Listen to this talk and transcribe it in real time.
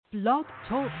Blog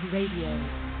Talk Radio.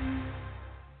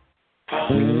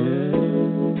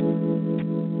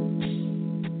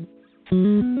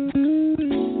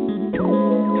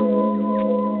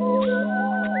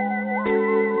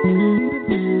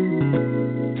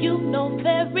 You know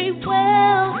very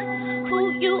well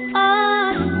who you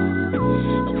are.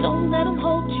 Don't let them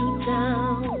hold you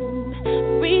down.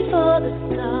 Reach for the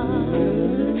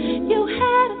stars. You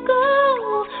had a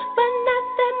goal, but not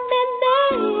that many.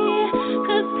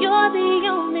 'Cause you're the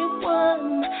only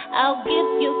one. I'll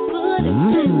give you good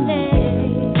and plenty.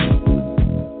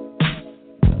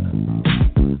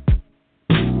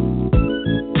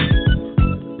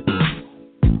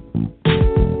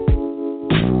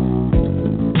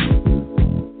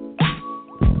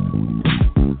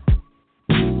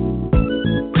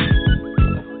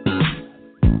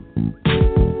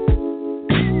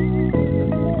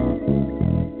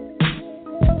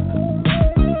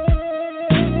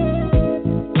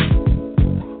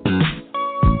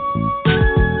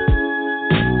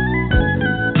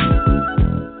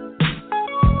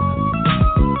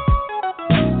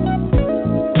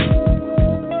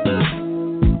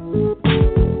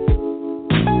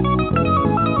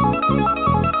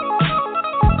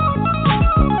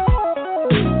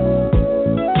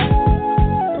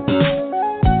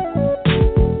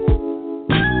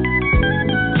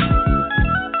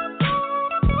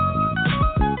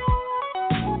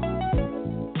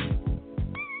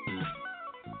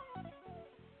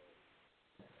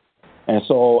 And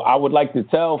so I would like to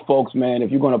tell folks, man,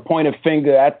 if you're going to point a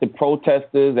finger at the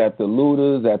protesters, at the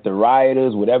looters, at the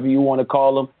rioters, whatever you want to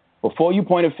call them, before you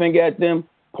point a finger at them,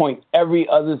 point every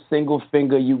other single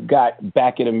finger you got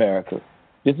back at America.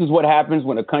 This is what happens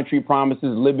when a country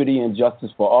promises liberty and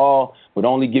justice for all, but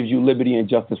only gives you liberty and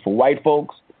justice for white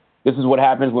folks. This is what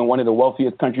happens when one of the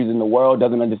wealthiest countries in the world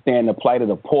doesn't understand the plight of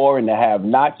the poor and the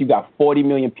have-nots. You got 40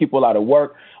 million people out of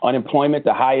work, unemployment,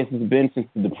 the highest it's been since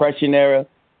the Depression era.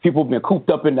 People have been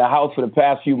cooped up in the house for the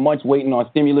past few months waiting on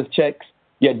stimulus checks.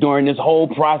 Yet during this whole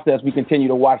process, we continue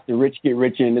to watch the rich get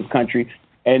richer in this country.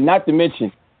 And not to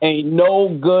mention, ain't no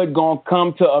good going to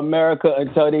come to America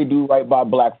until they do right by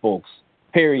black folks,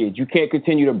 period. You can't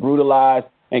continue to brutalize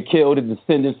and kill the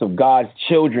descendants of God's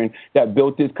children that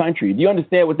built this country. Do you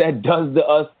understand what that does to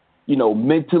us,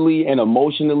 mentally and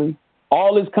emotionally?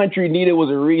 All this country needed was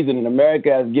a reason, and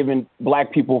America has given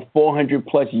black people 400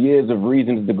 plus years of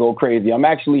reasons to go crazy. I'm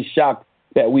actually shocked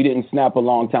that we didn't snap a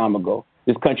long time ago.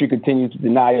 This country continues to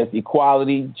deny us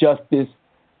equality, justice,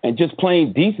 and just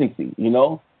plain decency,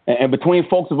 And between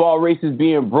folks of all races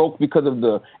being broke because of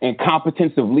the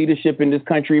incompetence of leadership in this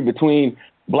country, between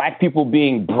black people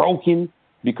being broken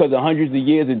because of hundreds of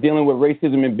years of dealing with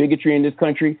racism and bigotry in this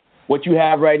country, what you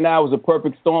have right now is a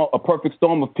perfect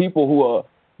storm of people who are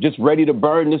just ready to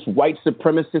burn this white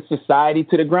supremacist society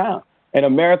to the ground. And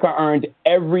America earned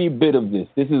every bit of this.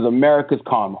 This is America's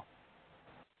karma.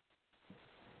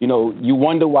 You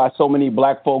wonder why so many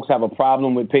black folks have a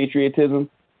problem with patriotism.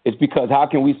 It's because how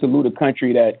can we salute a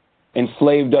country that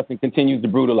enslaved us and continues to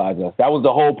brutalize us? That was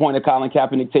the whole point of Colin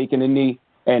Kaepernick taking the knee.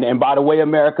 And by the way,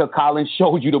 America, Colin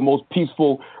showed you the most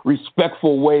peaceful,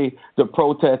 respectful way to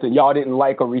protest, and y'all didn't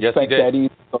like or respect that either.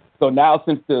 So now,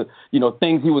 since the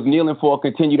things he was kneeling for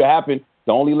continue to happen,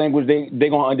 the only language they're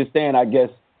gonna understand, I guess,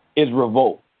 is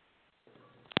revolt.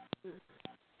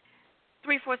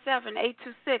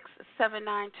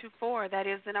 347-826-7924. That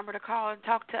is the number to call and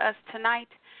talk to us tonight.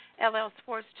 LL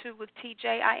Sports 2 with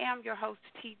TJ. I am your host,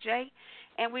 TJ,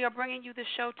 and we are bringing you the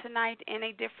show tonight in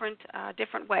a different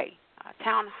way.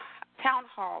 Town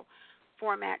hall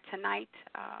format tonight.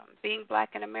 Being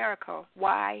black in America,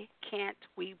 why can't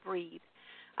we breathe?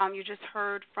 You just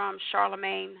heard from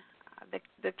Charlemagne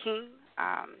the King,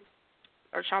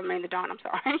 or Charlemagne the Don, I'm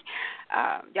sorry.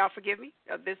 Y'all forgive me.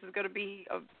 This is going to be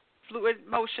a fluid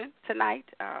motion tonight,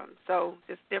 so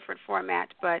just different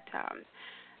format. But,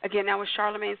 again, that was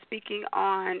Charlemagne speaking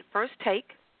on First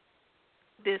Take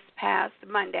this past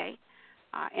Monday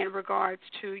in regards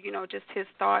to, just his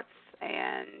thoughts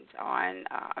and on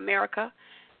America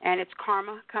and its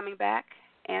karma coming back,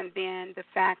 and then the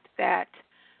fact that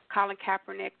Colin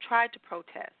Kaepernick tried to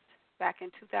protest back in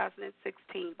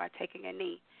 2016 by taking a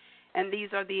knee. And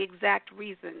these are the exact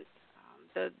reasons,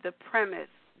 the premise,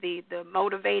 the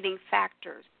motivating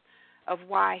factors of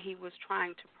why he was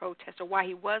trying to protest, or why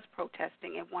he was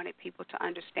protesting and wanted people to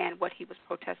understand what he was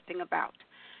protesting about.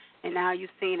 And now you've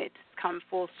seen it come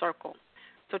full circle.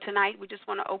 So tonight we just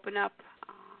want to open up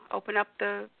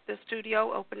the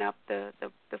studio, open up the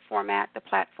format, the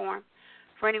platform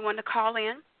for anyone to call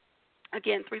in.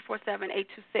 Again,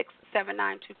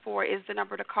 347-826-7924 is the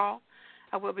number to call.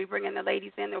 I will be bringing the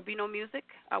ladies in. There will be no music.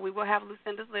 We will have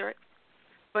Lucinda's lyrics,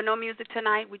 but no music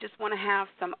tonight. We just want to have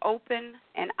some open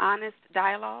and honest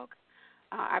dialogue.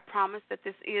 I promise that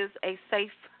this is a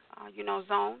safe,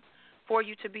 zone for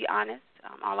you to be honest.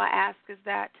 All I ask is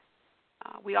that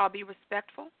we all be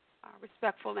respectful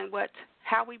in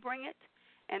how we bring it,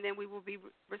 and then we will be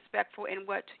respectful in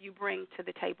what you bring to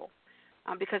the table,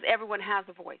 because everyone has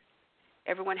a voice.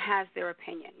 Everyone has their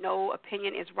opinion. No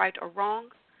opinion is right or wrong.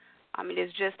 It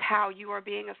is just how you are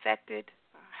being affected,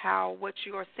 what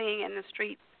you are seeing in the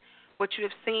streets, what you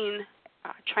have seen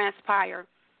transpire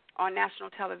on national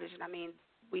television.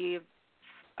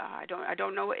 I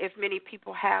don't know if many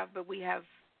people have, but we have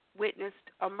witnessed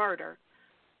a murder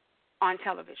on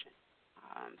television,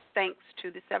 thanks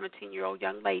to the 17-year-old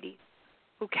young lady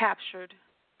who captured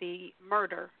the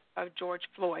murder of George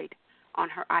Floyd on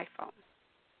her iPhone.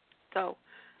 So,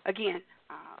 again,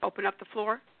 open up the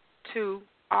floor to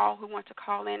all who want to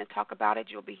call in and talk about it.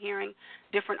 You'll be hearing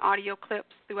different audio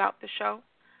clips throughout the show.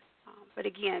 But,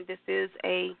 again, this is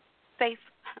a safe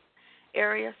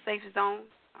area, safe zone.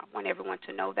 I want everyone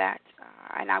to know that.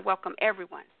 And I welcome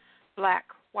everyone, black,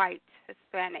 white,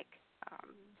 Hispanic,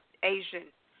 Asian.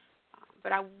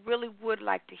 But I really would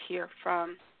like to hear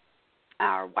from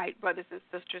our white brothers and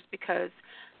sisters, because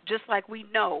just like we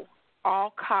know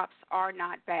all cops are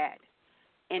not bad,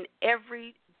 in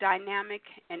every dynamic,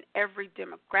 in every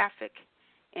demographic,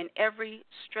 in every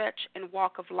stretch and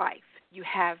walk of life, you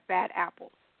have bad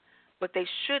apples. But they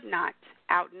should not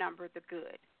outnumber the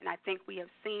good. And I think we have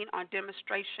seen on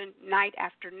demonstration night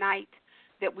after night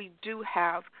that we do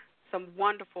have some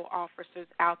wonderful officers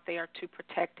out there to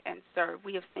protect and serve.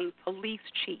 We have seen police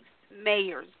chiefs,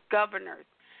 mayors, governors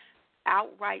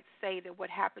outright say that what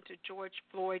happened to George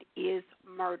Floyd is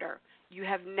murder.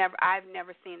 I've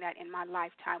never seen that in my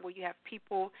lifetime, where you have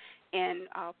people in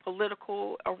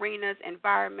political arenas,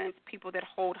 environments, people that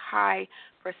hold high,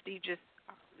 prestigious,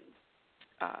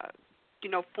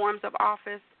 forms of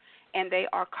office, and they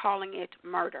are calling it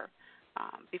murder.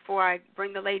 Before I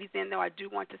bring the ladies in, though, I do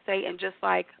want to say, and just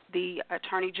like the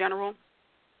Attorney General,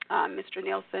 Mr.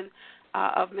 Nielsen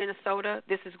of Minnesota,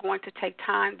 this is going to take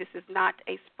time. This is not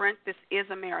a sprint. This is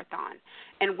a marathon.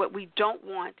 And what we don't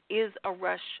want is a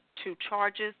rush to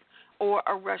charges or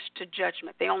a rush to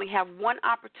judgment. They only have one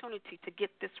opportunity to get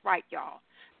this right, y'all.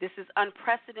 This is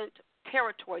unprecedented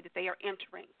territory that they are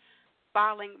entering,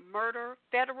 filing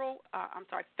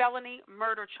felony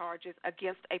murder charges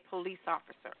against a police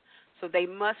officer. So they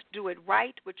must do it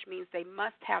right, which means they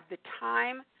must have the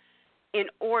time in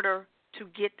order to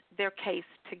get their case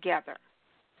together.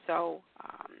 So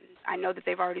I know that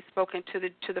they've already spoken to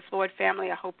the Floyd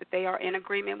family. I hope that they are in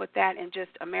agreement with that. And just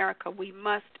America, we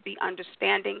must be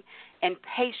understanding and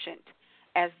patient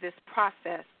as this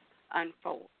process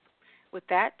unfolds. With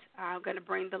that, I'm going to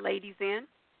bring the ladies in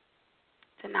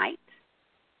tonight.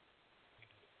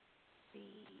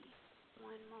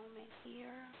 One moment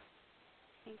here.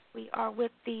 I think we are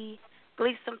with the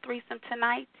Gleason threesome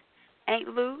tonight. Aunt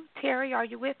Lou, Terry, are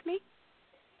you with me?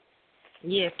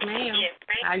 Yes, ma'am.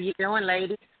 How you doing,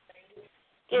 ladies?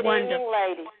 Good evening,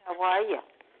 ladies. How are you?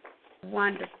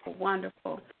 Wonderful,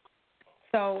 wonderful.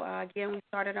 So, again, we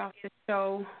started off the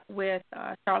show with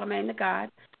Charlamagne the God.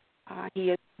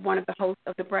 He is one of the hosts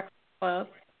of the Breakfast Club.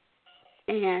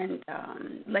 And,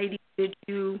 ladies, did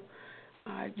you,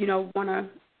 want to,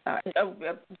 I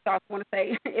want to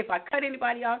say, if I cut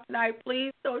anybody off tonight,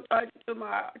 please don't charge it to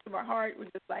my heart. We're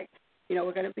just like,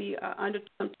 we're going to be under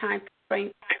some time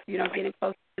constraints, getting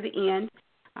close to the end.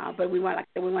 But we want, like I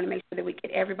said, we want to make sure that we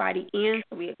get everybody in.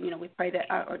 So we pray that,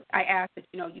 or I ask that,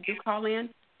 you do call in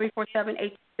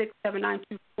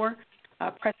 347-826-7924.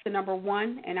 Press the number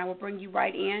 1, and I will bring you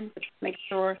right in. But make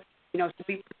sure, to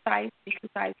be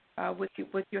concise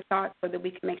with your thoughts, so that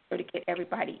we can make sure to get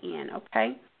everybody in.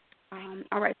 Okay.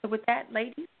 All right. So with that,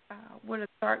 ladies, we're going to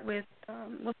start with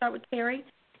Terry,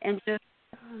 and just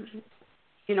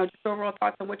just overall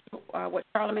thoughts on what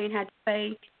Charlamagne had to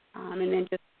say, and then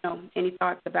just any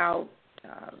thoughts about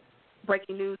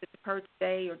breaking news that you've heard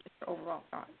today, or just your overall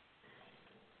thoughts.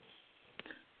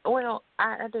 Well,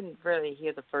 I didn't really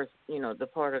hear the first, the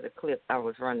part of the clip. I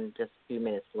was running just a few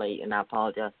minutes late, and I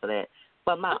apologize for that.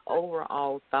 But my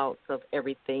overall thoughts of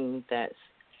everything that's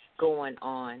going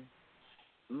on,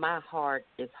 my heart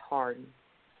is hardened,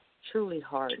 truly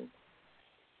hardened.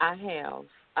 I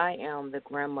am the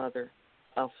grandmother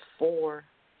of 4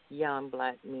 young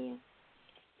black men,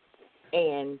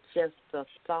 and just the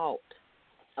thought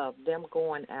of them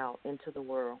going out into the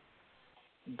world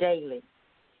daily,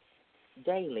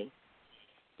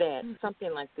 that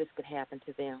something like this could happen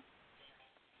to them,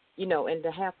 and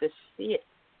to have to sit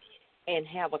and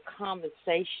have a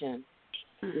conversation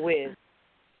with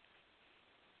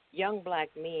young black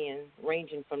men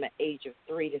ranging from the age of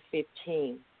 3 to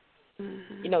 15,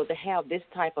 you know, to have this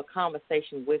type of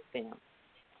conversation with them.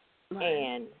 Right.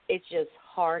 And it's just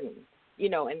hardened, you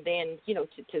know, and then, you know,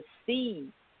 to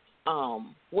see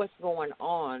what's going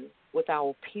on with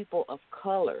our people of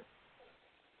color,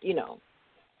 you know,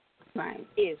 right,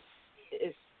 is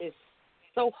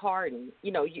so hardened.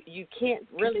 You know, you can't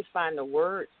really find the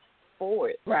words for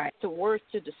it, right, the words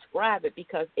to describe it,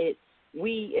 because as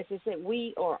I said,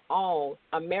 we are all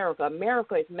America.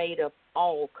 America is made of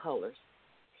all colors,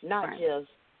 not right.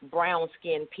 just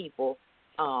brown-skinned people,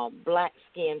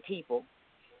 black-skinned people.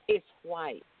 It's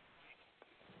white,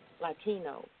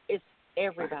 Latino. It's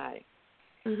everybody.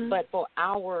 Mm-hmm. But for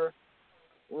our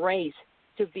race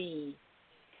to be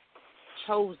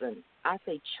chosen, I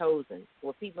say chosen,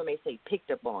 well, people may say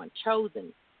picked up on,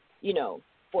 chosen, you know,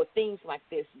 for things like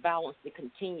this violence to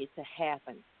continue to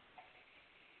happen.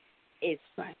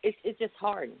 It's just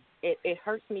hard. It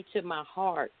hurts me to my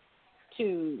heart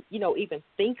to, you know, even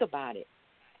think about it,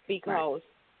 because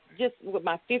just with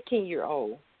my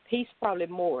 15-year-old, he's probably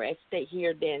more at stake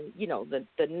here than, you know, the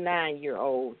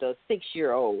 9-year-old, the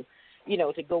 6-year-old, you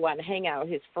know, to go out and hang out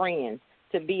with his friends,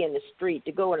 to be in the street,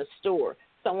 to go in a store,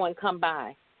 someone come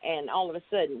by, and all of a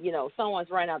sudden, you know, someone's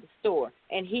running out the store,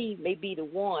 and he may be the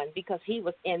one because he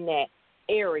was in that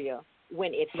area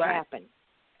when it happened.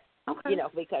 Okay. You know,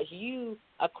 because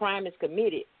a crime is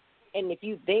committed, and if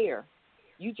you're there,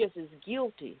 you just as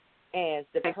guilty as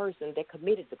the person that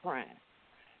committed the crime.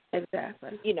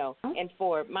 Exactly. You know, and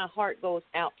for my heart goes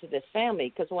out to this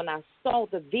family, because when I saw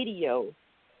the video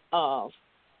of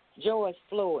George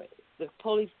Floyd, the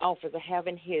police officer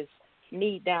having his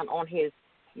knee down on his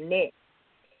neck,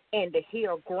 and to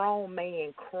hear a grown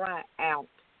man cry out,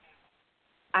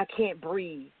 I can't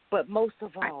breathe, but most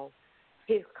of all,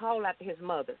 his call out to his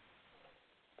mother.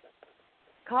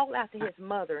 Call out to his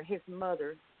mother, and his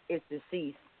mother is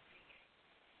deceased.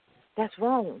 That's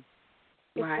wrong.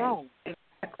 It's wrong.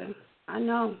 Exactly. I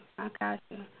know. I got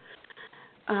you.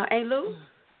 Hey, Lou?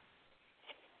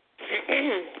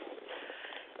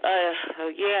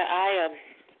 Yeah, I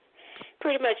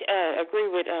pretty much agree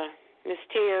with Miss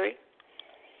Terry.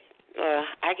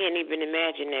 I can't even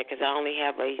imagine that, because I only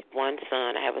have one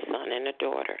son. I have a son and a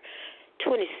daughter,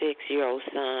 26-year-old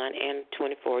son and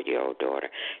 24-year-old daughter.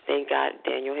 Thank God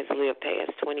Daniel has lived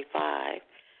past 25,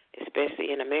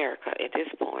 especially in America at this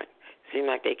point. Seems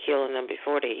like they're killing them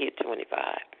before they hit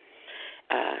 25.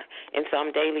 And so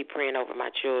I'm daily praying over my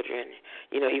children,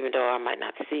 you know, even though I might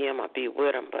not see them or be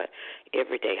with them, but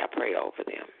every day I pray over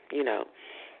them, you know.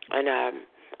 And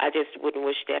I just wouldn't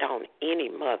wish that on any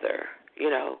mother, you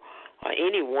know, or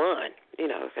anyone, you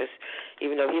know, because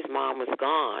even though his mom was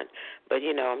gone, but,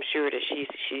 you know, I'm sure that she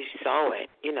saw it,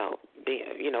 you know,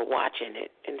 watching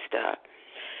it and stuff.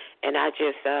 And I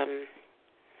just,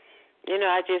 you know,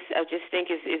 I just think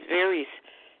it's very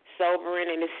sobering,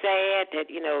 and it's sad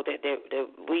that, you know, that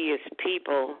we as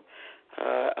people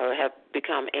have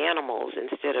become animals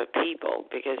instead of people,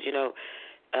 because, you know,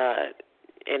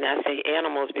 and I say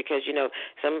animals because, you know,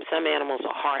 some animals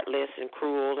are heartless and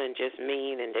cruel and just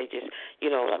mean, and they just,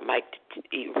 you know, might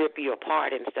rip you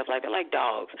apart and stuff like that, like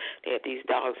dogs. They have these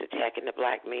dogs attacking the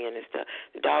black men and stuff.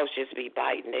 The dogs just be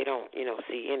biting. They don't, you know,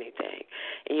 see anything.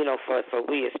 And, you know, for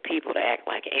we as people to act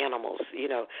like animals, you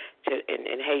know,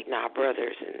 and hating our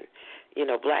brothers and, you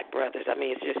know, black brothers. I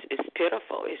mean, it's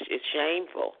pitiful. It's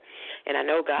shameful. And I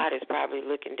know God is probably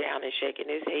looking down and shaking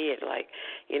his head like,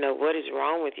 you know, what is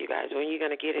wrong with you guys? When are you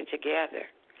going to get it together?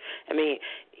 I mean,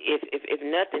 if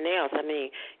nothing else, I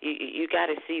mean, you got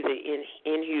to see the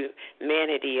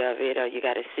inhumanity of it, or you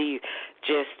got to see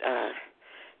just the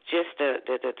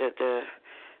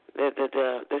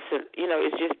you know,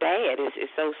 it's just bad.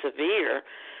 It's so severe.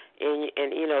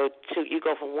 And you know, you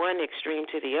go from one extreme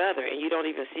to the other, and you don't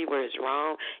even see where it's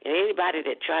wrong. And anybody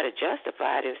that try to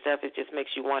justify it and stuff, it just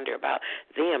makes you wonder about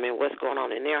them and what's going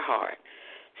on in their heart.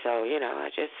 So, you know,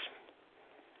 I'm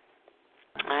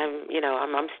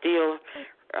still,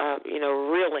 you know,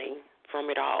 reeling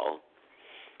from it all.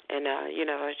 And, you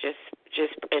know, it's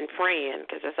just and praying,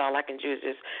 because that's all I can do is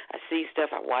just, I see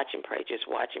stuff, I watch and pray, just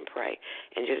watch and pray,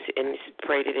 and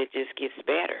pray that it just gets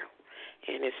better.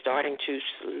 And it's starting to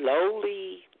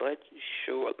slowly but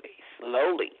surely,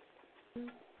 slowly.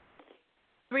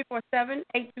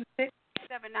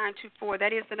 347-826-7924.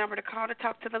 That is the number to call to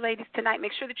talk to the ladies tonight.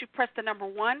 Make sure that you press the number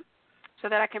 1 so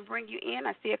that I can bring you in.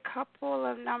 I see a couple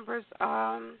of numbers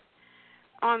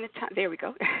on the time. There we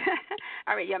go.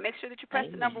 All right, yeah. Make sure that you press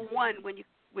the number 1 when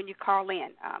you call in.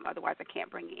 Otherwise, I can't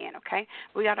bring you in. Okay.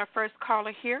 We got our first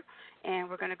caller here, and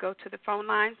we're going to go to the phone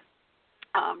lines.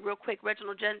 Real quick,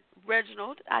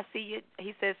 Reginald, I see you.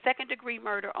 He says second-degree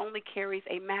murder only carries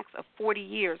a max of 40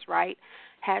 years, right?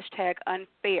 Hashtag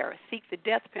unfair. Seek the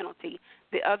death penalty.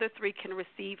 The other 3 can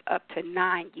receive up to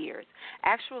 9 years.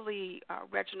 Actually,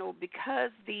 Reginald,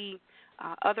 because the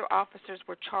other officers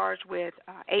were charged with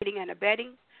aiding and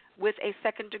abetting with a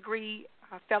second-degree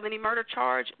felony murder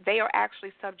charge, they are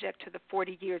actually subject to the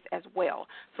 40 years as well.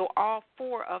 So all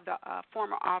 4 of the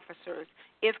former officers,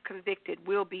 if convicted,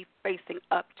 will be facing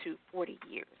up to 40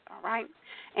 years, all right?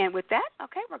 And with that,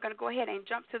 okay, we're going to go ahead and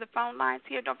jump to the phone lines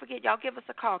here. Don't forget, y'all give us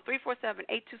a call,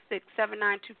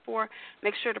 347-826-7924.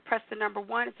 Make sure to press the number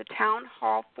 1. It's a town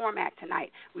hall format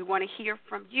tonight. We want to hear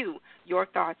from you, your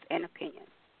thoughts and opinions.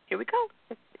 Here we go.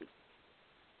 Let's see.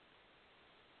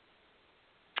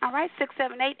 All right,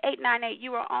 678-898.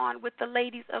 You are on with the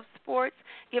Ladies of Sports.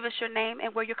 Give us your name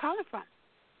and where you're calling from.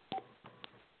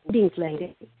 Greetings,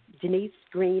 lady. Janice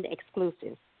Green,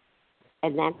 exclusive,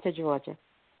 Atlanta, Georgia.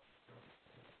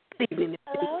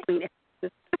 Hello?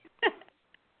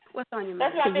 What's on your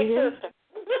mind? That's my big sister.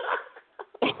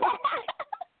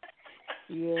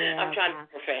 Yeah. I'm trying to be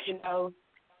professional. You know,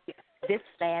 this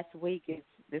last week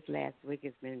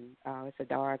has been it's a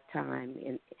dark time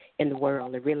in the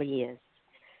world. It really is.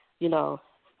 You know,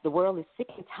 the world is sick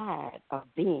and tired of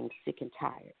being sick and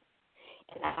tired.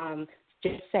 And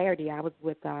just Saturday, I was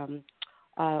with a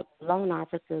loan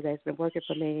officer that's been working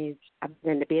for me. I've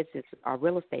been in the business of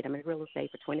real estate. I'm in real estate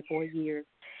for 24 years,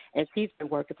 and she's been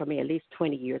working for me at least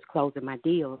 20 years, closing my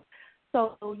deals.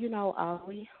 So, you know,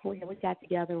 we got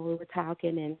together and we were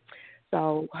talking, and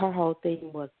so her whole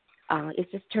thing was,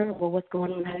 it's just terrible what's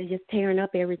going on, how they're just tearing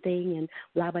up everything and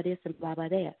blah, blah, this and blah, blah,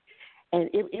 that. And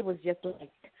it was just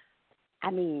like, I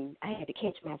mean, I had to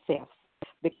catch myself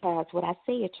because what I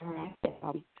said to her, I said,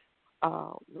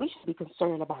 we should be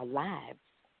concerned about lives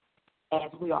as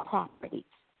we are properties.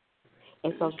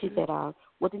 And so she said, well,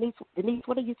 Denise,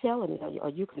 what are you telling me? Are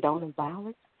you condoning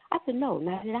violence? I said, no,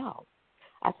 not at all.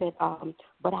 I said,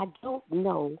 but I don't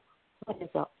know what is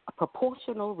a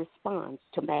proportional response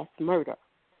to mass murder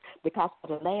because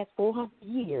for the last 400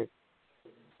 years,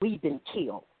 we've been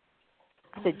killed.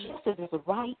 I said, justice is a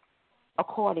right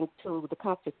according to the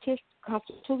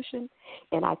Constitution,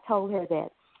 and I told her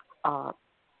that,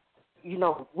 you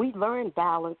know, we learned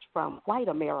violence from white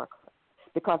America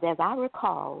because, as I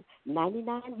recall,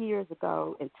 99 years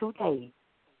ago in 2 days,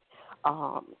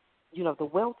 you know, the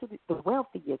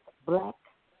wealthiest black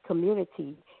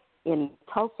community in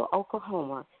Tulsa,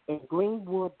 Oklahoma, in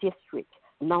Greenwood District,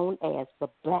 known as the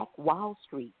Black Wall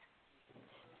Street,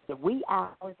 the wee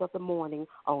hours of the morning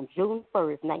on June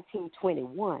 1st,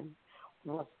 1921,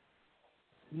 was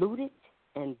looted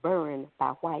and burned by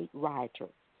white rioters.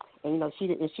 And, you know, she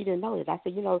didn't know it. I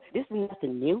said, you know, this is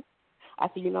nothing new. I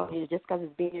said, you know, just because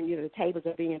it's being, you know, the tables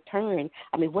are being turned,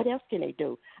 I mean, what else can they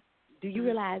do? Do you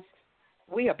realize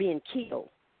we are being killed?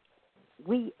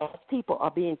 We as people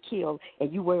are being killed,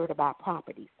 and you worried about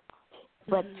properties.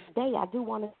 But today I do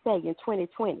want to say in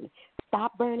 2020,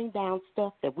 stop burning down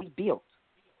stuff that we built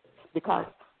because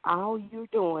all you're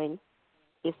doing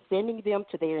is sending them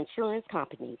to their insurance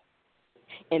companies,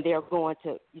 and they're going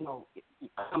to, you know,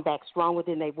 come back stronger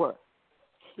than they were.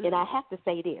 And I have to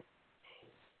say this.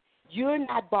 You're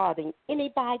not bothering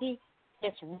anybody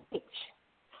that's rich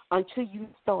until you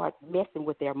start messing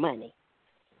with their money.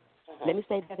 Let me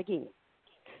say that again.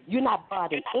 You're not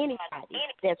bothering anybody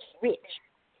that's rich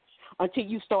until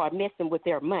you start messing with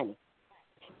their money.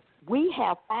 We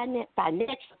have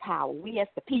financial power. We as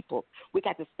the people, we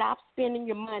got to stop spending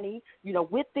your money, you know,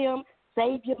 with them,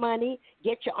 save your money,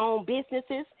 get your own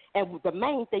businesses, and the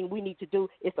main thing we need to do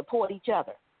is support each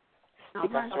other.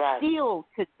 Because still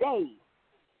today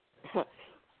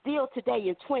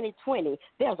in 2020,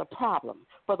 there's a problem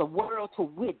for the world to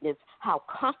witness how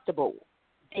comfortable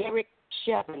Derek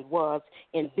Chauvin was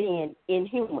in being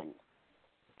inhuman.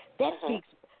 That speaks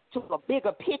to a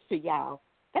bigger picture, y'all.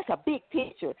 That's a big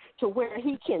picture to where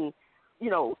he can, you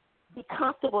know, be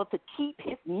comfortable to keep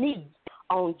his knee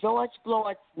on George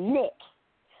Floyd's neck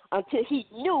until he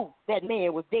knew that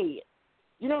man was dead.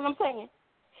 You know what I'm saying?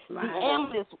 Right. The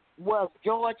ambulance was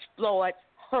George Floyd's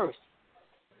hearse.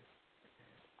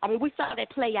 I mean, we saw that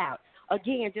play out.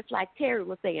 Again, just like Terry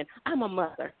was saying, I'm a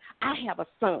mother. I have a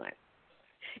son.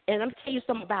 And I'm telling you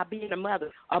something about being a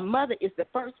mother. A mother is the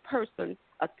first person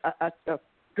a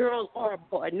girl or a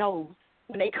boy knows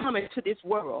when they come into this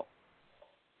world.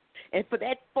 And for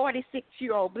that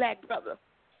 46-year-old black brother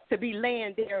to be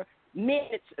laying there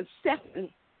minutes and seconds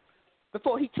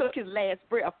before he took his last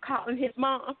breath, calling his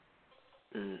mom.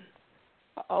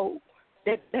 Oh,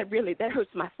 that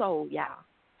hurts my soul, y'all.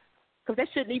 Because that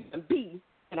shouldn't even be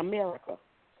in America.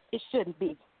 It shouldn't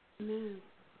be.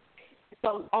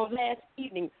 So on last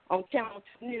evening on Channel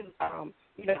 2 News,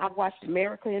 I watched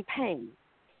America in Pain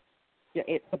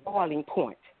at the boiling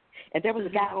point. And there was a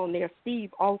guy on there,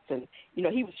 Steve Olson. He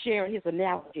was sharing his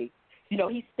analogy.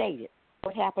 He stated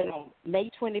what happened on May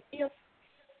 25th.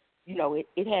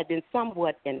 It had been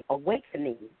somewhat an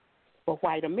awakening for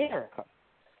white America.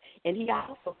 And he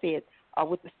also said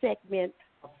with the segment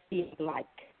of being like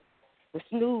the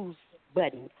snooze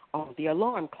button on the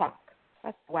alarm clock.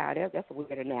 Wow, that's a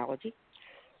weird analogy.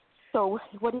 So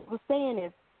what he was saying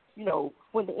is,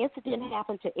 when the incident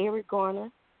happened to Eric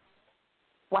Garner,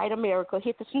 white America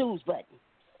hit the snooze button.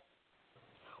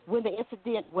 When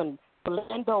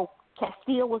Philando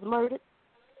Castile was murdered,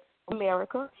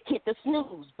 America hit the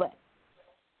snooze button.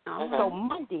 So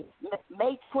Monday,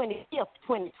 May 25th,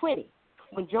 2020,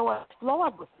 when George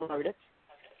Floyd was murdered,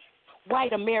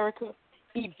 white America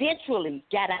eventually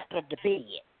got out of the bed.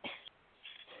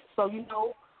 So,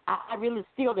 I really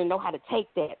still didn't know how to take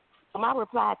that. So my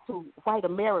reply to white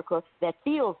America that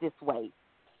feels this way,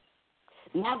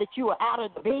 now that you are out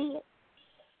of the bed,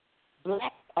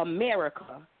 black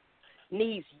America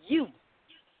needs you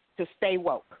to stay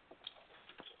woke.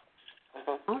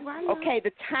 All right. Okay,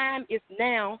 the time is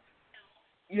now,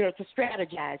 to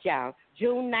strategize, y'all.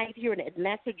 June 9th here in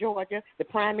Atlanta, Georgia, the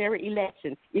primary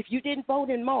election. If you didn't vote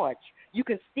in March, you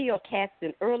can still cast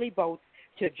an early vote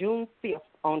to June 5th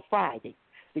on Friday.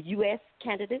 The U.S.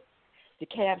 candidates, the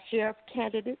cab sheriff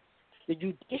candidates, the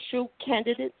judicial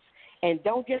candidates, and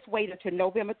don't just wait until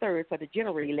November 3rd for the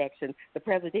general election, the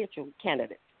presidential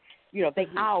candidates. They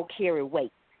all carry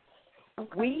weight. Okay.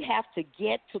 We have to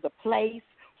get to the place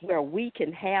where we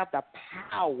can have the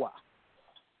power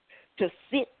to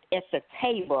sit at the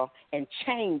table and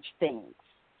change things.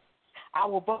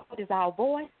 Our vote is our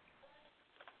voice.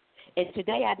 And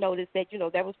today I noticed that,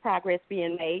 there was progress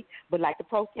being made, but like the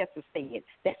protesters said,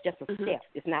 that's just a step.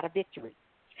 It's not a victory.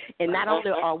 And not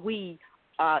only are we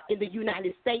in the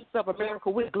United States of America,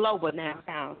 we're global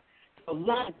now. So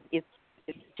London is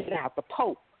out. The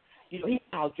Pope, he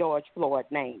called George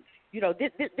Floyd's name.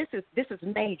 This is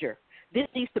major. This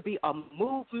needs to be a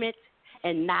movement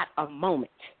and not a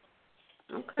moment.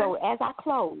 Okay. So as I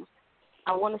close,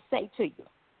 I want to say to you,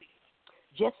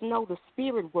 just know the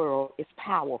spirit world is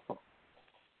powerful.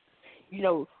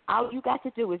 All you got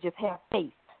to do is just have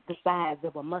faith the size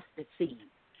of a mustard seed.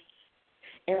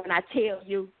 And when I tell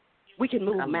you, we can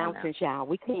move mountains, y'all.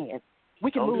 We can.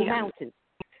 We can move mountains.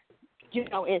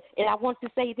 And I want to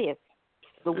say this.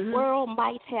 The world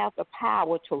might have the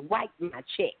power to write my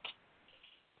check,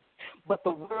 but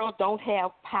the world don't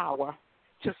have power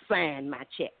to sign my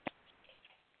check.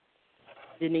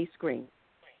 Denise Green.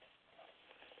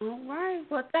 All right.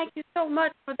 Well, thank you so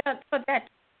much for that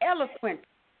eloquent,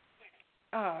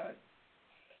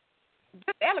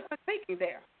 just eloquent speaking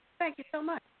there. Thank you so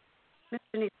much, Miss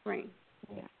Denise Green,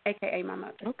 a.k.a. my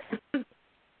mother. Okay.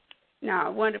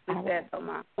 No, wonderfully said,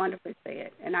 Omar. Wonderfully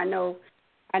said. And I know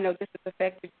this has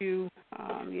affected you,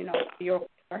 your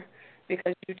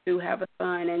because you do have a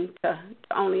son, and to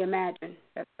only imagine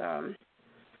that's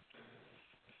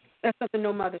something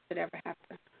no mother should ever have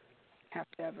to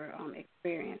ever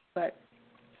experience. But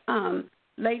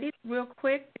ladies, real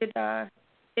quick, did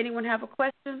anyone have a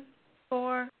question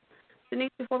for Denise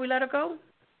before we let her go?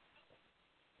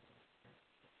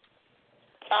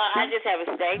 I just have a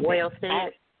statement. Well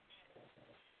said.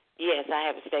 Yes, I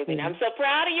have a statement. I'm so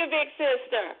proud of you, big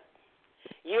sister.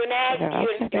 You're an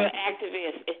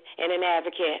activist and an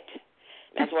advocate.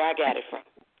 That's where I got it from.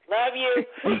 Love you.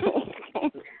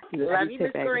 Love you,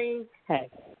 Miss Green. Hey.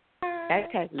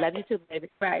 Okay. Love you too, baby.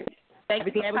 Right. Thank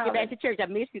you. Glad we get back to church. I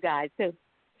miss you guys too.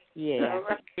 Yeah.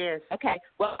 Yes. Okay.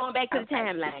 Well, going back to the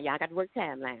timeline, y'all got to work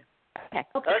timeline. Okay.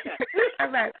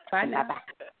 All right. Bye now.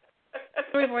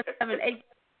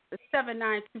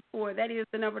 347-87924. That is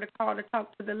the number to call to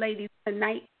talk to the ladies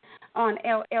tonight on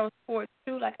LL Sports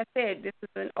 2. Like I said, this is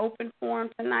an open forum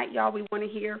tonight, y'all. We want to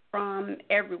hear from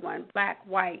everyone, black,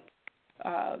 white,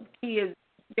 kids,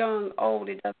 young, old,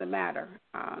 it doesn't matter.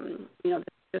 This is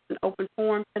just an open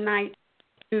forum tonight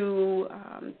to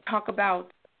talk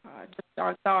about just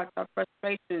our thoughts, our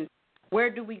frustrations. Where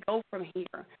do we go from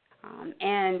here?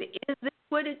 And is this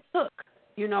what it took,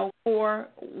 for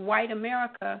white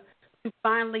America to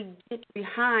finally get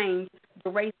behind the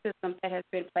racism that has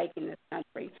been plaguing this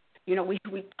country? We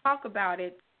talk about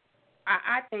it,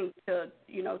 I think, to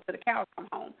the cows come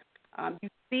home. You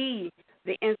see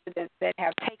the incidents that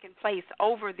have taken place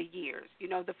over the years. You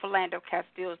know, the Philando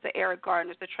Castiles, the Eric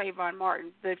Gardners, the Trayvon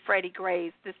Martins, the Freddie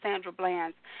Grays, the Sandra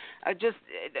Blands,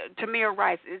 Tamir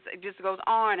Rice. It just goes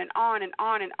on and on and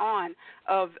on and on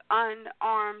of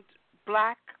unarmed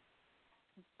black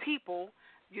people,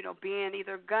 you know, being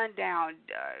either gunned down,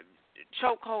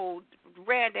 chokehold,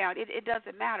 ran down. It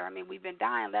doesn't matter. I mean, we've been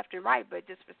dying left and right, but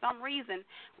just for some reason,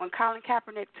 when Colin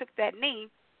Kaepernick took that knee,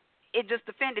 it just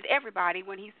offended everybody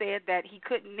when he said that he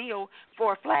couldn't kneel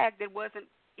for a flag that wasn't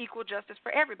equal justice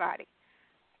for everybody.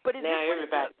 But is now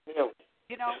everybody kneels.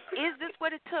 You know, is this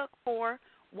what it took for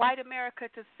white America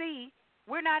to see?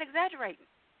 We're not exaggerating.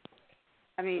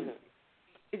 I mean,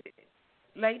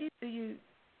 ladies, do you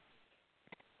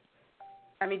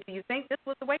think this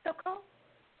was a wake-up call?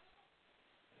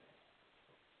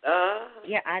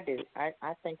 Yeah, I do.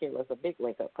 I think it was a big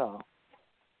wake-up call.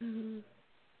 Mm-hmm.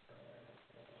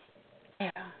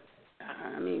 Yeah.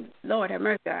 I mean, Lord have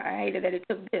mercy. I hated that it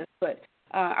took this, but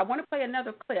I want to play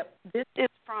another clip. This is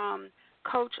from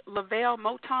Coach LaVelle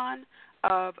Moton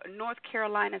of North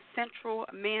Carolina Central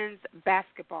men's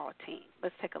basketball team.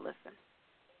 Let's take a listen.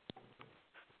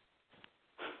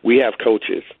 We have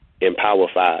coaches in Power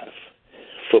 5,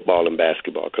 football and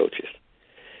basketball coaches.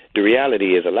 The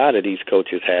reality is a lot of these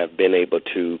coaches have been able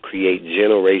to create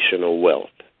generational wealth.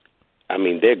 I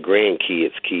mean, their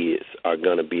grandkids' kids are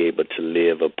going to be able to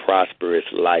live a prosperous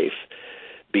life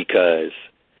because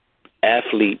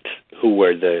athletes who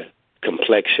were the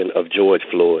complexion of George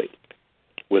Floyd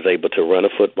was able to run a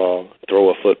football, throw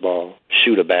a football,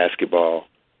 shoot a basketball,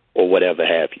 or whatever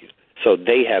have you. So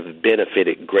they have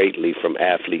benefited greatly from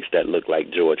athletes that look like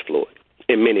George Floyd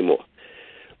and many more.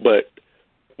 But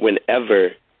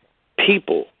whenever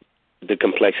people, the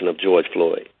complexion of George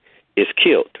Floyd, is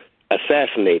killed,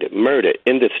 assassinated, murdered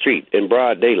in the street in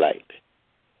broad daylight,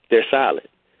 they're silent.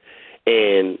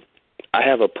 And I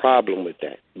have a problem with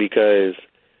that because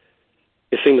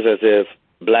it seems as if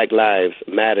black lives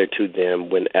matter to them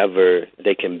whenever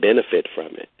they can benefit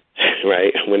from it,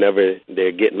 right? Whenever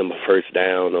they're getting them a first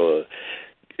down or,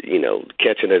 you know,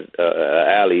 catching a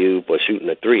alley-oop or shooting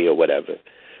a three or whatever.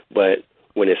 But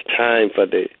when it's time for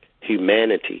the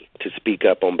humanity to speak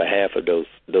up on behalf of those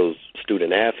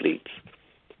student athletes,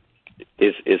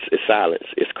 it's silence,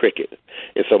 it's cricket.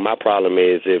 And so my problem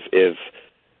is if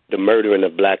the murdering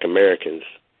of black Americans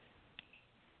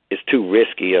is too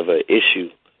risky of an issue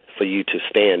for you to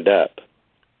stand up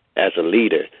as a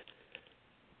leader,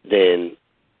 then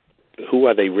who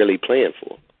are they really playing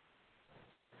for?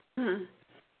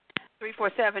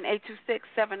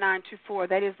 347-826-7924.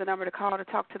 That is the number to call to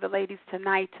talk to the ladies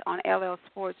tonight on LL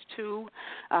Sports 2.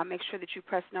 Make sure that you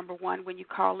press number 1 when you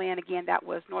call in. Again, that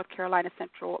was North Carolina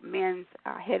Central men's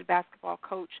head basketball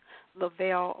coach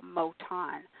LaVelle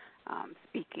Moton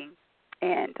speaking.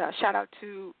 And shout out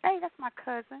to, hey, that's my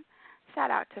cousin. Shout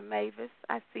out to Mavis.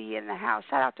 I see you in the house.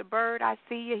 Shout out to Bird. I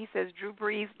see you. He says Drew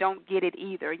Brees don't get it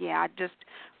either. Yeah, I just,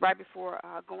 right before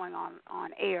going on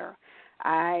air,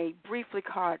 I briefly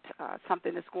caught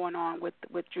something that's going on with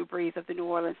Drew Brees of the New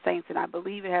Orleans Saints, and I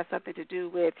believe it has something to do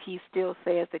with he still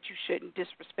says that you shouldn't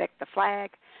disrespect the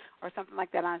flag or something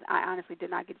like that. I honestly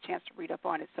did not get a chance to read up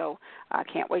on it, so I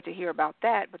can't wait to hear about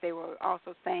that. But they were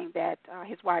also saying that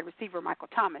his wide receiver, Michael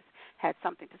Thomas, had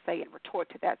something to say in retort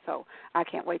to that, so I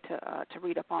can't wait to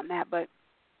read up on that. But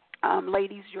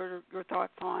ladies, your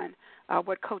thoughts on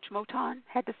what Coach Moton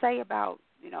had to say about,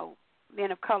 you know, men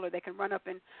of color. They can run up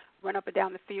and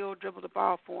down the field, dribble the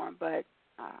ball for them, but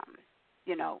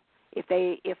you know, if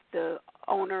the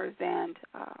owners and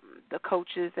the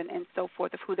coaches and so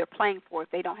forth of who they're playing for,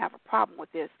 if they don't have a problem with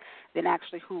this, then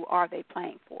actually who are they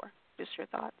playing for? Just your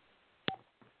thoughts.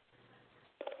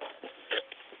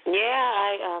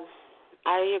 Yeah,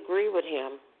 I agree with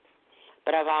him,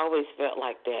 but I've always felt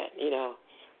like that. You know,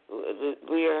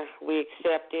 we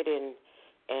accept it, and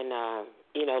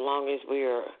you know, long as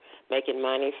we're making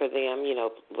money for them, you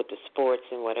know, with the sports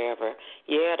and whatever.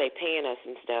 Yeah, they paying us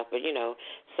and stuff, but, you know,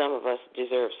 some of us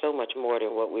deserve so much more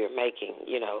than what we're making,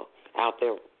 you know, out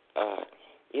there,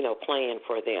 you know, playing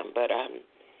for them. But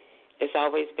it's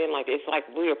always been like, it's like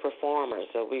we're performers,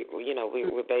 so we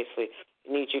basically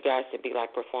need you guys to be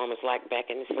like performers. Like back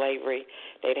in slavery,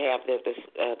 they'd have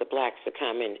the blacks to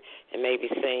come in and maybe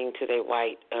sing to their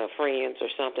white friends or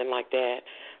something like that,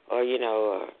 or, you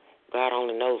know, God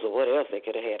only knows what else they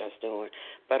could have had us doing.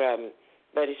 But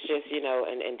it's just, you know,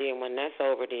 and then when that's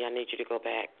over, then I need you to go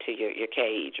back to your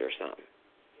cage or something.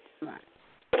 Right.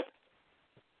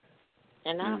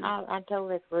 And I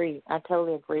totally agree. I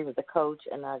totally agree with the coach,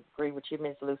 and I agree with you,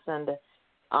 Ms. Lucinda.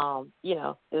 You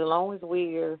know, as long as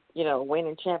we're, you know,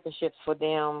 winning championships for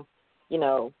them, you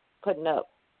know, putting up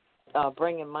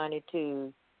bringing money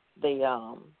to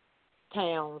the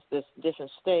towns, this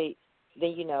different states,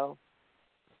 then,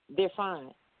 they're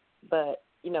fine. But,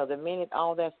 the minute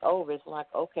all that's over, it's like,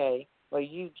 okay, well,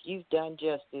 you've done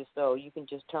justice, so you can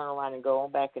just turn around and go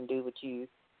on back and do what you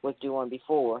was doing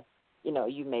before,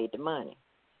 you made the money.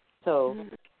 So,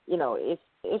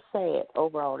 it's sad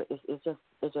overall. It's just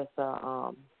a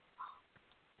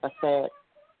sad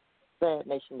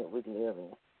nation that we live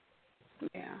in.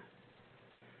 Yeah.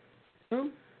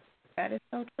 True. That is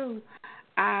so true.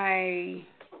 I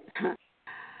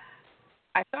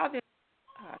saw this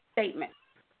statement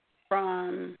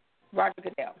from Roger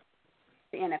Goodell,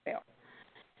 the NFL.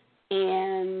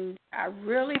 And I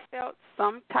really felt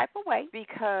some type of way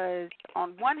because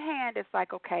on one hand, it's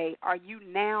like, okay, are you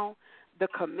now the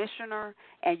commissioner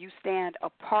and you stand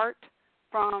apart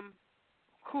from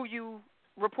who you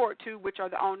report to, which are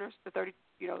the owners, the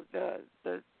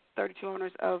 32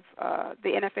 owners of the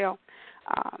NFL?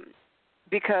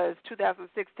 Because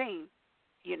 2016,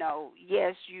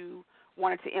 yes, you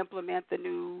wanted to implement the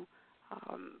new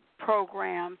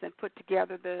programs and put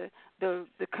together the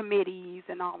committees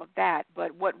and all of that,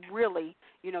 but what really,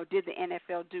 did the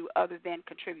NFL do other than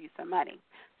contribute some money?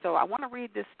 So I want to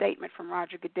read this statement from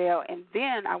Roger Goodell, and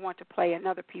then I want to play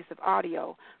another piece of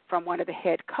audio from one of the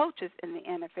head coaches in the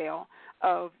NFL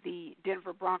of the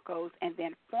Denver Broncos and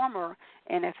then former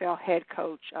NFL head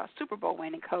coach, Super Bowl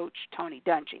winning coach, Tony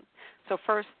Dungy. So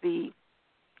first, the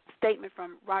statement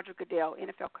from Roger Goodell,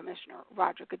 NFL Commissioner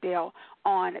Roger Goodell,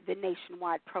 on the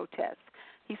nationwide protests.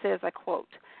 He says, I quote,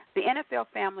 "The NFL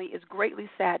family is greatly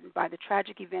saddened by the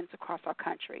tragic events across our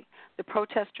country. The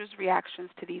protesters' reactions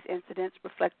to these incidents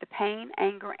reflect the pain,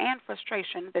 anger, and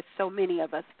frustration that so many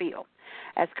of us feel.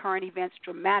 As current events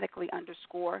dramatically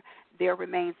underscore, there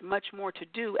remains much more to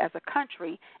do as a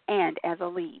country and as a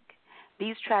league.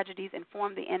 These tragedies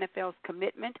inform the NFL's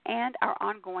commitment and our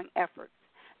ongoing efforts.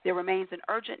 There remains an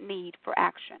urgent need for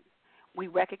action. We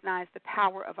recognize the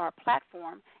power of our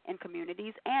platform in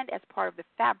communities and as part of the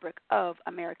fabric of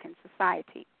American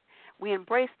society. We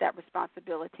embrace that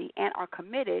responsibility and are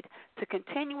committed to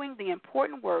continuing the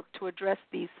important work to address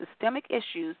these systemic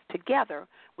issues together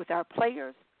with our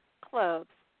players,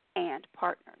 clubs, and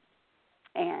partners."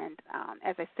 And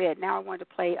as I said, now I wanted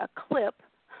to play a clip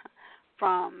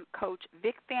from Coach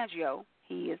Vic Fangio.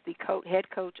 He is the head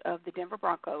coach of the Denver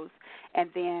Broncos.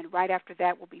 And then right after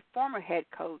that will be former head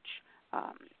coach,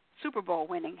 Super Bowl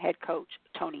winning head coach,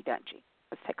 Tony Dungy.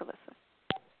 Let's take a listen.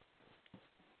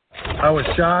 I was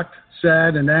shocked,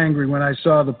 sad, and angry when I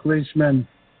saw the policeman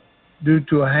due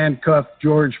to a handcuffed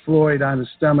George Floyd on his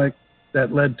stomach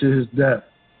that led to his death.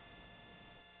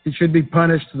 He should be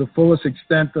punished to the fullest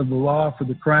extent of the law for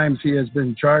the crimes he has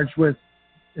been charged with.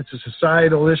 It's a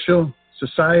societal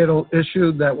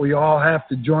issue that we all have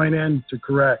to join in to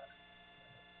correct.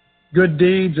 Good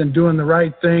deeds and doing the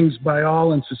right things by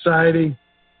all in society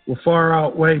will far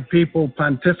outweigh people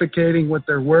pontificating with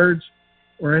their words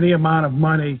or any amount of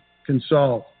money can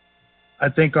solve. I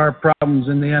think our problems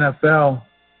in the NFL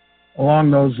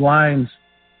along those lines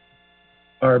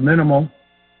are minimal.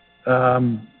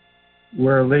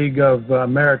 We're a league of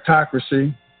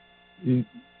meritocracy. You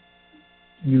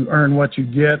earn what you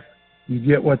get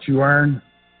what you earn.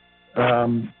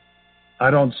 I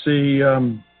don't see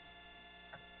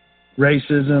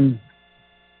racism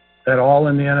at all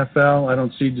in the NFL. I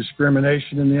don't see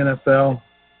discrimination in the NFL.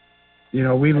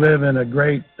 We live in a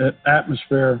great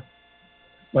atmosphere.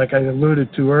 Like I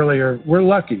alluded to earlier, we're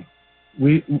lucky.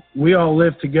 We all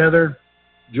live together,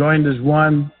 joined as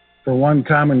one for one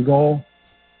common goal,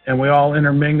 and we all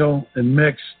intermingle and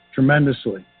mix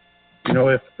tremendously.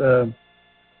 If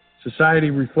society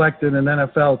reflected an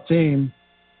NFL team,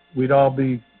 we'd all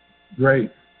be great.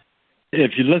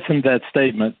 If you listen to that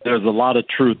statement, there's a lot of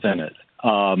truth in it.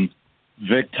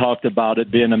 Vic talked about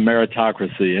it being a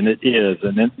meritocracy, and it is,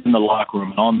 and in the locker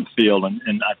room and on the field.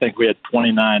 And I think we had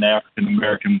 29 African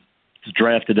Americans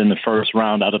drafted in the first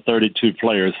round out of 32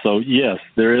 players. So, yes,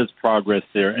 there is progress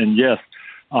there. And, yes,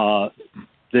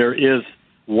 there is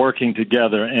working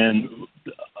together. And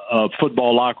a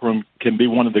football locker room can be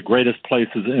one of the greatest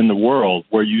places in the world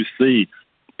where you see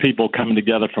people coming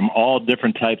together from all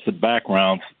different types of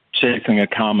backgrounds chasing a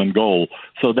common goal.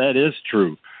 So that is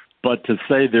true. But to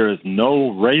say there is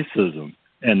no racism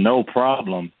and no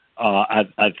problem, I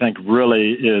think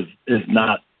really is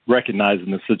not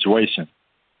recognizing the situation.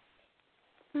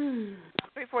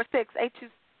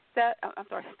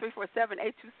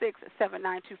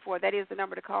 347-826-7924. That is the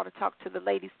number to call to talk to the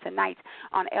ladies tonight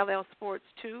on LL Sports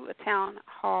 2, a town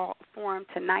hall forum. Forum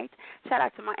tonight. Shout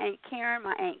out to my Aunt Karen,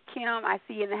 my Aunt Kim. I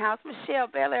see you in the house. Michelle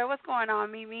Belair, what's going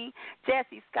on, Mimi?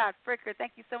 Jesse Scott Fricker,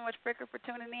 thank you so much, Fricker, for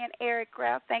tuning in. Eric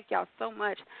Kraft, thank y'all so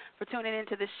much for tuning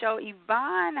into the show.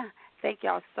 Yvonne, thank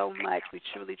y'all so much. We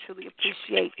truly, truly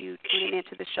appreciate you tuning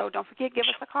into the show. Don't forget, give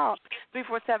us a call,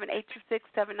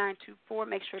 347-826-7924.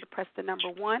 Make sure to press the number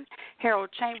 1.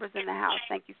 Harold Chambers in the house.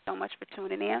 Thank you so much for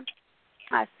tuning in.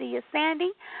 I see you,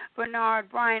 Sandy, Bernard,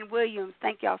 Brian Williams.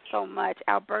 Thank y'all so much.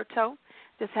 Alberto,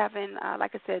 just having,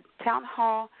 like I said, town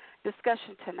hall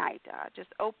discussion tonight. Just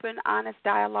open, honest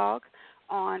dialogue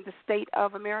on the state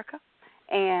of America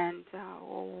and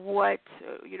where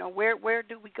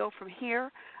do we go from here?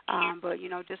 But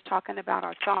just talking about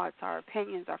our thoughts, our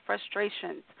opinions, our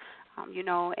frustrations,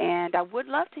 and I would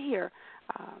love to hear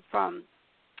from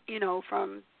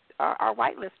our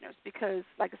white listeners, because,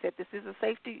 like I said, this is a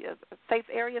safe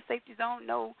area, safety zone.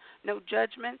 No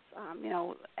judgments.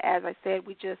 As I said,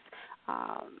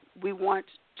 we want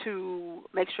to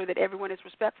make sure that everyone is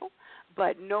respectful,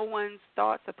 but no one's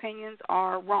thoughts, opinions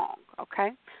are wrong.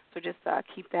 Okay, so just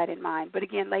keep that in mind. But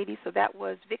again, ladies, so that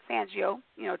was Vic Fangio,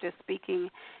 just speaking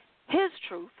his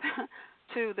truth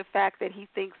to the fact that he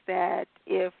thinks that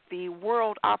if the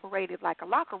world operated like a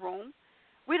locker room,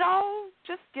 we'd all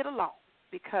just get along,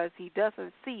 because he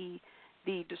doesn't see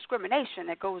the discrimination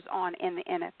that goes on in the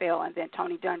NFL. And then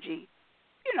Tony Dungy,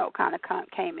 kind of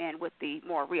came in with the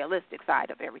more realistic side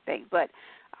of everything. But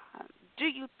do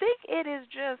you think it is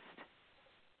just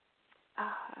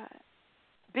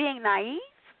being naive?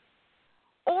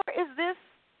 Or is this,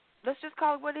 let's just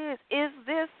call it what it is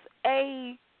this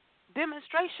a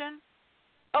demonstration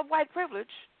of white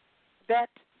privilege that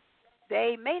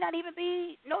they may not even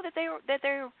know that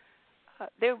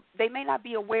they may not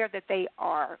be aware that they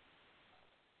are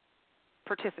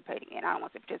participating in? I don't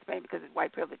want to say participating, because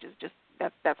white privilege is just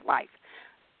that's life.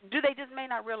 Do they just may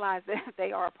not realize that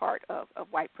they are a part of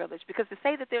white privilege? Because to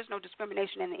say that there's no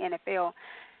discrimination in the NFL,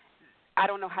 I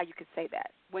don't know how you could say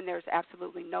that when there's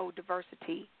absolutely no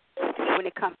diversity when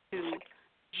it comes to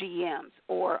GMs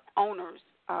or owners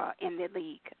in the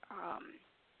league.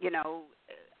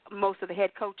 Most of the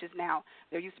head coaches now,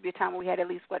 there used to be a time where we had at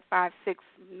least, 5, 6,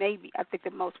 maybe, I think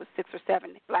the most was 6 or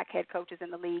 7 black head coaches in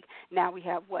the league. Now we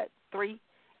have, 3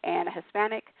 and a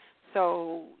Hispanic.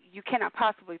 So you cannot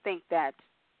possibly think that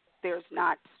there's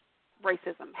not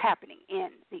racism happening in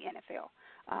the NFL.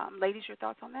 Ladies, your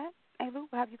thoughts on that? Hey, Lou,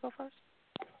 we'll have you go first.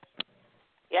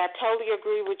 Yeah, I totally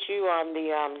agree with you on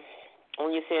the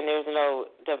when you're saying there's no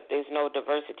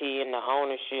diversity in the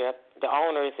ownership, the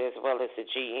owners as well as the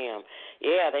GM.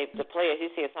 Yeah, the players.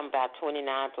 You said something about 29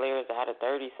 players out of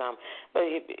 30-some. But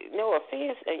no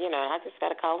offense, I just got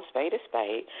to call a spade a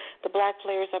spade. The black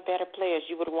players are better players.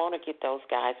 You would want to get those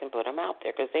guys and put them out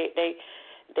there, because they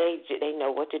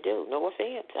know what to do. No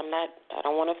offense. I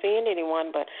don't want to offend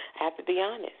anyone, but I have to be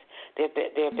honest. They're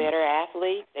better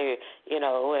athletes. And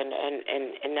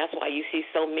that's why you see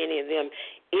so many of them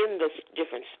in the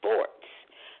different sports.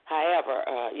 However,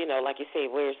 like you say,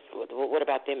 what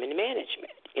about them in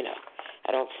management?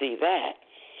 I don't see that.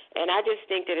 And I just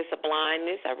think that it's a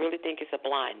blindness. I really think it's a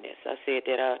blindness. I said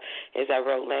that, as I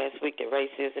wrote last week, that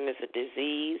racism is a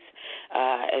disease,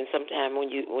 and sometimes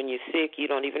when you're sick, you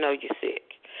don't even know you're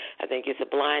sick. I think it's a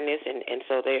blindness, and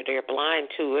so they're blind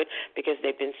to it because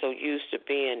they've been so used to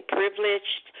being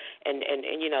privileged and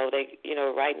they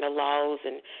writing the laws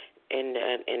and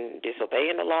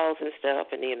disobeying the laws and stuff,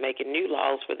 and then making new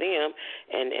laws for them,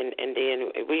 and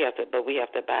then we have to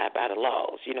abide by the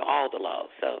laws, all the laws.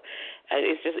 So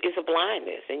it's a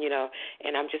blindness,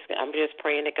 and I'm just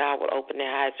praying that God will open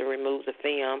their eyes to remove the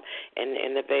film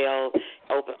and the veil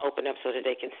open up so that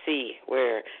they can see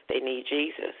where they need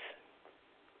Jesus.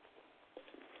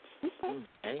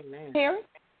 Amen. Harry?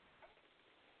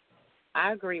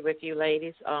 I agree with you,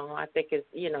 ladies. I think it's,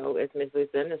 as Ms.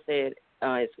 Lucinda said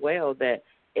as well, that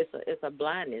it's a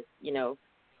blindness.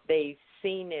 They've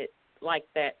seen it like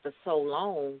that for so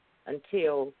long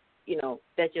until,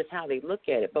 that's just how they look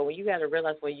at it. But when you got to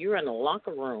realize, when you're in a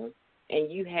locker room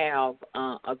and you have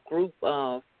a group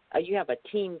of, you have a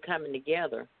team coming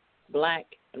together,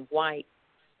 black and white,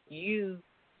 your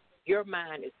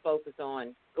mind is focused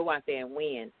on go out there and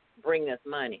win, bring us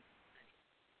money,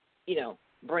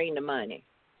 bring the money.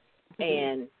 Mm-hmm.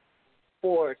 And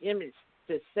for him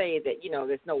to say that,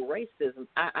 there's no racism,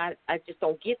 I just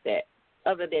don't get that,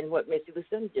 other than what Missy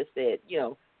Lucinda just said.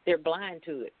 They're blind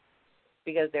to it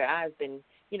because their eyes been,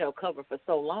 covered for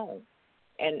so long.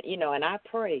 And, and I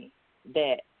pray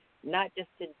that not just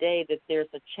today, that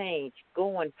there's a change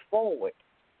going forward,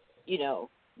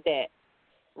 that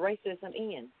racism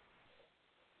ends.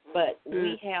 But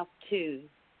we have to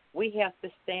we have to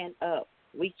stand up.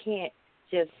 We can't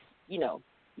just,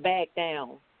 back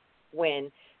down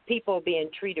when people are being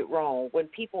treated wrong, when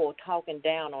people are talking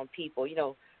down on people,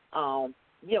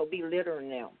 belittling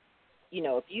them.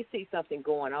 If you see something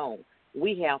going on,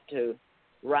 we have to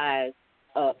rise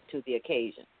up to the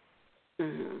occasion.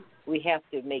 Mm-hmm. We have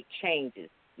to make changes,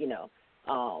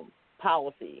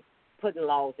 policy, putting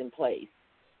laws in place.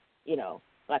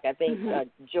 Like I think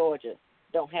Georgia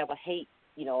don't have a hate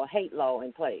law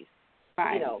in place.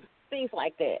 Right. Things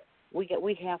like that. We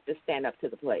have to stand up to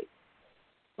the plate.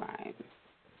 Right.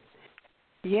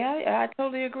 Yeah, I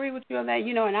totally agree with you on that.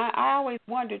 And I always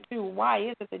wonder too, why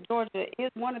is it that Georgia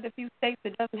is one of the few states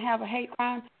that doesn't have a hate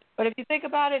crime? But if you think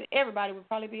about it, everybody would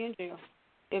probably be in jail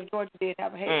if Georgia did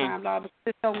have a hate crime law. Because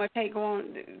there's so much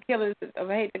killings of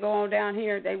hate to go on down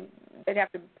here, they'd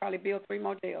have to probably build 3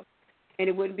 more jails, and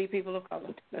it wouldn't be people of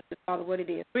color. That's just all of what it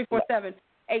is.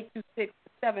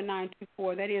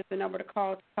 347-826-7924. That is the number to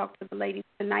call to talk to the ladies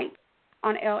tonight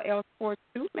on LL Sports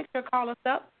 2. Make sure to call us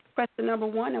up. Press the number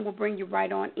 1, and we'll bring you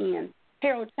right on in.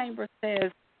 Harold Chambers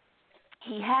says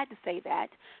he had to say that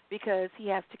because he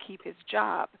has to keep his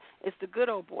job. It's the good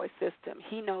old boy system.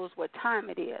 He knows what time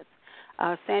it is.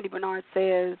 Sandy Bernard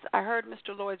says, I heard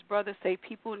Mr. Lloyd's brother say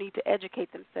people need to educate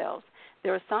themselves.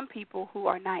 There are some people who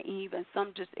are naive and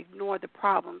some just ignore the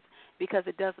problems because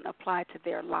it doesn't apply to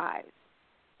their lives.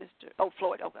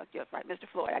 Floyd. Oh, yes, right, Mr.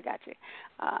 Floyd, I got you.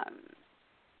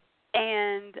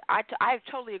 And I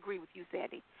totally agree with you,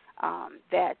 Sandy,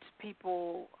 that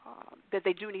people, that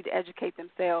they do need to educate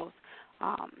themselves.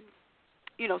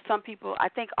 Some people, I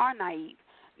think, are naive.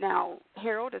 Now,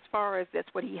 Harold, as far as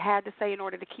that's what he had to say in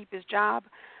order to keep his job,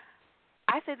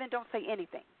 I say then don't say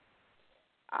anything.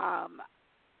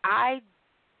 I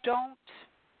don't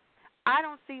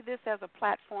see this as a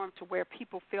platform to where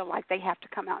people feel like they have to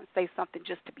come out and say something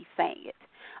just to be saying it.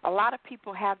 A lot of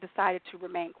people have decided to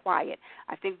remain quiet.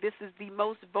 I think this is the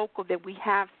most vocal that we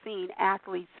have seen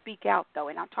athletes speak out, though,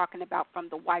 and I'm talking about from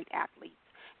the white athletes,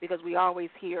 because we always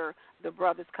hear the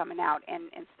brothers coming out and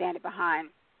standing behind,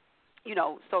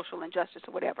 social injustice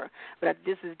or whatever. But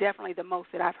this is definitely the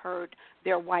most that I've heard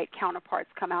their white counterparts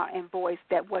come out and voice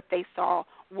that what they saw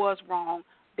was wrong,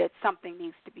 that something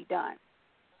needs to be done.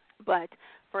 But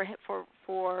for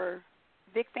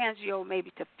Vic Fangio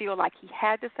maybe to feel like he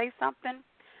had to say something,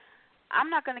 I'm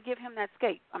not going to give him that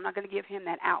escape. I'm not going to give him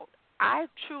that out. I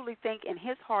truly think in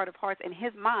his heart of hearts, in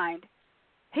his mind,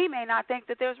 he may not think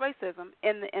that there's racism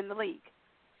in the league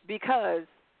because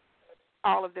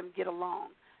all of them get along,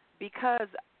 because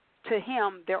to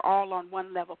him they're all on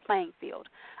one level playing field.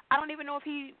 I don't even know if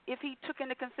he took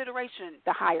into consideration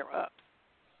the higher ups,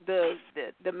 the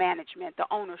management, the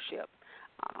ownership.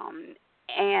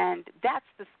 And that's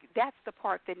the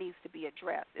part that needs to be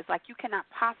addressed. It's like you cannot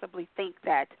possibly think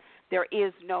that there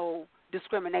is no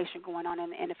discrimination going on in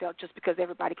the NFL just because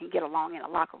everybody can get along in a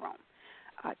locker room.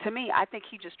 To me, I think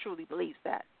he just truly believes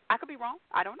that. I could be wrong.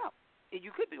 I don't know.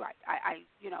 You could be right.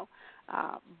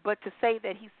 But to say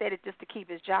that he said it just to keep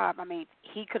his job, I mean,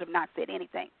 he could have not said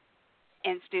anything,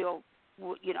 and still,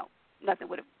 nothing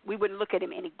would have. We wouldn't look at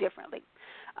him any differently.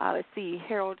 Let's see.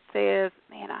 Harold says,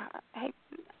 "Man,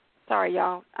 sorry,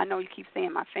 y'all. I know you keep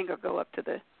seeing my finger go up to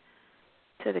the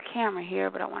camera here,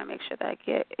 but I want to make sure that I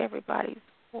get everybody's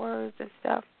words and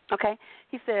stuff." Okay.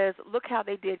 He says, "Look how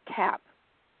they did Cap.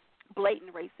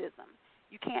 Blatant racism.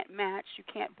 You can't match. You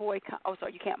can't boycott.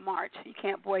 You can't march. You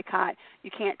can't boycott.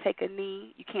 You can't take a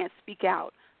knee. You can't speak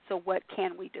out. So what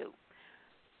can we do?"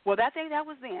 Well, I think that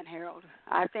was then, Harold.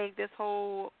 I think this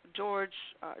whole George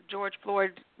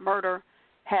Floyd murder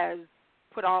has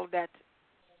put all of that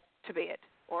to bed,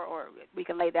 or we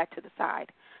can lay that to the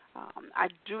side. I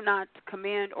do not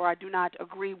commend or I do not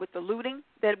agree with the looting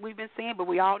that we've been seeing, but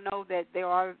we all know that there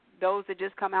are those that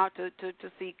just come out to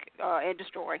seek and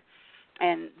destroy,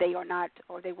 and they are not,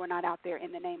 or they were not out there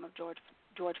in the name of George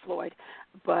Floyd.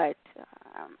 But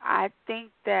I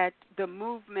think that the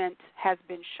movement has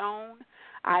been shown.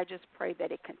 I just pray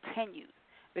that it continues,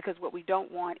 because what we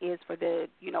don't want is for the,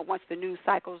 once the news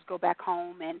cycles go back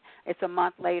home and it's a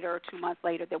month later or 2 months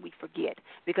later that we forget,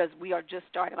 because we are just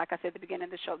starting. Like I said at the beginning of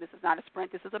the show, this is not a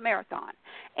sprint, this is a marathon.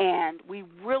 And we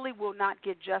really will not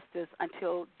get justice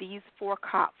until these former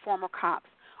cops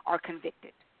are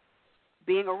convicted.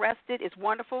 Being arrested is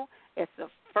wonderful. It's the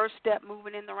first step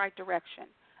moving in the right direction.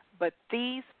 But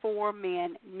these 4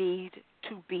 men need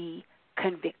to be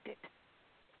convicted.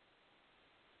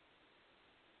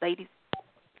 Ladies,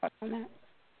 thoughts on that?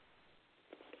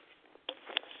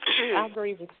 I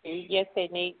agree with you. Yes, they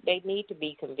need to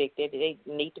be convicted. They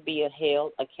need to be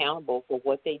held accountable for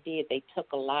what they did. They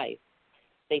took a life.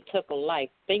 Think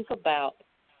about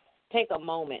take a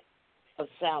moment of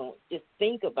silence. Just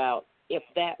think about if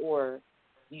that were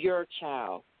your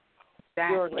child,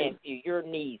 your nephew, your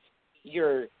niece,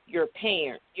 your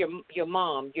parent, your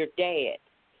mom, your dad,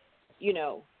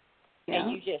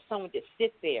 and you just someone just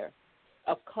sit there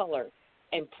of color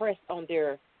and press on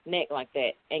their neck like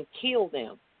that and kill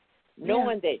them,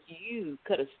 knowing that you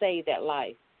could have saved that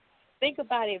life. Think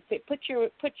about it. Put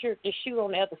the shoe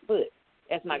on the other foot,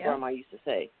 as my grandma used to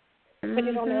say. Put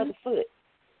it on the other foot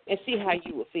and see how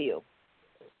you would feel.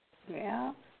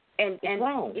 Yeah. And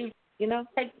wrong,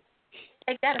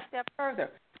 Take that a step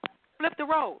further. Flip the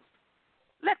roles.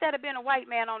 Let that have been a white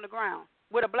man on the ground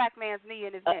with a black man's knee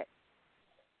in his neck.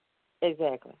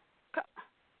 Exactly.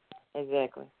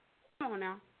 Exactly. Come on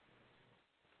now.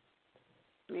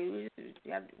 I mean,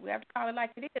 we have to call it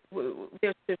like it is.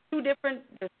 There's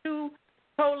two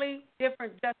totally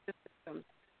different justice systems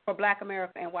for Black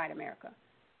America and White America,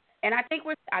 and I think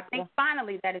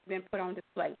finally that has been put on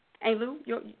display. Hey, Lou,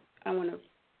 I want to.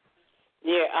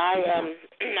 Yeah,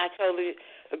 I totally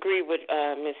agree with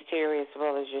Ms. Terry as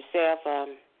well as yourself. All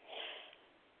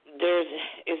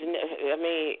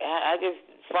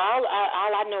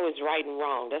I know is right and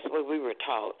wrong. That's what we were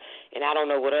taught, and I don't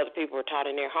know what other people were taught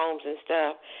in their homes and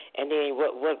stuff. And then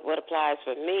what applies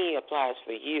for me applies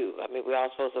for you. I mean, we're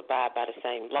all supposed to abide by the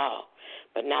same law,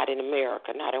 but not in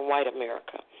America, not in white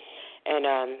America. And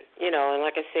and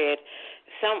like I said,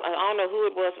 I don't know who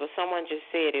it was, but someone just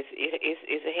said it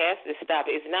has to stop.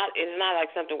 It's not like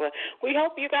something where we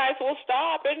hope you guys will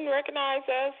stop and recognize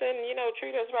us and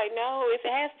treat us right. No, it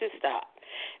has to stop.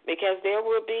 Because there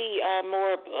will be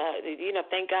more,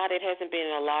 thank God it hasn't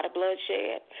been a lot of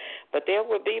bloodshed, but there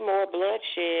will be more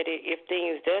bloodshed if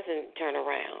things doesn't turn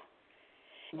around.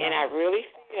 Right. And I really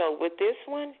feel with this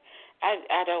one,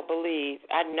 I don't believe,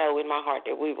 I know in my heart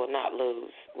that we will not lose.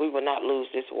 We will not lose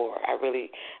this war. I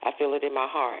feel it in my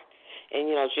heart. And,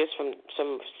 just from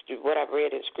what I've read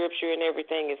in Scripture and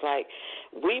everything, it's like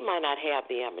we might not have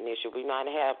the ammunition, we might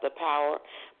have the power,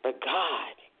 but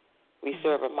God, we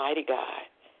serve a mighty God,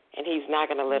 and He's not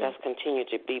going to let us continue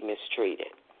to be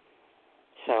mistreated.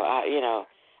 So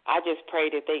I just pray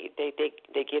that they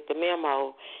get the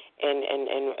memo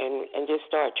and just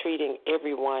start treating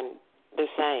everyone the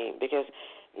same, because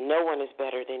no one is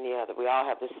better than the other. We all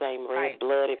have the same red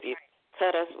blood. If you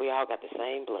cut us, we all got the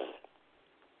same blood.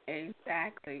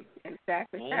 Exactly. Shout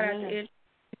out to you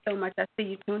so much. I see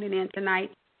you tuning in tonight.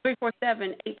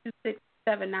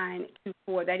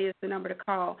 347-826-7924. That is the number to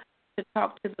call to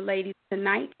talk to the ladies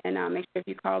tonight. And make sure if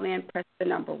you call in, press the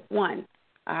number 1.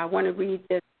 I want to read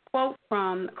this quote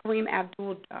from Kareem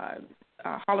Abdul,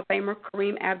 Hall of Famer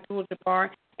Kareem Abdul-Jabbar,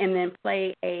 and then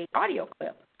play a audio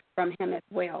clip from him as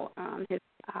well.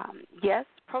 Yes,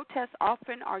 protests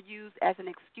often are used as an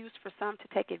excuse for some to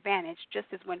take advantage, just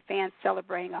as when fans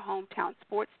celebrating a hometown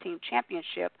sports team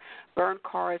championship burn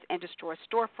cars and destroy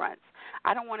storefronts.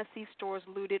 I don't want to see stores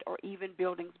looted or even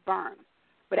buildings burned.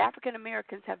 But African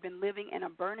Americans have been living in a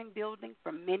burning building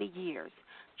for many years,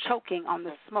 choking on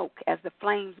the smoke as the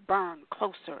flames burn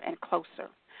closer and closer.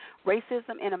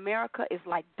 Racism in America is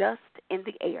like dust in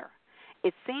the air.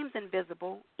 It seems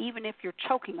invisible even if you're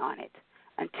choking on it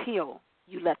until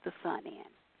you let the sun in.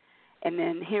 And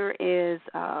then here is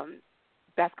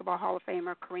Basketball Hall of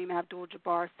Famer Kareem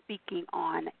Abdul-Jabbar speaking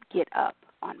on Get Up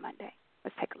on Monday.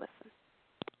 Let's take a listen.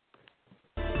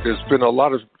 There's been a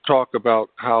lot of talk about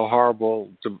how horrible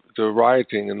the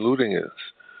rioting and looting is.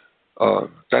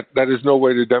 That is no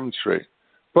way to demonstrate.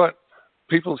 But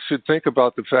people should think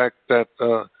about the fact that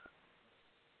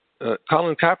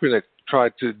Colin Kaepernick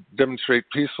tried to demonstrate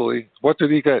peacefully. What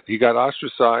did he get? He got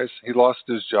ostracized. He lost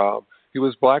his job. He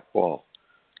was blackballed.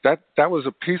 That was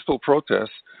a peaceful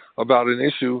protest about an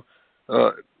issue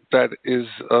that is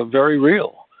very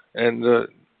real, and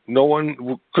no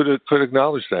one could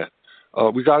acknowledge that.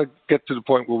 We got to get to the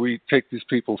point where we take these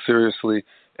people seriously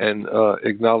and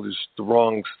acknowledge the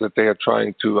wrongs that they are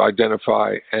trying to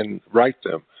identify and right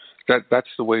them. That's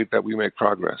the way that we make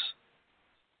progress.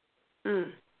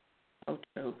 So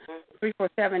true.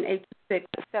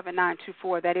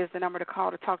 347-826-7924. That is the number to call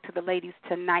to talk to the ladies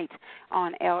tonight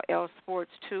on LL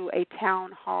Sports 2, a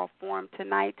town hall forum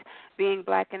tonight. Being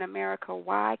black in America,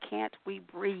 why can't we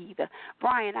breathe?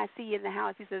 Brian, I see you in the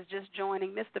house. He says, just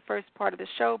joining. Missed the first part of the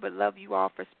show, but love you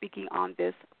all for speaking on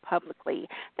this publicly.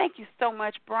 Thank you so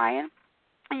much, Brian.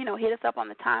 Hit us up on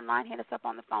the timeline, hit us up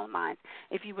on the phone lines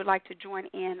if you would like to join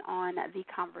in on the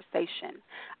conversation.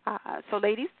 So,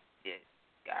 ladies,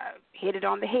 hit it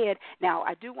on the head. Now,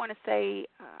 I do want to say,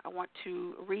 I want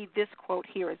to read this quote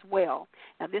here as well.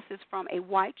 Now, this is from a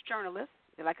white journalist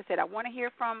Like I said, I want to hear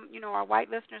from, our white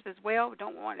listeners as well. We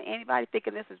don't want anybody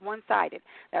thinking this is one-sided.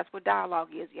 That's what dialogue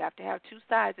is. You have to have two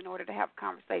sides in order to have a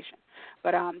conversation.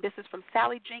 But this is from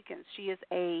Sally Jenkins. She is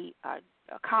a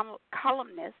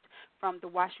columnist from the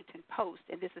Washington Post,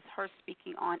 and this is her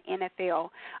speaking on NFL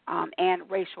and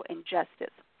racial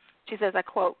injustice. She says, I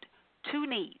quote, 2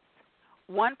 knees,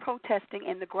 one protesting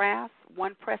in the grass,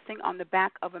 one pressing on the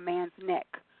back of a man's neck.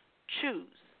 Choose.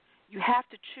 You have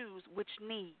to choose which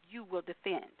knee you will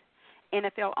defend.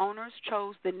 NFL owners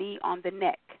chose the knee on the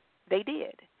neck. They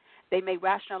did. They may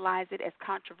rationalize it as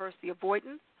controversy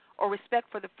avoidance or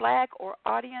respect for the flag or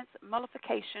audience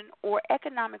nullification or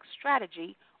economic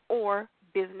strategy or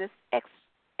business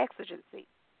exigency.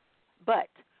 But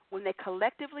when they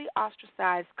collectively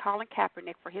ostracized Colin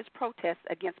Kaepernick for his protests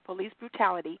against police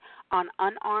brutality on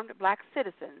unarmed black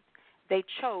citizens, they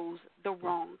chose the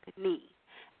wrong knee.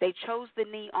 They chose the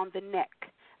knee on the neck,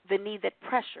 the knee that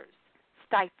pressures,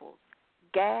 stifles,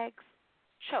 gags,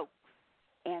 chokes,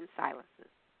 and silences,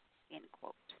 end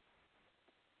quote.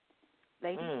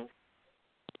 Ladies?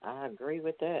 I agree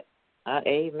with that.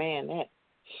 Amen that.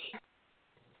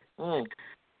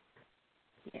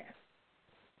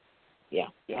 Yeah,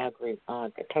 I agree. I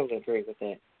totally agree with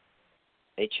that.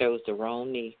 They chose the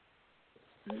wrong knee.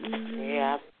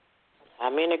 Yeah,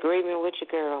 I'm in agreement with you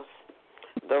girls.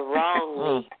 The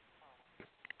wrong knee.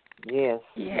 Yes.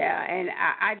 Yeah, and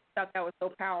I just thought that was so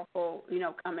powerful,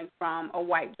 coming from a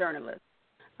white journalist,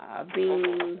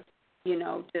 being,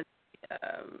 just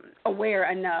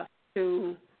aware enough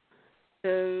to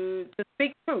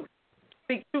speak truth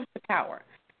to power.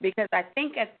 Because I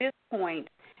think at this point,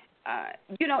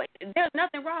 there's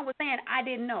nothing wrong with saying I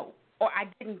didn't know, or I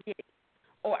didn't get it,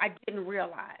 or I didn't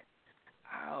realize.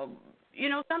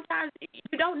 Sometimes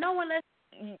you don't know unless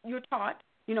you're taught.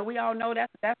 We all know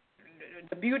that's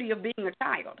the beauty of being a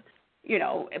child, but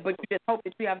you just hope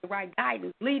that you have the right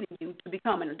guidance leading you to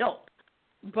become an adult.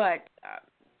 But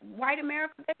white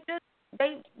America,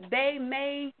 they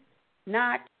may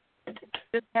not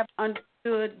just have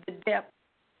understood the depth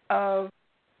of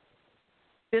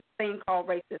this thing called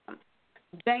racism.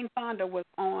 Jane Fonda was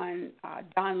on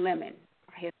Don Lemon,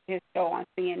 his show on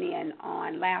CNN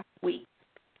on last week,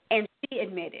 and she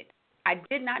admitted, I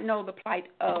did not know the plight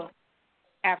of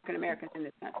African Americans in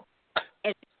this country.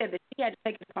 And she said that she had to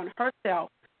take it upon herself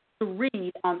to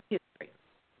read on history.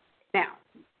 Now,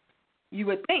 you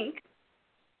would think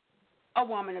a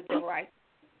woman of civil rights.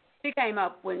 She came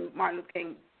up when Martin Luther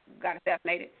King got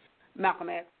assassinated, Malcolm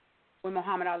X, when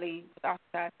Muhammad Ali was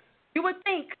ostracized. You would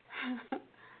think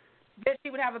that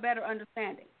she would have a better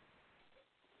understanding.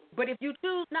 But if you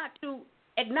choose not to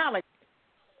acknowledge it,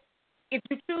 if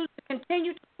you choose to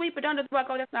continue to sweep it under the rug,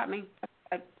 that's not me.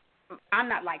 I'm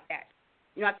not like that.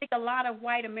 I think a lot of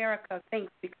white America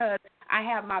thinks because I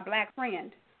have my black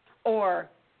friend, or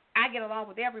I get along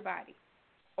with everybody,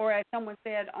 or as someone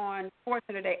said on Sports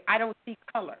today, I don't see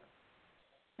color.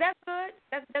 That's good.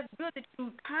 That's good that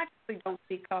you consciously don't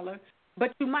see color,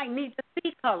 but you might need to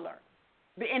see color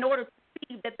in order to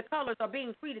see that the colors are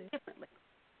being treated differently.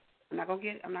 I'm not gonna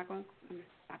get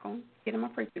in my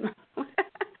preaching.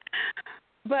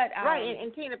 But right,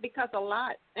 and Tina, because a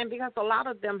lot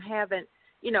of them haven't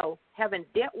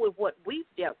dealt with what we've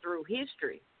dealt through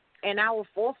history, and our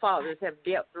forefathers have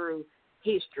dealt through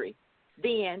history.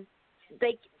 Then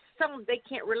they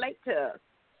can't relate to us.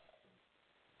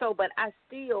 So, but I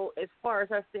still, as far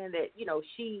as us saying that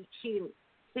she didn't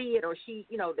see it, or she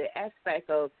the aspect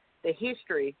of the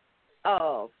history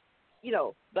of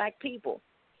black people,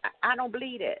 I don't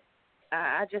believe it.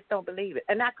 I just don't believe it,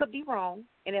 and I could be wrong.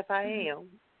 And if I am,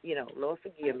 Lord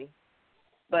forgive me,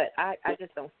 but I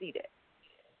just don't see that.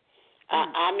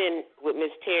 I'm in with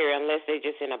Miss Terry unless they're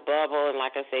just in a bubble, and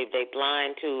like I say, they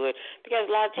blind to it. Because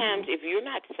a lot of times, if you're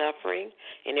not suffering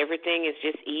and everything is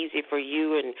just easy for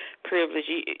you and privilege,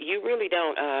 you really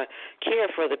don't care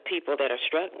for the people that are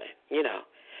struggling.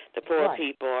 The poor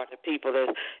people, or the people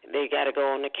that they got to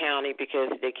go on the county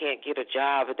because they can't get a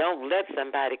job. But don't let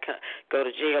somebody go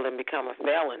to jail and become a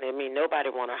felon. I mean, nobody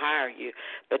want to hire you.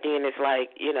 But then it's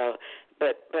like,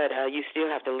 but you still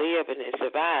have to live and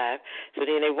survive. So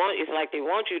then it's like they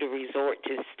want you to resort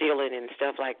to stealing and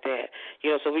stuff like that.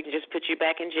 So we can just put you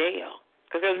back in jail.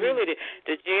 Because really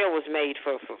the jail was made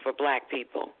for black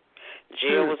people.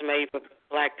 Jail was made for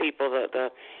black people.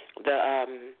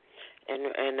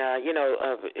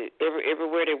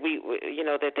 Everywhere that we,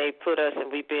 that they put us,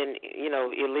 and we've been,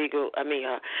 illegal.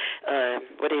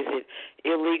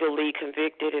 Illegally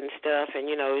convicted and stuff, and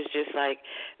it's just like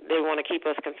they want to keep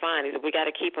us confined. We got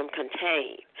to keep them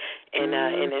contained, and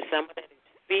then some of that is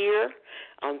fear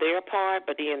on their part,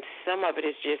 but then some of it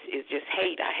is just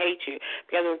hate. I hate you.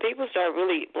 Because when people start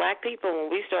really, black people,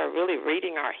 when we start really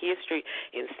reading our history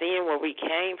and seeing where we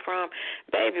came from,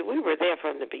 baby, we were there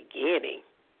from the beginning.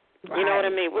 Right. You know what I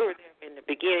mean? We were there in the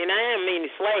beginning. I didn't mean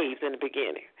slaves in the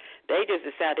beginning. They just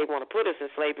decided they want to put us in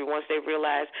slavery once they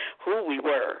realized who we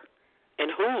were and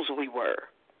whose we were.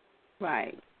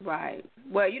 Right.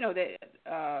 Well, you know that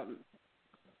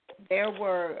there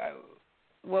were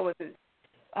what was it?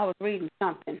 I was reading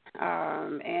something,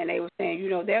 and they were saying, you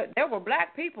know, there were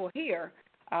black people here,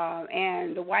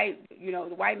 and the white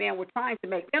man were trying to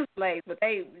make them slaves, but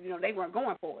they weren't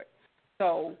going for it.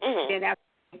 So then that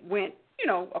went, you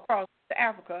know, across to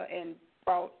Africa and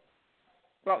brought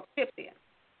ships in.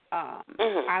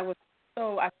 I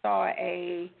saw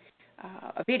a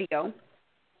video,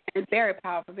 a very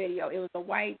powerful video. It was a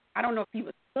white, I don't know if he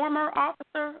was former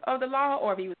officer of the law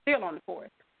or if he was still on the force,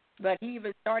 but he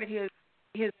even started his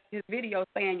video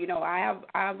saying, you know, I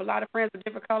have a lot of friends of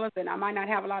different colors, and I might not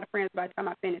have a lot of friends by the time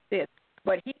I finish this.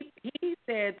 But he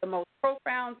said the most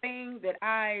profound thing that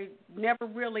I never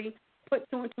really put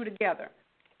two and two together.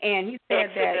 And he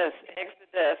said Exodus.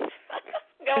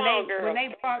 Go on, girl.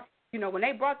 When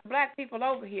they brought the black people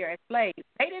over here as slaves,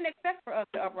 they didn't expect for us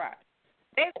to uprise.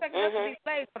 They expected us to be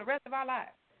slaves for the rest of our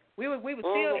lives. We would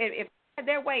still, if they had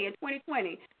their way in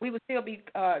 2020, we would still be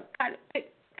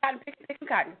picking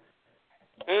cotton.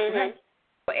 Mm-hmm.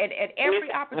 At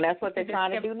every opportunity, and that's what they're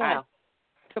trying to do now.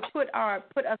 To put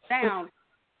us down,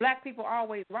 black people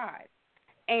always rise.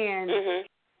 And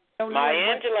Maya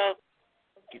Angelou.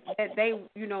 That they,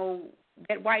 you know,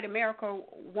 that white America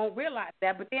won't realize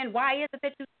that. But then why is it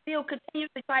that you still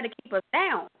continuously try to keep us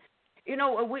down? You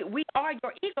know, we are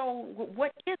your ego.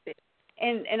 What is it?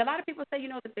 And a lot of people say, you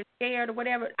know, that they're scared or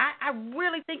whatever. I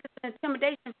really think it's an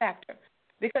intimidation factor.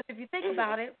 Because if you think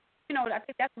about it, you know, I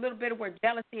think that's a little bit of where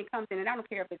jealousy comes in. And I don't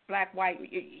care if it's black, white.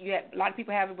 You have, a lot of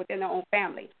people have it within their own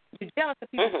family. You're jealous of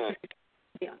people.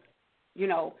 You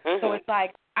know, so it's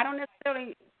like, I don't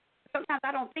necessarily, sometimes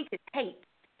I don't think it's hate.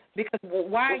 Because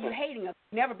why are you hating us?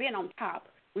 We've never been on top.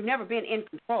 We've never been in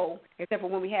control, except for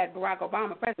when we had Barack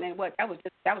Obama president. That was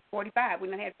 45. We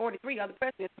then had 43 other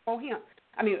presidents before him.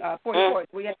 44.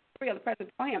 We had 3 other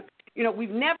presidents before him. You know, we've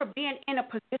never been in a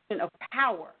position of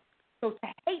power. So to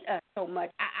hate us so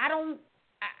much, I don't.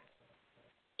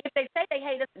 If they say they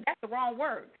hate us, that's the wrong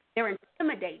word. They're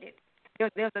intimidated.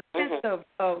 There's a sense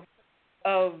of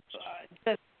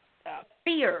just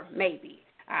fear, maybe.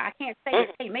 I can't say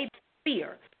hate, maybe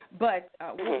fear. But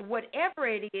whatever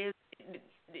it is,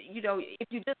 you know, if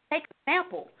you just take a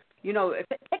sample, you know,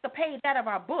 take a page out of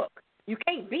our book. You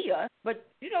can't be us, but,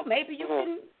 you know, maybe you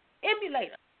can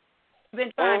emulate us. We've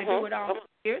been trying to do it all these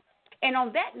years. And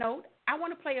on that note, I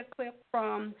want to play a clip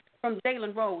from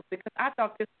Jalen Rose because I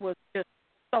thought this was just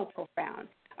so profound.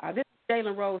 This is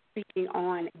Jalen Rose speaking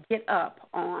on Get Up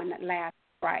on last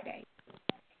Friday.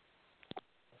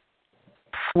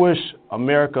 I wish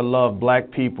America loved black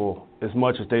people as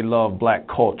much as they love black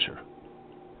culture.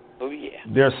 Oh, yeah.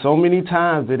 There's so many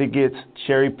times that it gets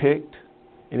cherry-picked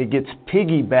and it gets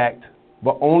piggybacked,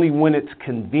 but only when it's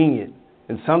convenient.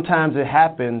 And sometimes it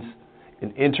happens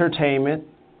in entertainment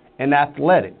and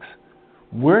athletics.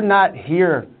 We're not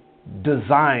here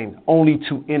designed only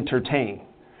to entertain.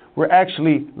 We're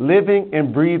actually living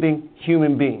and breathing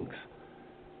human beings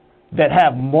that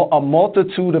have a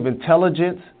multitude of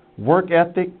intelligence, work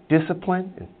ethic,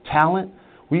 discipline, and talent.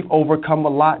 We've overcome a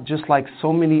lot just like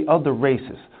so many other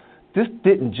races. This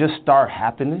didn't just start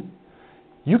happening.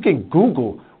 You can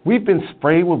Google. We've been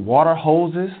sprayed with water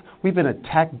hoses. We've been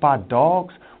attacked by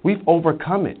dogs. We've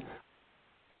overcome it.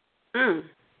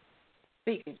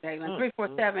 Speaking, Jalen.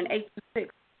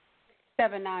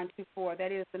 347-826-7924.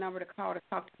 That is the number to call to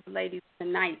talk to the ladies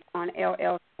tonight on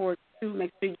LL Sports 2.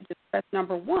 Make sure you just press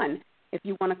number 1 if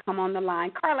you want to come on the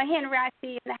line. Carla Henry, I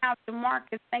see you in the house.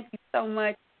 DeMarcus, thank you so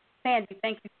much. Sandy,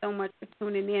 thank you so much for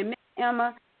tuning in. Miss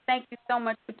Emma, thank you so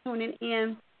much for tuning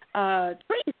in.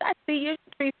 Treese, I see you.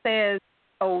 Treese says,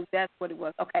 oh, that's what it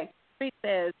was. Okay. Treese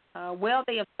says, well,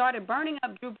 they have started burning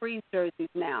up Drew Brees jerseys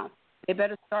now. They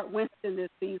better start Winston this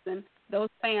season. Those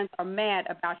fans are mad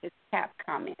about his cap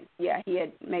comments. Yeah, he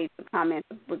had made some comments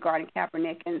regarding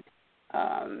Kaepernick and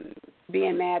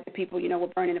being mad that people, you know, were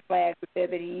burning the flags and said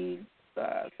that he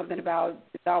something about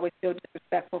it's always still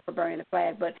disrespectful for burning the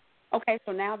flag. But, okay,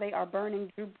 so now they are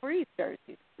burning Drew Brees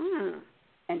jerseys.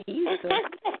 And he's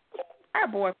our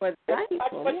boy for the Saints.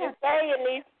 What you say in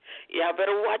these? Yeah,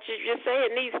 better watch what you say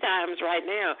in these times right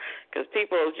now because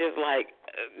people are just like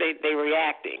they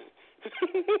reacting.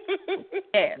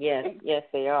 Yes,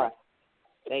 they are.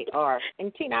 They are.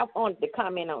 And Tina, I wanted to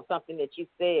comment on something that you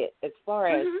said as far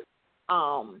as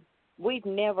we've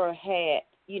never had,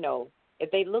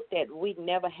 if they looked at we've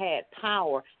never had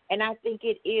power, and I think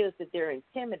it is that they're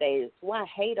intimidated. It's why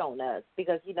hate on us,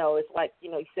 because, it's like,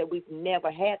 you said we've never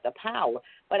had the power.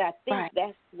 But I think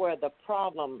that's where the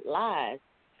problem lies,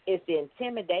 is the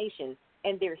intimidation,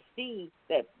 and they see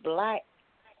that black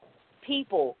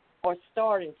people are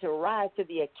starting to rise to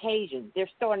the occasion. They're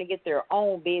starting to get their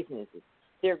own businesses.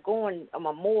 They're going,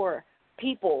 more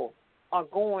people are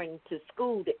going to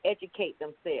school to educate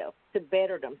themselves, to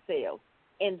better themselves,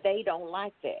 and they don't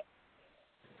like that.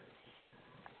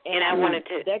 And I wanted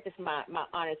to. That's just my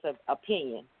honest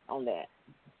opinion on that.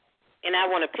 And I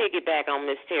want to piggyback on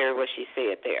Miss Terry, what she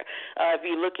said there. If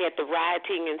you look at the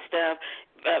rioting and stuff,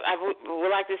 I would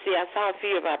like to see, I saw a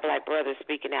few of our black brothers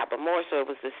speaking out, but more so it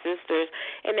was the sisters,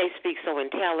 and they speak so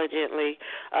intelligently,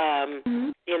 and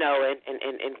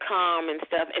calm and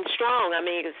stuff, and strong. I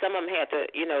mean, some of them had to,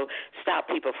 stop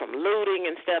people from looting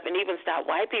and stuff, and even stop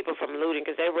white people from looting,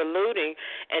 because they were looting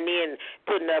and then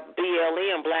putting up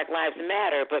BLM, Black Lives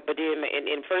Matter, but then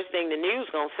and first thing the news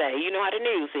going to say, you know how the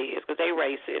news is, because they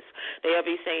racist. They'll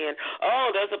be saying,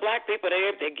 oh, there's the black people there,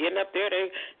 they're getting up there,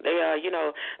 they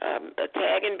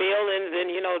tagging buildings and,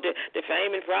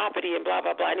 defaming property and blah,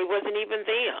 blah, blah. And it wasn't even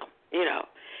them,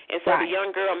 And so the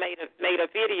young girl made a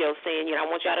video saying, I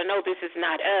want y'all to know this is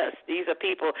not us. These are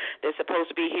people that's supposed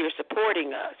to be here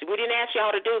supporting us. We didn't ask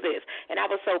y'all to do this. And I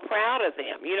was so proud of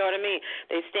them. You know what I mean?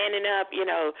 They standing up,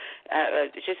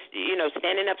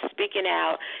 standing up, speaking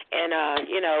out, and,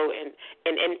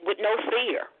 and with no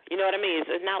fear. You know what I mean?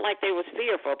 It's not like they was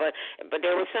fearful, but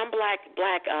there were some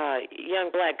young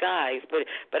black guys, but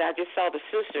I just saw the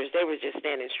sisters. They were just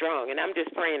standing strong, and I'm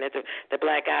just praying that the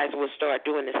black guys will start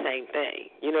doing the same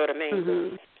thing. You know what I mean?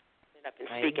 Stand up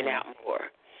and speaking out more.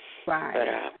 Right.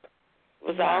 But it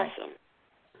was awesome.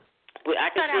 I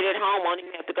can sit at home. Won't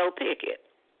even have to go pick it.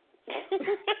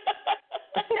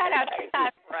 Shout out to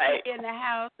Ty in the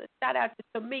house. Shout out to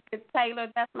Tamika Taylor.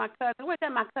 That's my cousin. Where's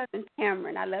that? My cousin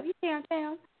Cameron. I love you,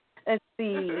 Tam. Let's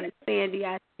see, Sandy,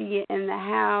 I see it in the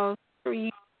house.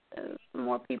 Some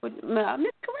more people. Miss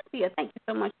Corinthia, thank you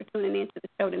so much for tuning in to the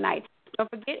show tonight. Don't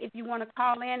forget, if you want to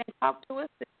call in and talk to us,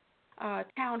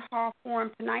 Town Hall Forum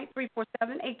tonight,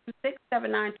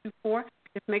 347-826-7924.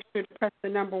 Just make sure to press the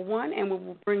number 1, and we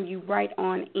will bring you right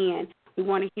on in. We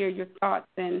want to hear your thoughts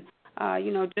and,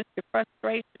 just your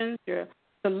frustrations, your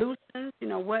solutions.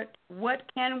 What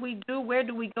can we do? Where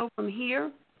do we go from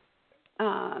here?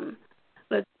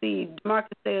 Let's see.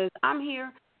 Marcus says, I'm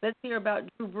here. Let's hear about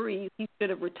Drew Brees. He should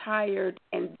have retired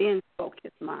and then spoke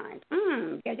his mind.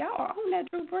 Yeah, y'all are on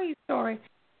that Drew Brees story.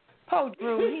 Poor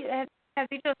Drew. Has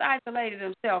he just isolated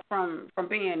himself from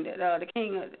being the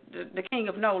king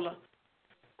of NOLA?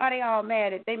 Are they all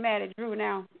mad at Drew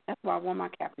now? That's why I wore my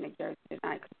Kaepernick jersey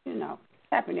tonight. Because,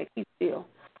 Kaepernick, he still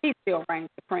reigns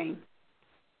supreme.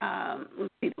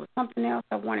 Let's see, there was something else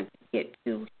I wanted to get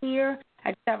to here. I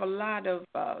just have a lot of,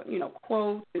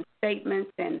 quotes and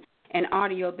statements and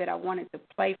audio that I wanted to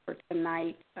play for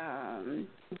tonight.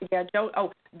 Your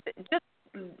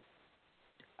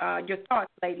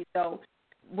thoughts, ladies, though.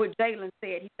 What Jalen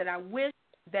said, he said, I wish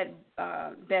that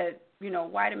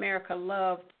white America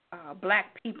loved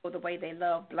black people the way they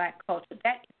love black culture.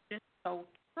 That is just so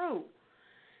true.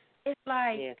 It's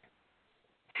like,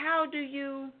 how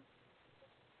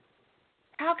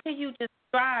can you just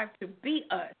strive to be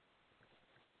us,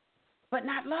 but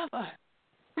not love us?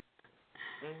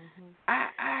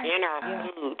 And our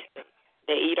food.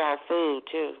 They eat our food,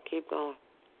 too. Keep going.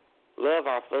 Love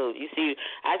our food. You see,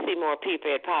 I see more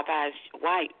people at Popeye's,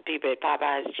 white people at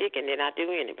Popeye's chicken than I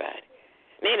do anybody.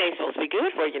 Man, they supposed to be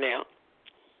good for you now.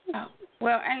 Oh.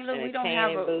 Well, look, we don't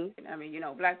have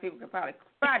black people can probably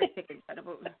fry the chicken, but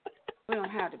we don't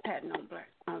have the patent on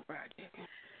fried chicken.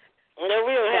 No,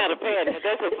 we don't have the patent, but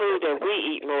that's a food that we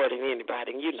eat more than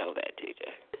anybody, and you know that, TJ.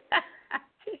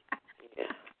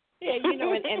 Yeah, and then,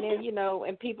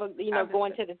 and people,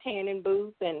 going to the tanning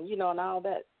booth and, and all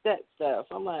that stuff.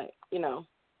 I'm like, Getting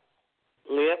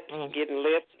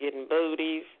lips, getting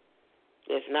booties.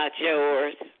 It's not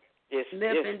yours.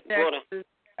 Lip injections.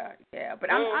 Yeah, but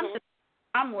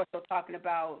I'm more so talking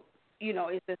about,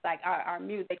 it's just like our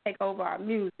music. They take over our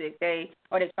music. They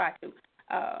try to.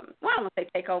 I don't want to say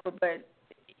take over, but,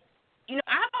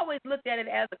 I've always looked at it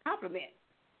as a compliment.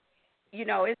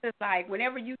 It's just like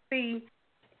whenever you see,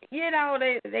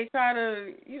 they try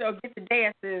to, get the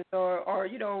dances or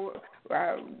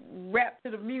rap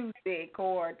to the music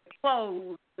or the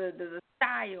clothes, the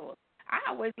style. I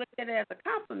always looked at it as a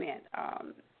compliment.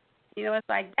 It's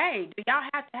like, dang, do y'all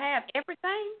have to have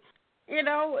everything? You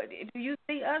know, do you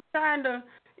see us trying to,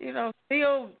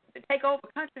 still take over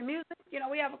country music?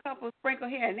 We have a couple of sprinkle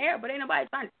here and there, but ain't nobody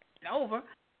trying to take it over.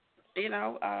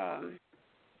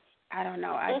 I don't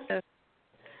know. I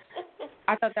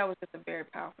thought that was just a very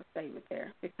powerful statement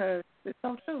there because it's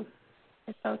so true.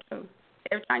 It's so true.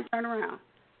 They're trying to turn around.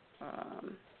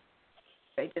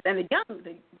 And the young,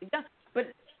 but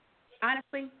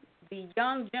honestly, the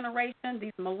young generation,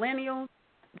 these millennials,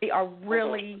 they are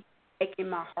really making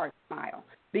my heart smile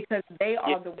because they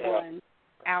are the ones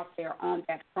out there on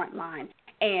that front line.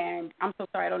 And I'm so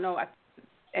sorry, I don't know.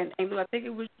 And Lou, I think it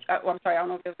was, I'm sorry, I don't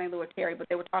know if it was St. Lou or Terry, but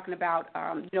they were talking about,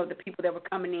 the people that were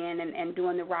coming in and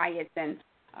doing the riots and,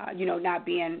 not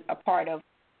being a part of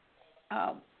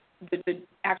the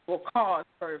actual cause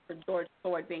for George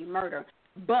Floyd being murdered.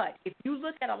 But if you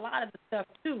look at a lot of the stuff,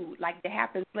 too, like that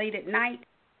happens late at night,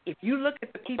 if you look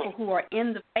at the people who are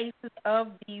in the faces of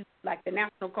these, like the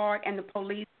National Guard and the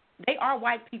police, they are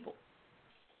white people.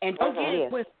 And don't get it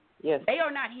twisted. Yes. They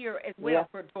are not here as well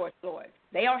for George Floyd.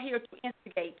 They are here to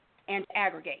instigate and to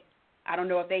aggregate. I don't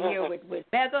know if they're here with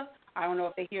MEGA. I don't know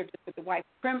if they're here just with the white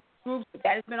supremacist groups, but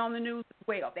that has been on the news as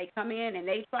well. They come in and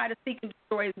they try to seek and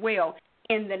destroy as well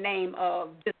in the name of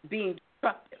just being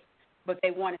destructive. But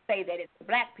they want to say that it's the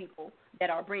black people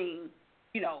that are bringing,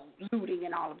 looting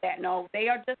and all of that. No, they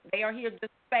are here just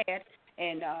as bad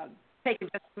and taking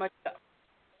just as much stuff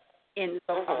in the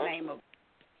so-called name of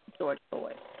George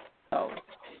Floyd. So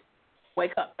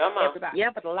wake up, everybody. Yeah,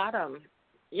 but a lot of them,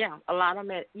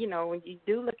 when you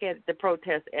do look at the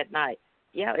protests at night,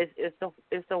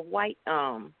 it's a white,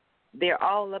 they're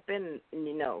all up in,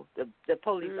 the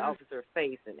police officer's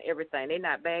face and everything. They're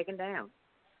not bagging down.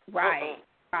 Right.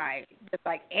 Right, just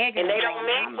like egging. And they don't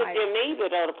mess with them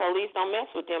either, though. The police don't mess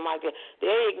with them like that.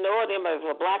 They ignore them. If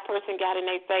a black person got in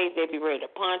their face, they'd be ready to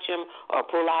punch him or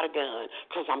pull out a gun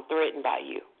because I'm threatened by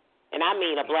you. And I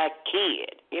mean a black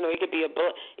kid. It could be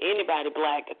anybody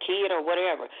black, a kid or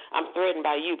whatever. I'm threatened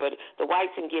by you. But the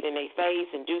whites can get in their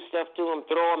face and do stuff to them,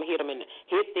 throw them, hit them, and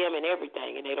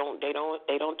everything. And they don't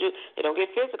get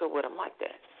physical with them like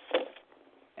that.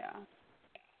 Yeah,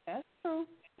 that's true.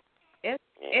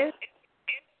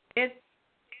 It's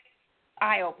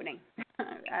eye-opening,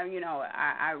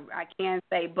 I can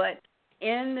say. But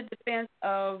in the defense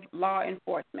of law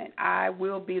enforcement, I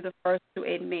will be the first to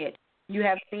admit you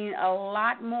have seen a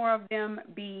lot more of them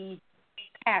be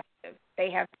passive. They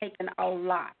have taken a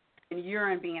lot, and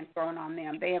urine being thrown on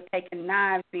them. They have taken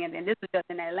knives and this is just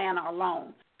in Atlanta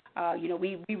alone.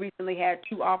 We recently had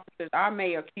 2 officers. Our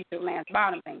mayor, Keisha Lance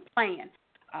Bottoms, ain't playing.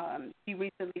 She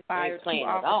recently fired 2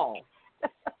 officers.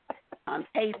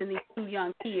 Tasing these 2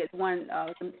 young kids. One,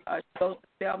 Joseph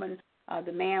Spellman,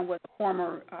 the man was a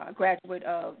former graduate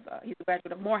of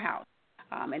Morehouse.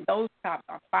 And those cops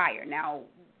are fired. Now,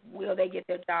 will they get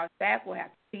their jobs back? We'll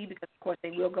have to see because, of course,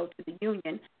 they will go to the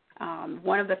union.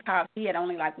 One of the cops, he had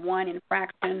only like 1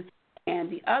 infraction, and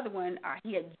the other one,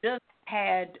 he had just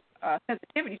had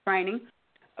sensitivity training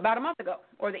about a month ago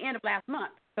or the end of last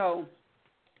month. So,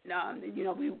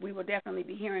 we will definitely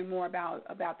be hearing more about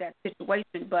that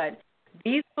situation. But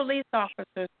these police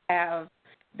officers have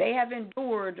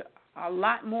endured a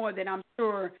lot more than I'm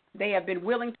sure they have been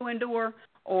willing to endure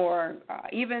or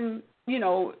even,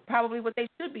 probably what they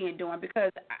should be enduring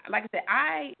because, like I said,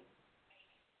 I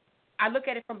look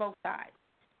at it from both sides.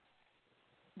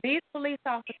 These police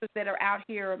officers that are out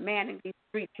here manning these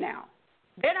streets now,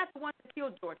 they're not the ones that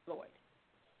killed George Floyd.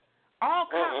 All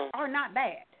cops are not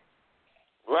bad.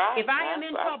 Right. If I am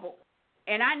in trouble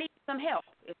and I need some help,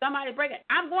 if somebody breaks it,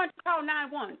 I'm going to call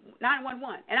 911,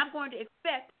 and I'm going to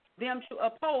expect them to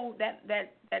uphold that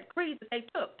creed that they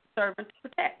took to serve and to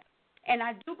protect. And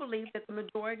I do believe that the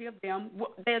majority of them,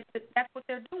 that's what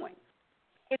they're doing.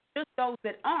 It's just those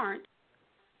that aren't,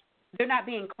 they're not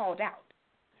being called out.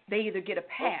 They either get a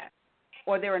pass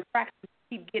or their infractions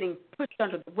keep getting pushed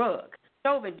under the rug.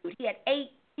 Chauvin, dude, he had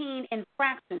 18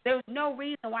 infractions. There was no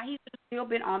reason why he should have still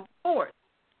been on the force.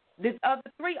 This other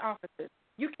 3 officers,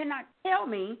 you cannot tell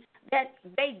me that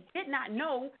they did not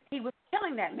know he was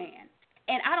killing that man.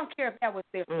 And I don't care if that was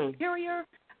their superior.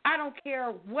 I don't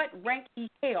care what rank he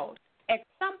held. At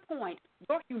some point,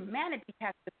 your humanity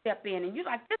has to step in, and you're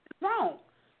like, this is wrong.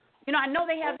 I know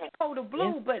they have the code of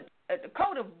blue, but the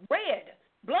code of red,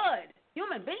 blood,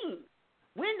 human beings,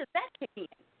 when does that kick in?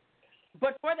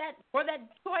 But for that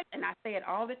choice, and I say it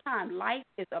all the time, life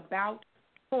is about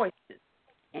choices.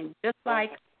 And just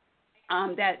like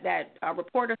that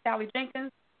reporter, Sally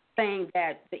Jenkins, saying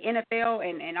that the NFL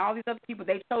and all these other people,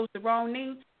 they chose the wrong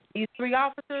knee, these 3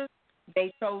 officers,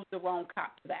 they chose the wrong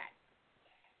cop for that.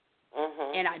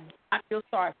 And I do not feel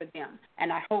sorry for them.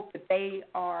 And I hope that they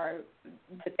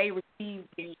receive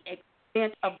the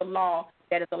extent of the law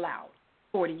that is allowed,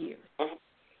 40 years.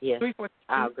 Yes, 346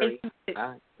 I agree.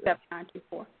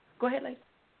 7924. Go ahead, lady.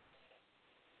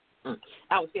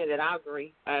 I would say that I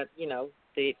agree.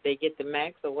 They get the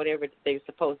max or whatever they're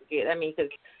supposed to get. I mean,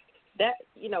 because that,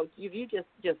 if you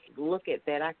just look at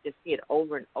that, I just see it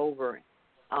over and over.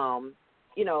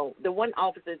 The one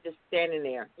officer just standing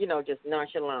there, just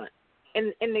nonchalant,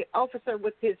 and the officer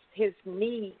with his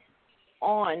knee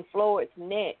on Floyd's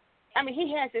neck. I mean,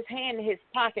 he has his hand in his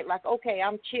pocket, like, okay,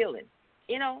 I'm chilling,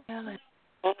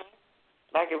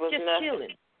 Like it was just nothing.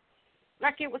 chilling,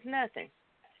 like it was nothing.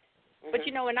 But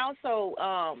and also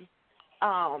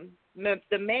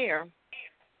the mayor,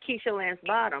 Keisha Lance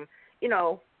Bottom,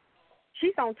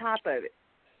 she's on top of it.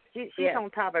 She's on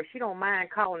top of it. She don't mind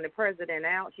calling the president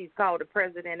out. She's called the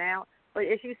president out. But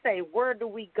as you say, where do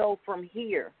we go from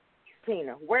here,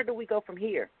 Tina? Where do we go from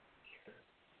here?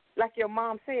 Like your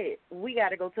mom said, we got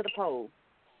to go to the polls.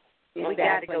 Exactly. We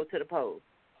got to go to the polls.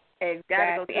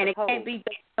 Exactly. And it can't be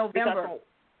November.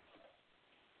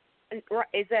 Right,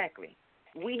 exactly.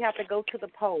 We have to go to the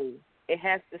poll. It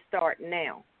has to start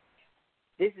now.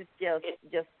 This is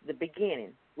just the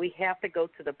beginning. We have to go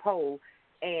to the poll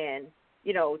and,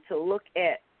 to look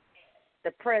at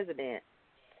the president,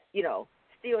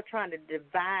 still trying to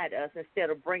divide us instead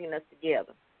of bringing us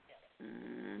together.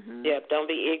 Mm-hmm. Yeah, don't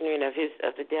be ignorant of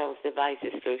the devil's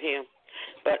devices through him.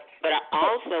 But I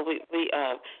also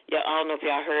I don't know if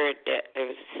y'all heard that there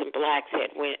was some blacks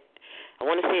that went. I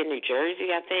want to say in New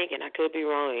Jersey, I think, and I could be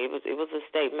wrong. It was a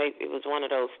state, maybe it was one of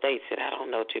those states that I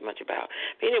don't know too much about.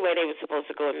 But anyway, they were supposed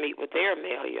to go and meet with their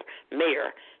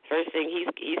mayor. First thing he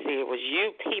said was,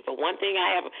 "You people." One thing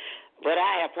I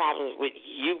have problems with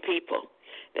you people.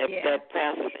 That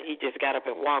pastor, he just got up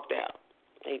and walked out.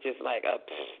 He just like,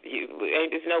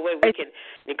 there's no way we can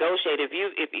negotiate. If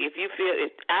you feel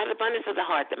out of the abundance of the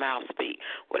heart, the mouth speak.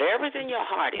 Whatever's in your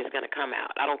heart is going to come out.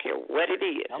 I don't care what it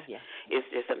is. Oh, yeah. It's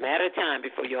just a matter of time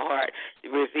before your heart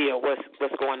reveal what's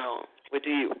going on with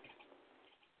you.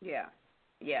 Yeah.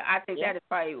 I think that is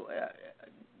probably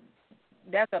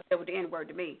that's up there with the N word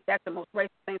to me. That's the most racist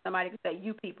thing somebody can say.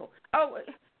 You people. Oh,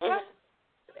 what?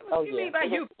 What do you mean by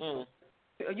you?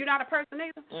 You're not a person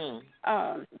either?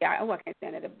 I can't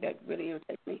stand it. That really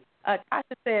irritates me.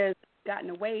 Tasha says,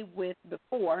 gotten away with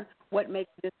before. What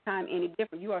makes this time any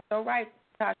different? You are so right,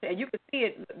 Tasha. And you could see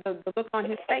it, the look on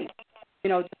his face.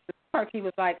 Just the perk, he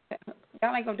was like,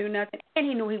 y'all ain't going to do nothing. And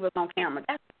he knew he was on camera.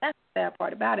 That's the sad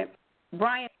part about it.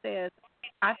 Brian says,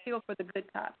 I feel for the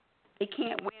good cops. They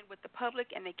can't win with the public,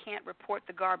 and they can't report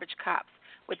the garbage cops.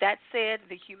 With that said,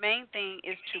 the humane thing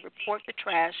is to report the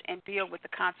trash and deal with the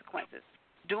consequences.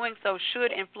 Doing so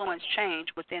should influence change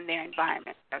within their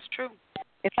environment. That's true.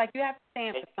 It's like you have to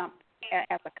stand for something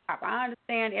as a cop. I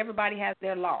understand everybody has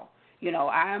their law.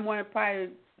 I'm one of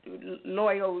probably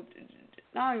loyal.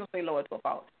 No, I'm going to say loyal to a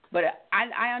fault. But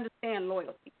I understand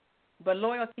loyalty. But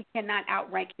loyalty cannot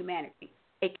outrank humanity.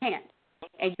 It can't.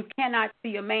 And you cannot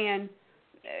see a man.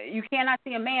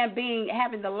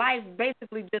 Having the life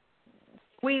basically just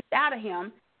squeezed out of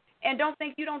him, and don't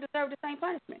think you don't deserve the same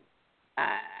punishment.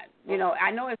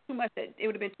 I know it's too much. It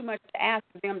would have been too much to ask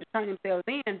for them to turn themselves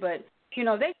in, but they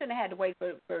shouldn't have had to wait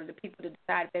for the people to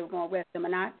decide if they were going to arrest them or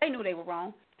not. They knew they were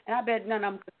wrong, and I bet none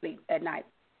of them could sleep at night.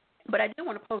 But I do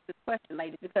want to pose this question,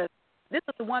 ladies, because this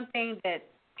is the one thing that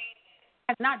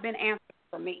has not been answered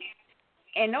for me,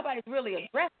 and nobody's really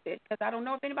addressed it because I don't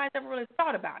know if anybody's ever really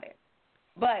thought about it.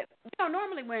 But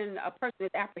normally when a person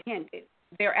is apprehended,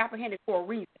 they're apprehended for a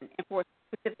reason and for a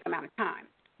specific amount of time.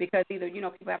 Because either,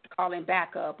 people have to call in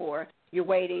backup, or you're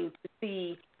waiting to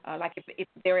see, like if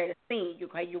they're at a scene,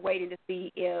 you're waiting to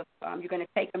see if you're going to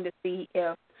take them to see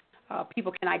if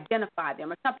people can identify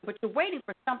them or something. But you're waiting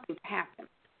for something to happen.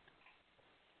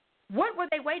 What were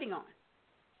they waiting on?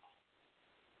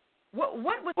 What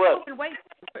was Hogan waiting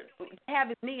for, to have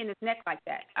his knee in his neck like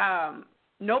that?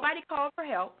 Nobody called for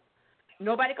help.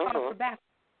 Nobody called for backup.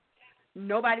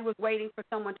 Nobody was waiting for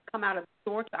someone to come out of the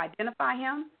store to identify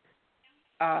him.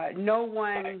 No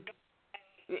one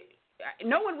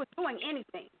was doing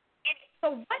anything.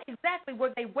 So what exactly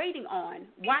were they waiting on?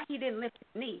 Why he didn't lift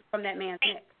his knee from that man's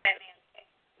neck?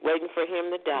 Waiting for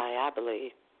him to die, I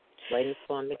believe. Waiting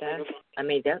for him to die? I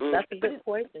mean, that's a good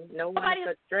question. No one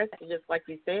addressed it, just like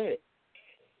you said.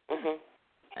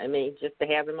 I mean, just to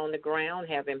have him on the ground,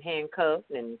 have him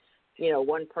handcuffed, and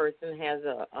one person has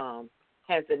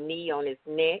a knee on his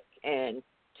neck, and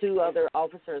two other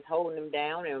officers holding him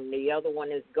down, and the other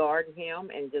one is guarding him.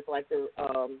 And just like the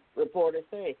reporter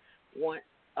said,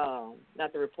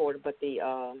 not the reporter, but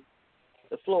the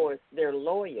Flores, their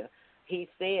lawyer, he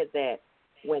said that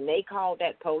when they called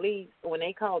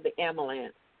the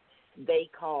ambulance, they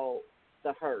called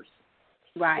the hearse.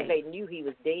 Right. They knew he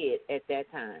was dead at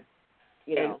that time.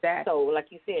 Exactly. So like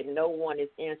you said, no one is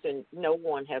answering. No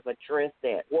one has addressed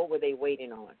that. What were they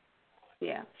waiting on?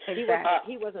 Yeah,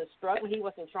 exactly. He wasn't struggling. He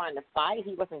wasn't trying to fight.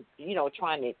 He wasn't,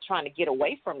 trying to get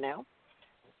away from them.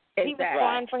 Exactly. He was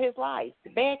crying for his life,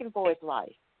 begging for his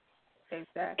life.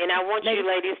 Exactly. And I want you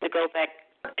ladies to go back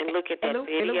and look at that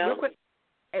video. Real quick.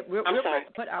 Real sorry.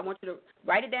 quick, but I want you to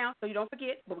write it down so you don't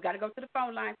forget. But we got to go to the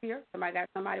phone lines here.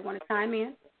 Somebody want to chime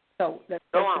in. So let's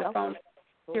go to the phone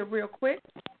here real quick.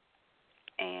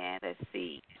 And let's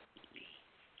see.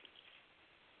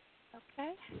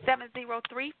 Okay.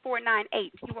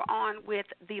 703-498. You are on with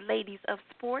the Ladies of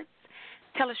Sports.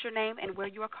 Tell us your name and where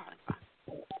you are calling from.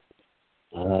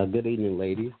 Good evening,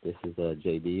 ladies. This is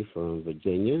JD from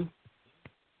Virginia.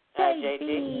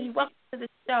 JD, welcome to the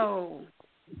show.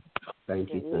 Thank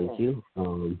you.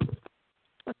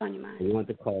 What's on your mind? I wanted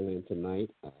to call in tonight.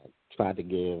 Tried to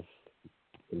give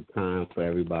some time for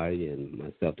everybody and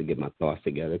myself to get my thoughts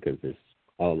together because it's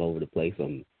all over the place.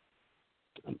 I'm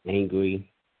angry.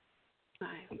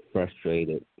 I'm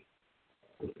frustrated.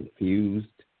 I'm confused.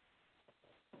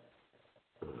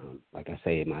 Like I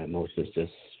say, my emotions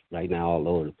just right now all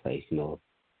over the place.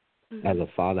 As a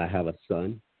father, I have a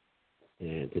son,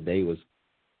 and today was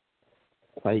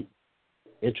quite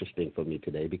interesting for me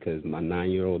today because my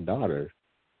 9-year-old daughter.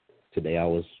 Today I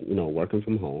was, working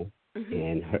from home,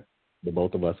 and the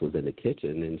both of us was in the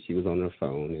kitchen, and she was on her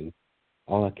phone, and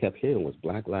all I kept hearing was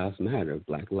Black Lives Matter,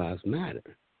 Black Lives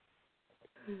Matter.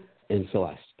 And so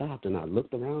I stopped and I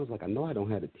looked around. I was like, I know I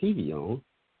don't have the TV on.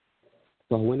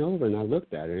 So I went over and I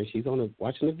looked at her, and she's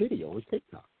watching a video on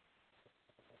TikTok.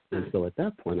 And so at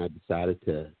that point, I decided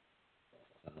to,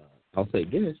 I'll say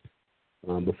this.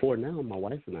 Before now, my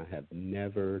wife and I have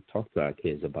never talked to our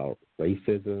kids about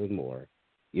racism or,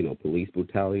 police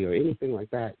brutality or anything like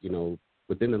that.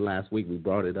 Within the last week, we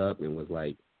brought it up and was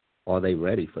like, are they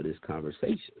ready for this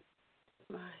conversation?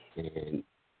 Right. And,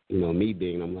 me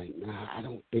being, I'm like, nah, I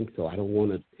don't think so. I don't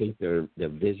want to taint their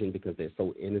vision because they're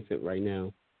so innocent right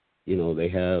now. They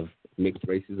have mixed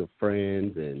races of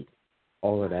friends and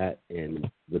all of that. And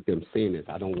with them seeing this,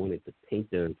 I don't want it to taint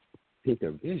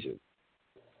their vision.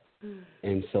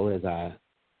 And so as I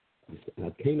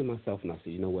came to myself and I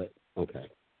said, you know what? Okay,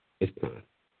 it's time.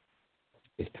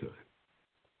 It's time.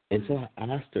 And so I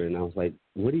asked her, and I was like,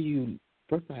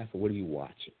 first I asked her, what are you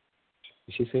watching?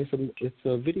 And she said, it's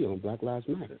a video on Black Lives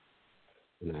Matter.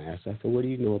 And I asked her, I said, what do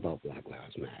you know about Black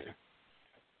Lives Matter?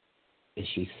 And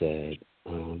she said,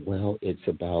 well, it's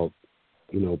about,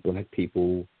 black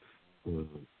people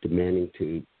demanding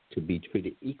to be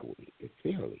treated equally and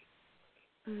fairly.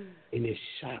 And it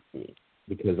shocked me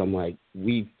because I'm like,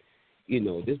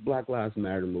 this Black Lives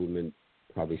Matter movement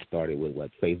probably started with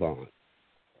Trayvon.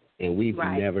 And we've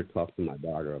never talked to my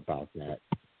daughter about that,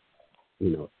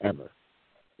 ever.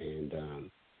 And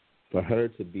for her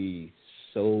to be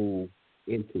so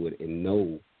into it and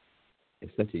know at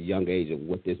such a young age of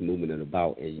what this movement is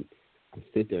about, and I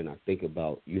sit there and I think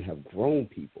about you have grown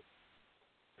people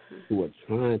who are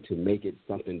trying to make it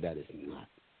something that is not.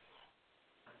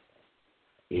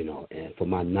 And for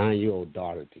my 9-year-old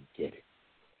daughter to get it.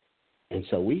 And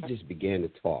so we just began to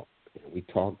talk. We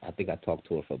talked, I think I talked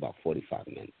to her for about 45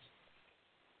 minutes.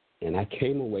 And I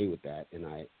came away with that, and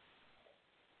I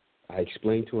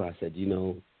explained to her, I said,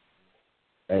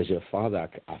 as your father,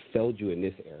 I failed you in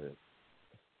this area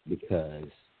because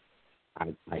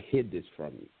I hid this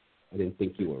from you. I didn't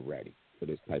think you were ready for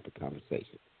this type of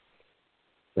conversation.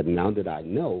 But now that I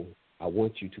know, I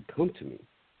want you to come to me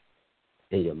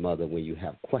and your mother when you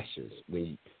have questions,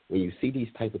 when you see these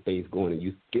type of things going and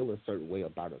you feel a certain way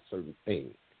about a certain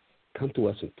thing, come to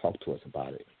us and talk to us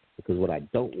about it. Because what I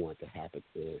don't want to happen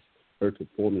is her to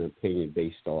form an opinion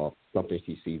based off something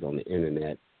she sees on the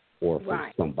internet or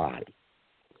from somebody.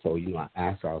 So, I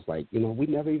asked her, I was like, we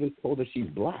never even told her she's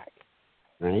black,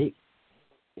 right?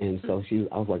 And so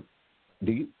I was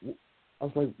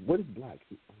like, what is black?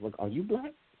 I was like, are you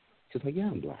black? She's like,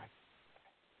 yeah, I'm black.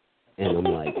 And I'm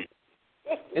like,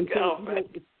 and so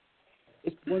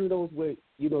it's one of those where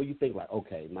you think like,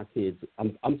 okay, my kids,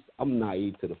 I'm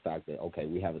naive to the fact that okay,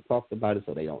 we haven't talked about it,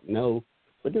 so they don't know.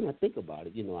 But then I think about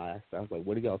it, I asked her, I was like,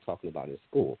 what are y'all talking about in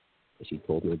school? And she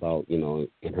told me about, in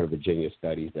her Virginia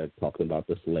studies, they're talking about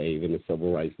the slave and the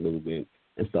civil rights movement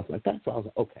and stuff like that. So I was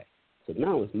like, okay, so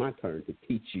now it's my turn to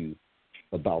teach you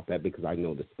about that because I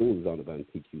know the school is only going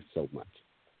to teach you so much.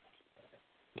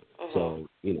 So,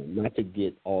 not to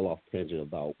get all off tangent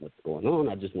about what's going on,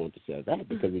 I just wanted to share that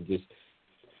because it just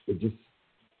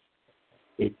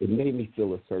it made me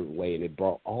feel a certain way, and it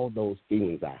brought all those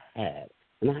feelings I had.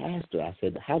 And I asked her, I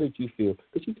said, how did you feel?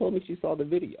 Because she told me she saw the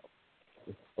video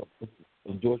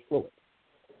of George Floyd.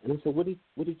 And I said, what did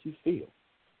you feel?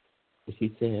 And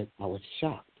she said, I was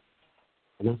shocked.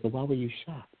 And I said, why were you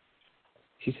shocked?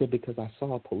 She said, because I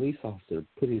saw a police officer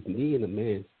put his knee in a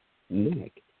man's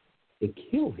neck and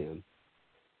kill him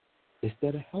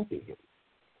instead of helping him.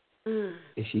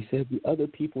 And she said the other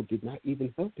people did not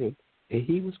even help him, and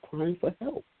he was crying for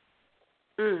help.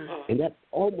 And that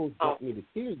almost brought me to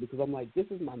tears because I'm like, this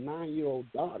is my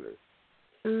 9-year-old daughter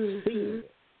seeing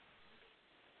it.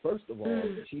 First of all,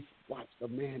 she watched a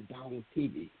man die on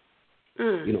TV.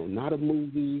 You know, not a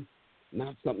movie,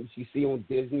 not something she see on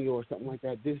Disney or something like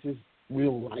that. This is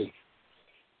real life.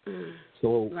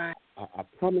 So I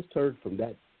promised her from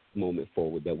that moment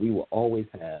forward that we will always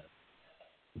have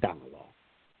dialogue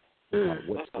about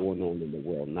what's going on in the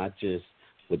world, not just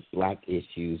with black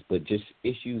issues, but just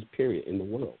issues, period, in the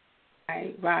world.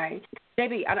 Right.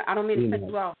 JB, I don't mean to cut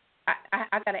you off.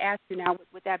 I got to ask you now,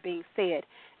 with that being said,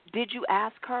 did you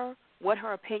ask her what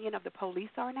her opinion of the police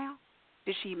are now?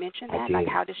 Did she mention that? Like,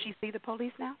 how does she see the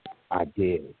police now? I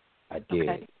did.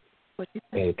 Okay. What you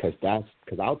say? Because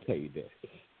I'll tell you this.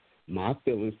 My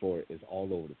feelings for it is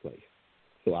all over the place.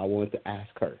 So I wanted to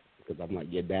ask her because I'm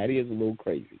like, your daddy is a little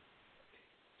crazy.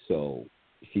 So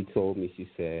she told me, she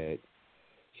said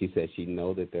she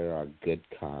know that there are good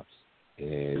cops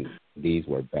and these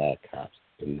were bad cops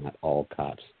and not all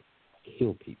cops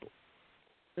kill people.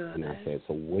 And I said,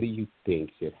 so what do you think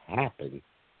should happen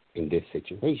in this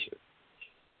situation?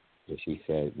 And she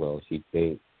said, well, she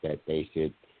thinks that they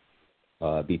should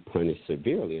be punished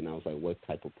severely. And I was like, what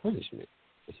type of punishment?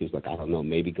 And she was like, I don't know,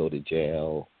 maybe go to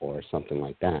jail or something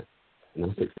like that. And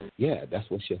I said, yeah, that's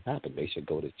what should happen. They should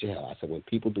go to jail. I said, when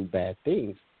people do bad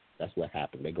things, that's what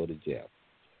happens. They go to jail.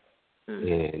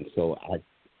 And so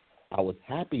I was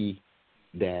happy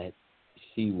that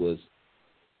she was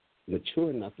mature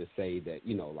enough to say that,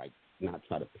 you know, like not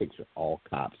try to picture all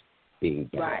cops being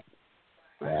bad.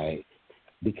 Right?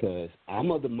 Because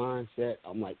I'm of the mindset,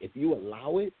 I'm like, if you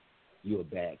allow it, you're a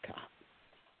bad cop.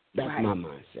 That's my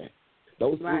mindset.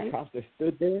 Those 3 cops that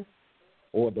stood there,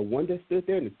 or the one that stood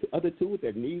there, and the other 2 with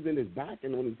their knees in his back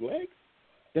and on his legs,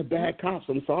 they're bad cops.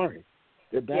 I'm sorry.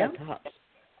 They're bad cops.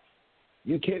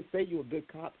 You can't say you're a good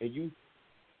cop and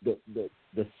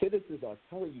the citizens are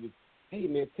telling you, hey,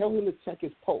 man, tell him to check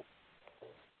his pulse.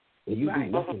 And you do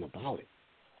nothing about it.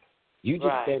 You just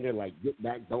stand there like, get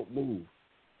back, don't move.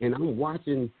 And I'm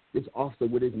watching this officer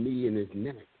with his knee in his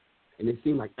neck. And it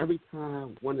seemed like every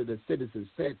time one of the citizens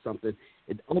said something,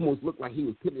 it almost looked like he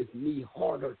was putting his knee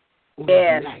harder on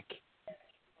his neck.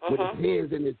 With his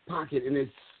hands in his pocket and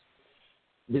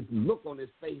this look on his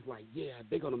face like, yeah,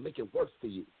 they're going to make it worse for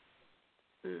you.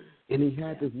 And he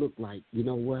had this look like, you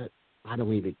know what? I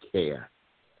don't even care.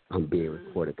 I'm being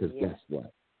recorded because guess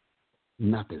what?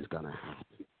 Nothing's going to happen.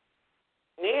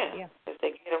 Yeah, if they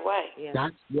get away.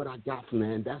 That's what I got from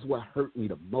that, and that's what hurt me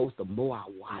the most the more I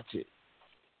watch it.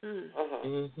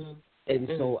 And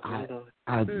so I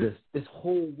this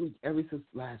whole week, ever since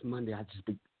last Monday,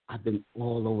 I've been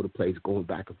all over the place going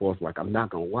back and forth. Like, I'm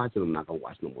not going to watch it. I'm not going to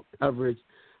watch no more coverage.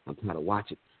 I'm trying to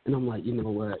watch it. And I'm like, you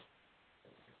know what?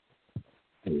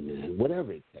 Hey, man,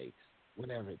 whatever it takes.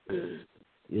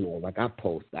 You know, like I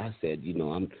said, you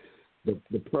know,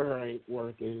 the prayer ain't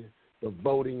working. The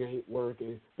voting ain't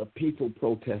working. The peaceful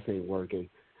protest ain't working.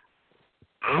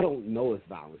 I don't know if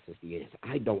violence is the answer.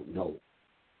 I don't know.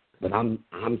 But I'm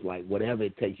like, whatever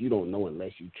it takes, you don't know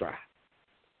unless you try.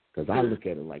 Because I look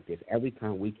at it like this. Every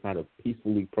time we try to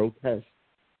peacefully protest,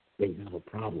 they have a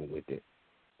problem with it.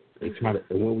 They try to,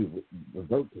 and when we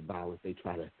revert to violence, they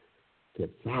try to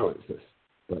silence us.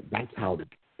 But that's how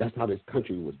this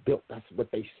country was built. That's what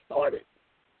they started.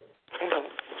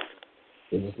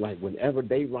 And it's like whenever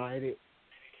they rioted,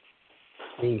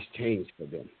 things changed for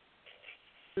them.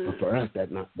 But for us,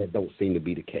 that don't seem to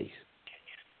be the case.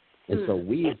 And so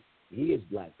we as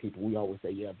black people, we always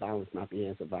say, yeah, violence not the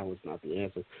answer, violence not the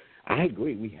answer. I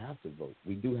agree. We have to vote.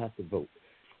 We do have to vote.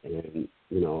 And,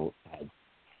 you know, I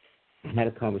had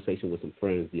a conversation with some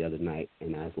friends the other night,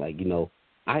 and I was like, you know,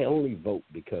 I only vote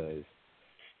because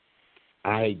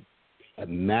I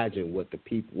imagine what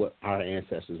our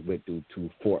ancestors went through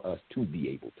for us to be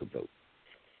able to vote.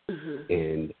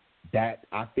 And that,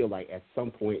 I feel like at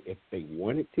some point, if they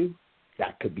wanted to,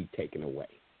 that could be taken away.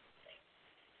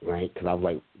 Right? Because I was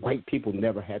like, white people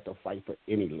never had to fight for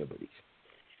any liberties.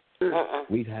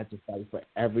 We've had to fight for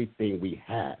everything we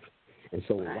have. And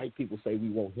so when white people say we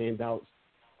want handouts,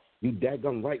 you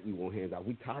daggum right we want handouts.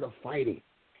 We tired of fighting.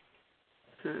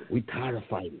 We tired of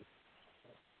fighting.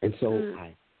 And so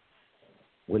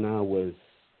when I was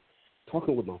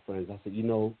talking with my friends, I said,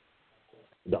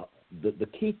 the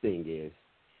key thing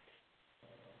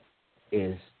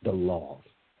is the laws.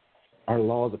 Our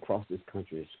laws across this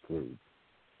country are screwed.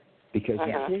 Because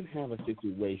you can't have a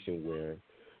situation where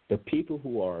the people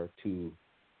who are to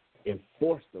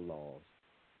enforce the laws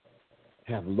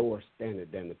have lower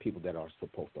standard than the people that are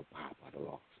supposed to abide by the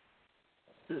laws.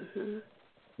 Mm-hmm.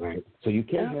 Right? So you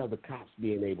can't have the cops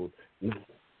being able not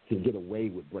to get away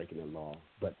with breaking the law,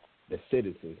 but the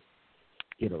citizens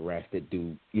get arrested.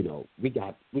 We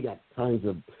got tons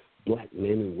of black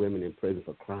men and women in prison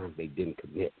for crimes they didn't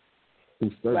commit,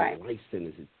 who served life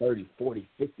sentences, 30, 40,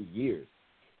 50 years.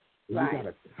 And you got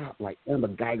a cop like Emma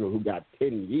Geiger who got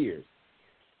 10 years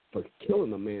for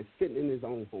killing a man sitting in his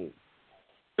own home.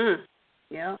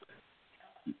 Yeah.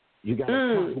 You got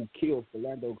a cop who killed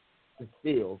Philando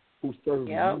Castile who served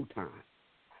no time.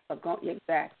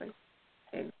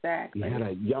 Exactly. You had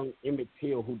a young Emmett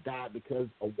Till who died because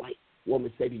a white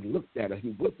woman said he looked at her,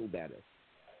 he whistled at her.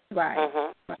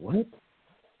 Right. What?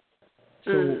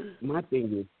 So my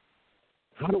thing is,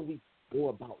 how do we go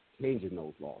about changing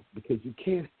those laws? Because you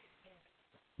can't.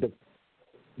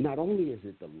 Not only is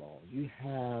it the law, you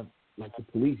have like the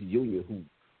police union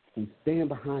who stand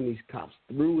behind these cops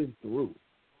through and through,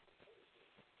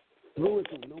 no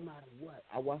matter what.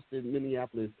 I watched in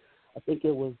Minneapolis. I think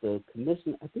it was the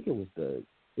commissioner.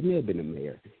 It may have been the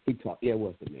mayor. He talked. Yeah, it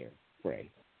was the mayor.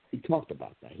 Frey. He talked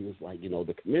about that. He was like,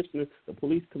 the commissioner, the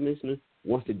police commissioner,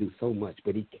 wants to do so much,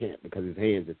 but he can't because his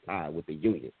hands are tied with the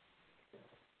union.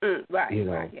 Right.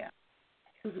 Yeah.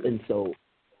 Mm-hmm. And so,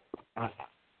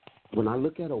 when I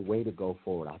look at a way to go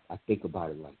forward, I think about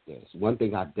it like this. One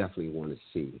thing I definitely want to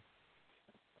see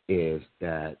is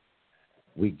that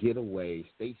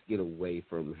states get away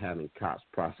from having cops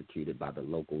prosecuted by the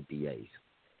local DAs.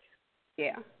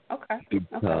 Yeah, okay.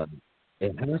 Because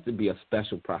it has to be a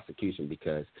special prosecution,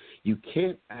 because you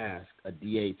can't ask a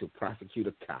DA to prosecute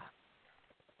a cop.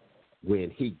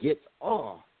 When he gets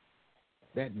off,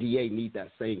 that DA needs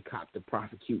that same cop to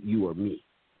prosecute you or me.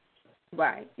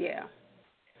 Right, yeah.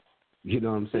 You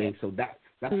know what I'm saying? So that's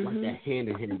like that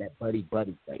hand-in-hand, that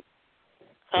buddy-buddy thing.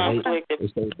 Right?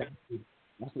 And so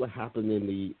that's what happened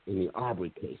in the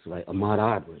Arbery case, right? Ahmaud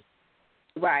Arbery.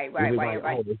 Right.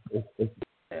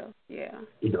 Yeah.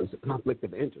 It's a conflict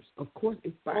of interest. Of course,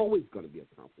 it's always going to be a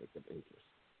conflict of interest.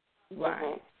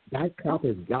 Right. That cop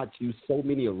has got you so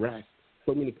many arrests,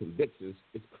 so many convictions.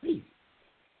 It's crazy.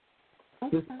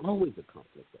 There's always a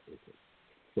conflict of interest.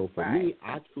 So for me,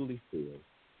 I truly feel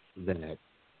that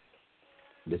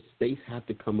the states have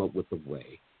to come up with a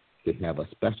way to have a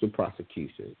special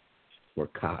prosecution for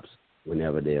cops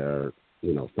whenever they're,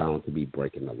 found to be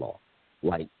breaking the law.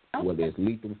 Like, whether it's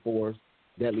lethal force,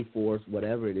 deadly force,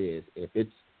 whatever it is, if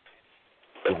it's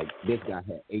like this guy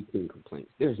had 18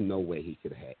 complaints, there's no way he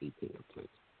should have had 18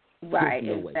 complaints. Right,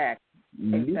 no exactly. Way.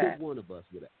 Neither one of us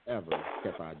would have ever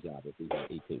kept our job if we had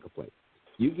 18 complaints.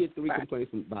 You get 3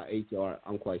 complaints by HR,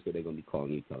 I'm quite sure they're going to be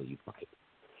calling you, telling you fight.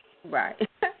 Right.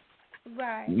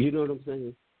 Right. You know what I'm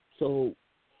saying? So,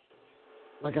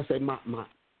 like I said,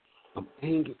 I'm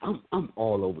angry. I'm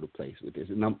all over the place with this,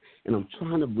 and I'm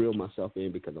trying to reel myself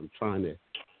in, because I'm trying to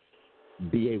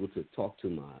be able to talk to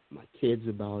my kids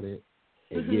about it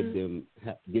and give them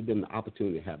the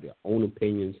opportunity to have their own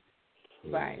opinions,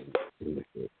 and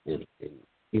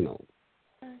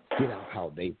get out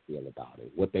how they feel about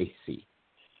it, what they see.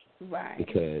 Right.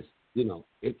 Because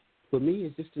for me,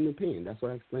 it's just an opinion. That's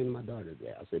what I explained to my daughter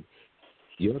today. I said,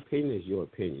 your opinion is your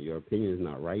opinion. Your opinion is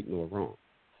not right nor wrong.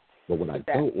 But what I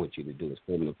don't want you to do is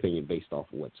form an opinion based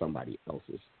off of what somebody else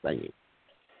is saying.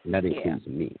 And that includes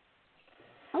me.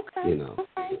 Okay.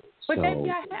 Okay. But so then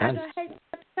I hate to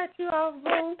cut you off,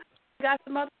 Boo. We got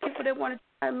some other people that want to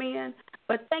chime in.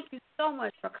 But thank you so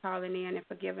much for calling in and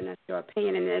for giving us your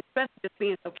opinion, and especially just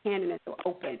being so candid and so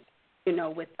open,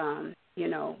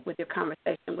 with your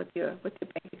conversation with your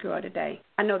baby girl today.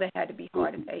 I know that had to be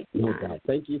hard today. No doubt.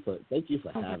 Thank you for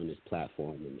having this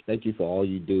platform, and thank you for all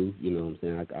you do. You know what I'm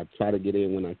saying? I try to get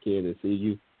in when I can and see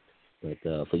you, but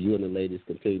for you and the ladies,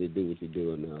 continue to do what you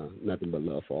do, and nothing but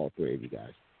love for all 3 of you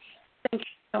guys. Thank you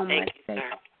so much.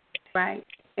 Right.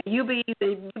 And you be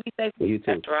safe. You too.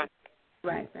 That's right.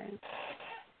 Right.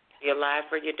 You're live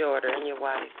for your daughter and your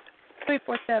wife.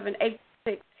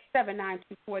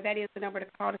 347-866-7924. That is the number to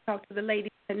call to talk to the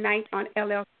ladies tonight on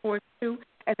LL Sports 2.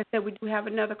 As I said, we do have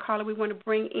another caller we want to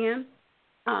bring in.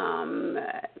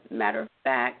 Matter of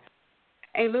fact,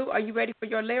 hey, Lou, are you ready for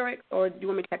your lyrics, or do you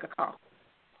want me to take a call?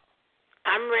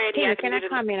 I'm ready. Tina, can I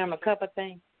comment on a couple of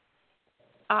things?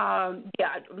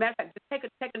 Yeah. Matter of fact, just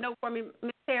take a note for me,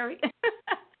 Miss Terry.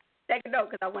 take a note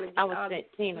because I want to get all the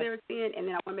Tina. lyrics in, and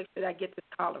then I want to make sure that I get this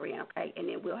caller in, okay? And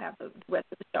then we'll have the rest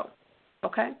of the show,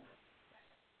 okay?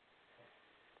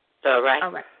 All right.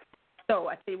 All right. So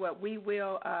I tell you what, we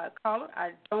will caller.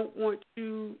 I don't want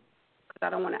to, because I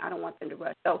don't want them to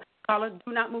rush. So caller,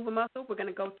 do not move a muscle. We're going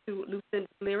to go to Lucinda's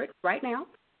lyrics right now,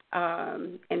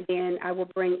 and then I will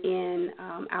bring in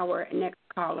our next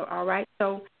caller. All right.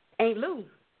 So, Aunt Lou,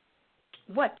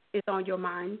 what is on your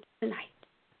mind tonight?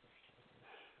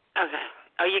 Okay.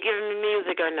 Are you giving me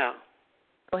music or no?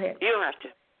 Go ahead. You don't have to.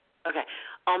 Okay.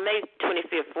 On May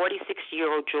 25th,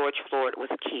 46-year-old George Floyd was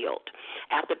killed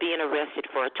after being arrested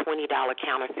for a $20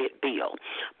 counterfeit bill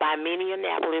by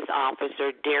Minneapolis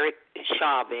officer Derek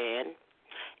Chauvin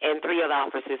and 3 other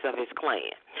officers of his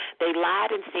clan. They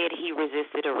lied and said he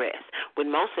resisted arrest,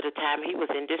 when most of the time he was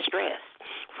in distress,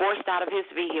 forced out of his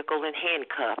vehicle and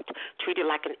handcuffed, treated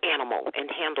like an animal,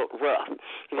 and handled rough.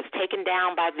 He was taken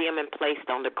down by them and placed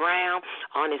on the ground.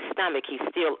 On his stomach, he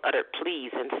still uttered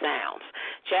pleas and sounds.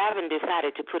 Chauvin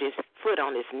decided to put his foot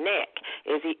on his neck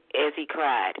as he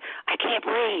cried, "I can't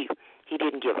breathe." He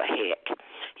didn't give a heck.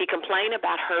 He complained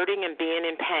about hurting and being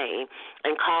in pain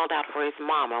and called out for his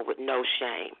mama with no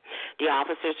shame. The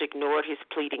officers ignored his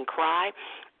pleading cry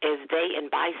as they and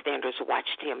bystanders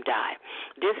watched him die.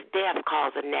 This death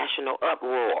caused a national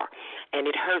uproar, and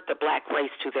it hurt the black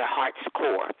race to their heart's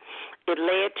core. It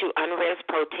led to unrest,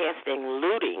 protesting,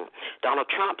 looting. Donald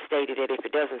Trump stated that if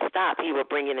it doesn't stop, he will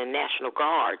bring in the National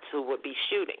Guards who would be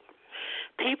shooting.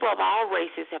 People of all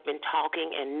races have been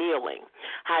talking and kneeling.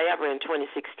 However, in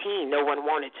 2016, no one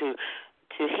wanted to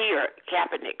hear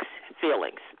Kaepernick's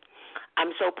feelings.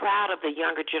 I'm so proud of the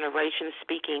younger generation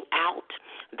speaking out.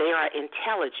 They are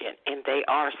intelligent and they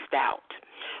are stout.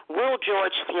 Will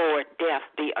George Floyd's death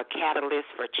be a catalyst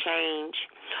for change,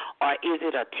 or is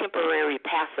it a temporary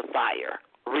pacifier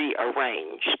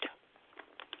rearranged?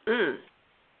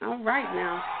 All right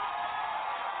now.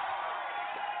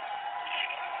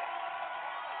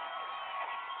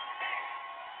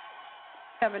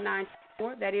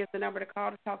 That is the number to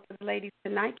call to talk to the ladies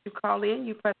tonight. You call in,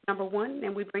 you press number 1,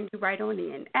 and we bring you right on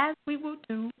in, as we will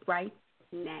do right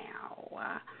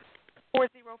now.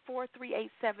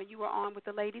 404-387. You are on with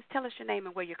the ladies. Tell us your name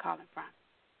and where you're calling from.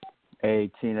 Hey,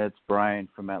 Tina, it's Brian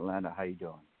from Atlanta. How you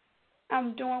doing?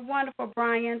 I'm doing wonderful,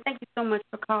 Brian. Thank you so much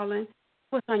for calling.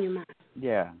 What's on your mind?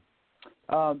 Yeah.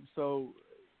 So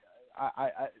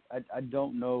I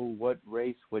don't know what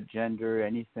race, what gender,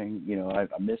 anything. You know, I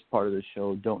missed part of the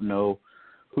show. Don't know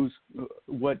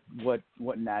what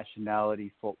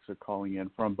nationality folks are calling in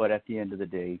from. But at the end of the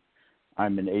day,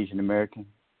 I'm an Asian American.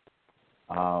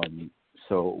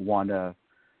 So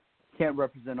can't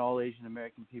represent all Asian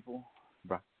American people,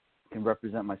 but can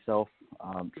represent myself.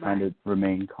 Trying to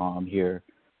remain calm here.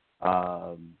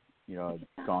 You know,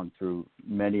 I've gone through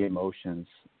many emotions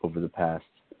over the past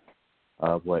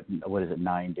what is it,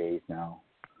 9 days now,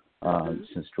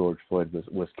 since George Floyd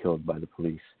was killed by the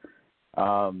police.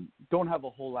 Don't have a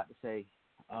whole lot to say,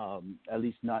 at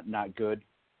least not good,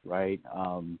 right?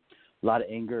 A lot of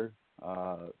anger.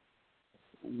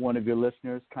 One of your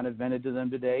listeners kind of vented to them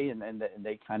today, and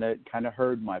they kind of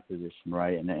heard my position,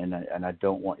 right? And I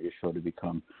don't want your show to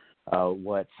become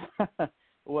what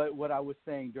I was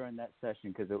saying during that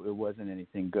session, because it wasn't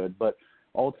anything good. But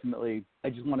ultimately, I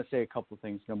just want to say a couple of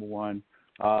things. Number one,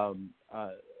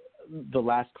 the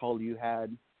last call you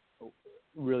had,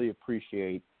 really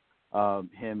appreciate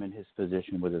him and his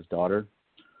position with his daughter.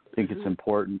 I think it's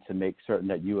important to make certain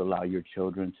that you allow your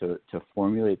children to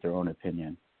formulate their own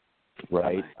opinion,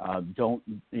 right? Don't,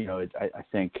 you know, I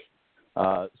think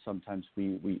sometimes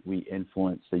we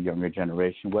influence the younger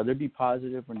generation, whether it be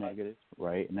positive or negative,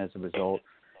 right? And as a result,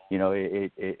 you know,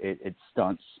 it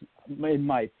stunts, in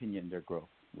my opinion, their growth,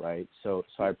 right? So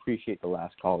I appreciate the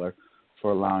last caller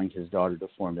for allowing his daughter to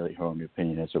formulate her own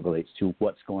opinion as it relates to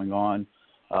what's going on,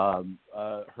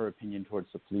 her opinion towards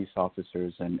the police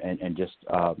officers and just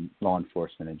law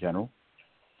enforcement in general.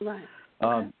 Right.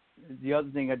 The other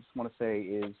thing I just want to say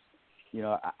is, you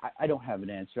know, I don't have an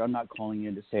answer. I'm not calling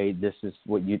in to say this is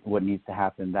what needs to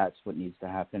happen, that's what needs to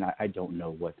happen. I don't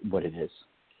know what it is,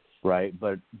 right?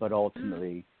 But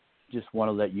ultimately, just want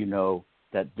to let you know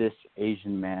that this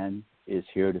Asian man is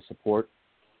here to support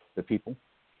the people.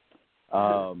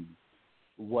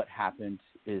 What happened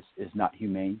is not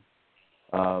humane.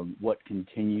 What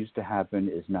continues to happen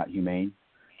is not humane.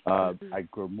 I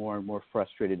grow more and more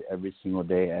frustrated every single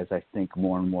day as I think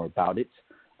more and more about it.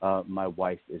 My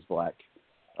wife is black.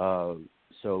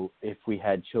 So if we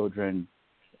had children,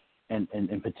 and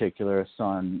in particular a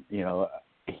son, you know,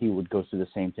 he would go through the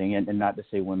same thing. And not to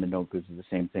say women don't go through the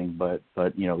same thing, but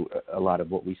you know, a lot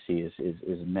of what we see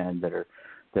is men that are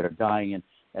that are dying. And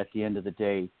at the end of the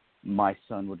day, my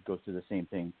son would go through the same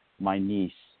thing. My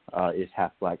niece is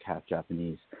half black, half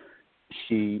Japanese.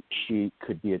 She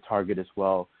could be a target as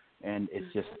well, and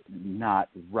it's just not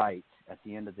right. At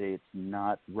the end of the day, it's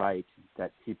not right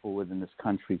that people within this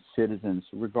country, citizens,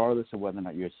 regardless of whether or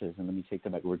not you're a citizen, let me take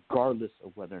that back, regardless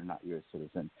of whether or not you're a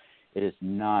citizen, it is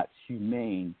not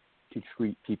humane to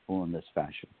treat people in this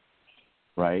fashion,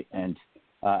 right? And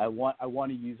I want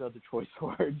to use other choice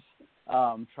words.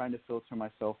 I'm trying to filter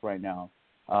myself right now,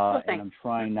 and I'm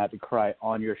trying not to cry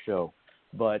on your show.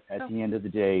 But at the end of the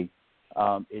day,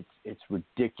 it's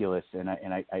ridiculous, and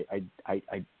I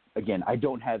again, I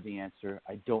don't have the answer.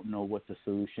 I don't know what the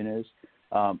solution is.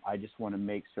 I just want to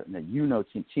make certain that you know,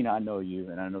 Tina, I know you,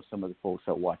 and I know some of the folks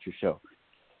that watch your show.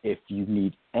 If you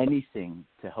need anything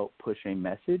to help push a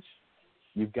message,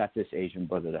 you've got this Asian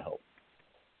brother to help.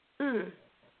 Amen.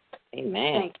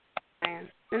 Thank you, man.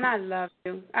 And I love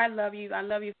you. I love you. I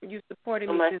love you for you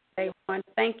supporting me since day one.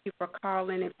 Thank you for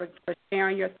calling and for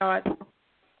sharing your thoughts.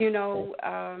 You know,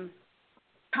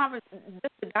 this is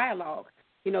a dialogue.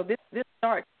 You know, this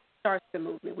starts the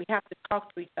movement. We have to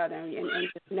talk to each other and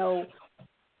just know,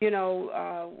 you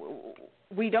know,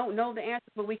 we don't know the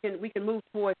answer, but we can move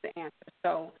towards the answer.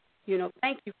 So, you know,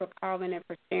 thank you for calling and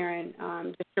for sharing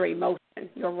just your emotion,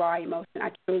 your raw emotion.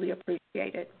 I truly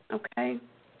appreciate it. Okay.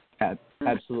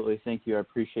 Absolutely. Thank you. I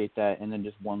appreciate that. And then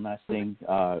just one last thing,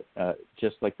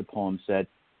 just like the poem said,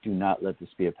 do not let this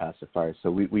be a pacifier.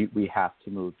 So we have to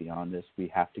move beyond this. We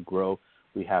have to grow.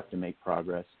 We have to make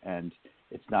progress. And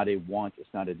it's not a want.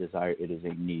 It's not a desire. It is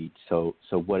a need. So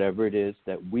whatever it is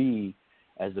that we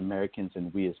as Americans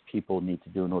and we as people need to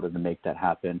do in order to make that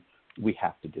happen, we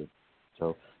have to do.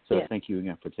 So yes. Thank you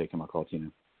again for taking my call,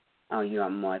 Tina. Oh, you are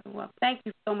more than welcome. Thank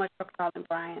you so much for calling,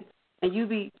 Brian. And you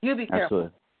be careful.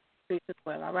 Absolutely. As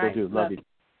well, all right? Will do. Love you.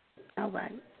 All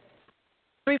right.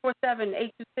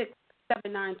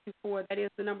 347-826-7924. That is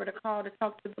the number to call to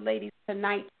talk to the ladies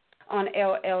tonight on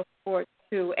LL Sports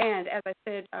 2. And as I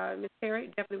said, Ms. Terry,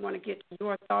 definitely want to get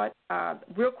your thoughts.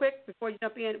 Real quick, before you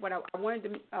jump in, what I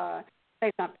wanted to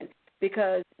say something,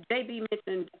 because JB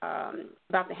mentioned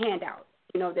about the handout.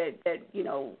 You know, that you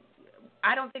know,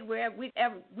 I don't think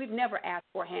we've never asked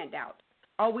for a handout.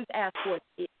 All we've asked for is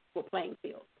equal playing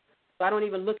field. So I don't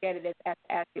even look at it as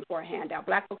asking for a handout.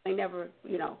 Black folks, they never,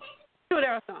 you know, sure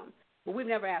there are some, but we've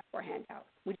never asked for a handout.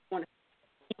 We just want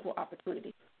equal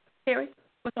opportunity. Terry,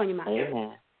 what's on your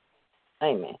mind?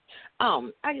 Amen.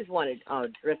 I just wanted to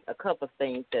address a couple of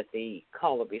things that the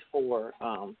caller before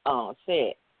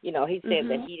said. You know, he said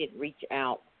that he didn't reach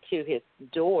out to his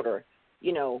daughter.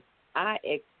 You know, I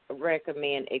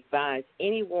advise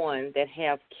anyone that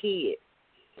have kids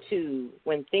to,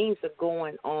 when things are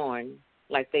going on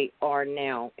like they are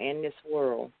now in this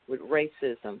world with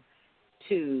racism,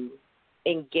 to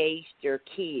engage their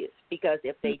kids. Because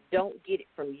if they don't get it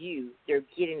from you, they're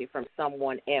getting it from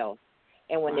someone else.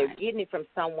 And when they're getting it from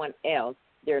someone else,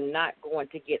 they're not going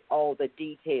to get all the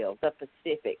details, the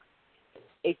specifics.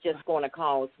 It's just going to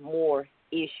cause more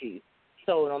issues.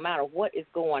 So no matter what is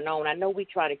going on, I know we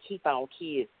try to keep our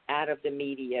kids out of the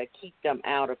media, keep them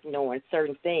out of knowing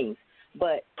certain things,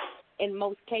 but in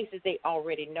most cases they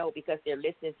already know because they're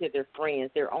listening to their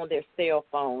friends. They're on their cell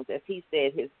phones. As he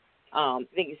said, I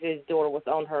think his daughter was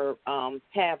on her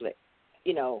tablet.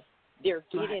 You know, they're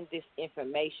getting this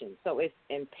information. So it's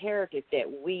imperative that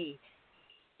we,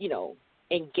 you know,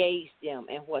 engage them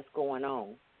in what's going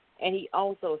on. And he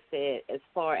also said, as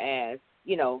far as,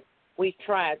 you know, we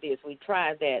tried this, we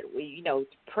tried that, you know,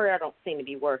 prayer don't seem to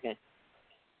be working.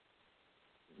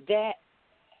 That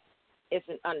is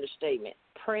an understatement.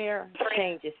 Prayer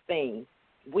changes things.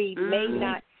 We may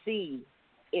not see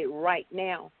it right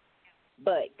now,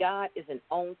 but God is an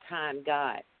on-time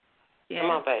God. Come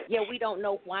on, baby. Yeah, we don't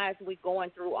know why we're going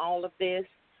through all of this,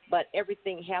 but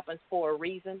everything happens for a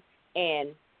reason.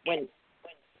 And when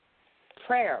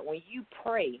you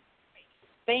pray,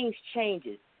 things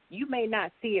changes. You may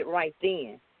not see it right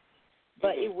then,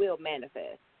 but it will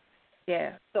manifest.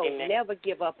 Yeah. So never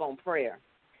give up on prayer.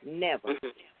 Never.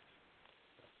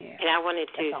 Yeah. And I wanted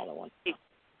to, I wanted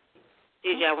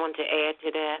to add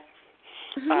to that.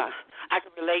 I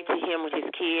could relate to him with his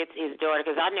kids, his daughter,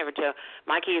 because I never tell.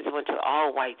 My kids went to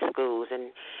all white schools,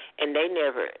 and they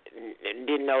never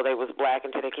didn't know they was black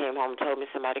until they came home and told me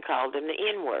somebody called them the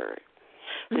N-word.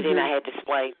 So then I had to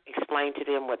explain to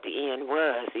them what the N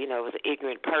was. You know, it was an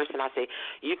ignorant person. I said,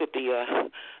 you could be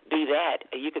that.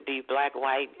 You could be black,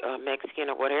 white, Mexican,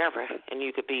 or whatever, and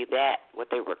you could be that, what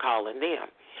they were calling them.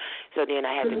 So then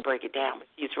I had to break it down.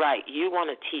 He's right. You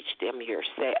want to teach them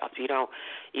yourself. You don't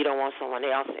want someone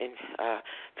else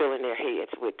filling their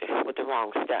heads with the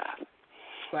wrong stuff.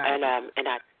 and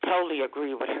I totally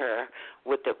agree with her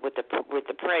with the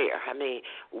prayer. I mean,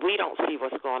 we don't see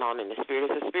what's going on in the spirit.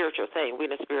 It's a spiritual thing.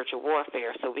 We're in a spiritual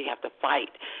warfare, so we have to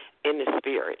fight in the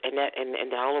spirit, and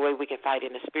the only way we can fight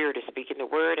in the spirit is speaking the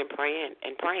word and praying.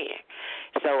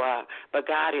 So, but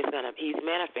God He's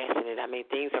manifesting it. I mean,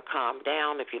 things are calmed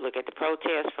down. If you look at the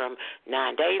protests from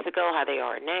 9 days ago, how they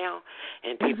are now,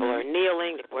 and people are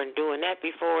kneeling. They weren't doing that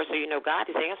before. So, God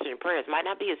is answering prayers. Might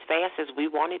not be as fast as we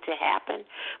want it to happen,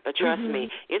 but trust me,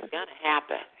 it's going to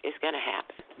happen. It's going to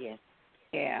happen. Yeah.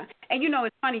 Yeah. And,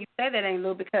 it's funny you say that, Ain't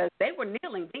Lou, because they were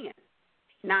kneeling then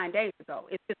 9 days ago.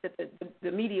 It's just that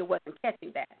the media wasn't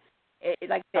catching that.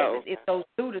 Like I said, it's those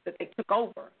looters that they took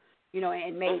over,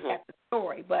 and made that the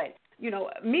story. But,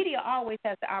 media always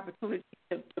has the opportunity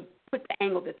to put the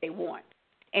angle that they want.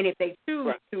 And if they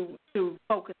choose to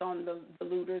focus on the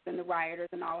looters and the rioters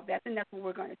and all of that, then that's what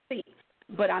we're going to see.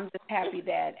 But I'm just happy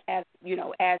that as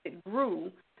it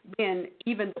grew, then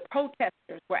even the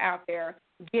protesters were out there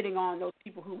getting on those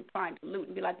people who were trying to loot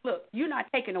and be like, look, you're not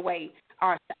taking away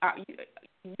our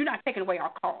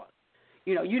cause.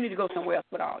 You need to go somewhere else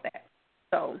with all that.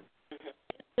 So it's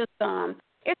just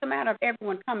it's a matter of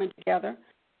everyone coming together.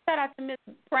 Shout out to Miss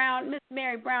Brown, Miss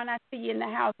Mary Brown. I see you in the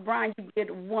house. Brian, you did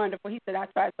wonderful. He said, I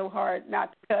tried so hard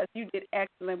not to cuss. You did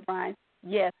excellent, Brian.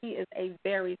 Yes, he is a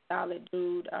very solid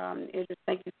dude. Just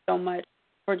thank you so much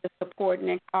for just supporting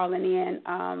and calling in.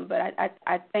 But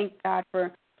I thank God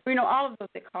for all of those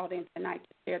that called in tonight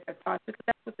to share their thoughts, because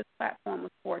that's what this platform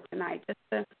was for tonight, just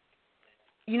to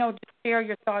just share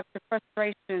your thoughts, your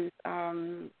frustrations,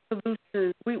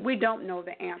 solutions. We don't know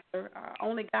the answer.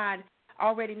 Only God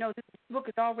already knows. This book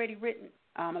is already written.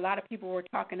 A lot of people were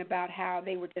talking about how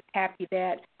they were just happy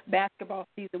that basketball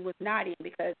season was not in,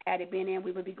 because had it been in,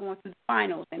 we would be going through the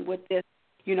finals. And would this,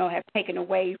 have taken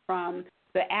away from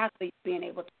the athletes being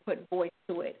able to put voice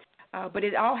to it? But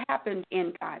it all happened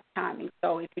in God's timing.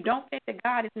 So if you don't think that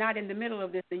God is not in the middle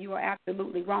of this, then you are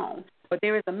absolutely wrong. But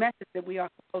there is a message that we are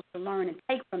supposed to learn and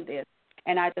take from this.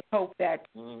 And I just hope that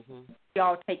we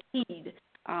all take heed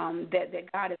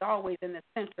that God is always in the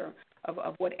center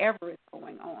of whatever is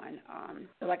going on.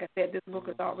 So like I said, this book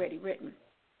is already written.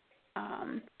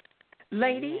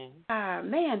 Ladies,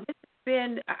 man, this has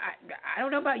been, I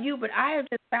don't know about you, but I have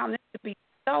just found this to be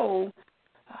so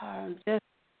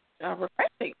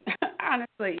refreshing,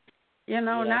 honestly.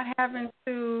 Not having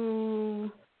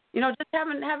to, just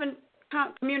having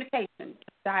communication,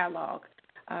 dialogue.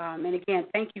 And again,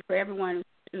 thank you for everyone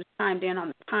who's chimed in on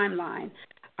the timeline.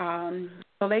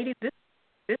 So, ladies,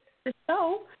 this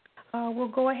show, we'll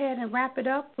go ahead and wrap it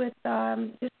up with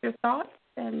just your thoughts,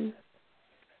 and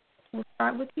we'll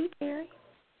start with you, Terry.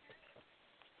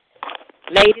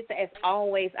 Ladies, as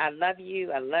always, I love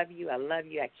you. I love you. I love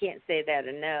you. I can't say that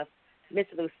enough. Miss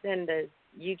Lucinda,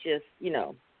 you just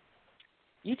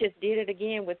did it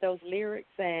again with those lyrics,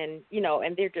 and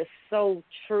and they're just so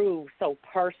true, so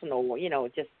personal,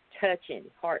 just touching,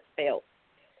 heartfelt.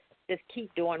 Just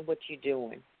keep doing what you're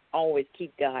doing. Always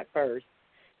keep God first.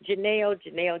 Janelle,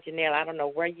 I don't know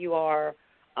where you are,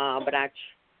 but I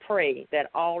pray that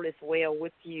all is well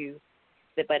with you.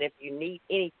 But if you need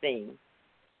anything,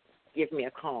 give me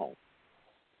a call.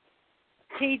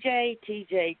 TJ.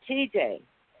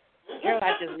 Girl,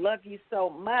 I just love you so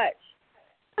much.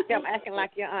 I'm acting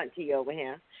like your auntie over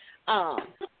here.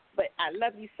 But I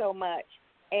love you so much.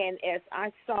 And as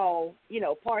I saw,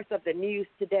 parts of the news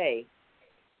today,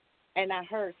 and I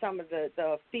heard some of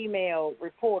the female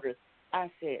reporters, I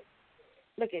said,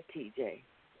 look at TJ.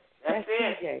 That's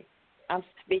TJ. I'm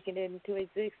speaking it into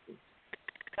existence.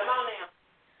 Come on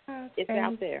now. It's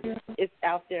out there. It's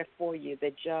out there for you.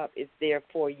 The job is there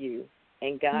for you.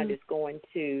 And God is going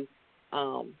to,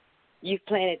 you've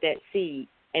planted that seed,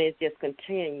 and it's just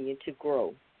continuing to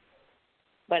grow.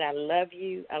 But I love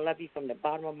you. I love you from the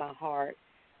bottom of my heart.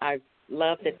 I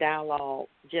love the dialogue,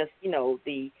 just,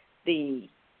 the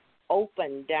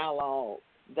open dialogue,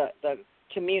 the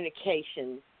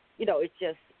communication. It's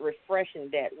just refreshing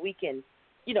that we can,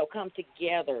 come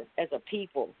together as a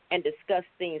people and discuss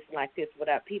things like this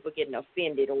without people getting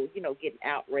offended or, getting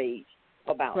outraged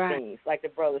about things. Like the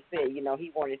brother said,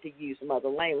 he wanted to use some other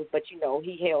language, but, he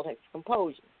held his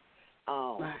composure.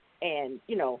 And,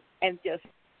 and just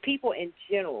people in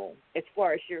general, as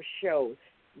far as your show,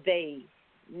 they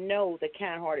know the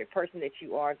kind-hearted person that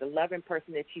you are, the loving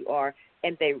person that you are,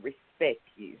 and they respect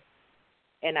you.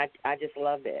 And I just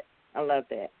love that. I love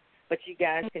that. But you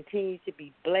guys continue to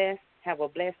be blessed. Have a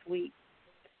blessed week.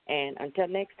 And until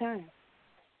next time.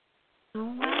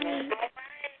 All right.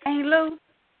 Hey, Lou.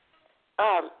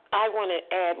 I want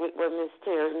to add with what Miss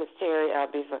Terry,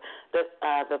 before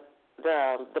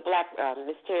the black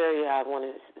Miss Terry, I want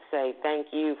to say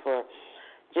thank you for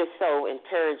just so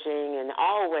encouraging and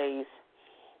always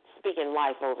speaking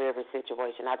life over every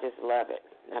situation. I just love it.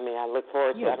 I mean, I look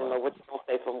forward to. I don't know what you're gonna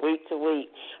say from week to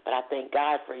week, but I thank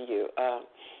God for you.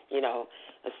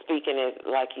 Speaking it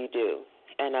like you do.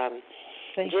 And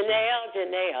Janelle,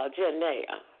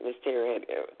 Miss Terry,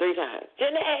 3 times.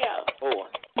 Janelle, 4.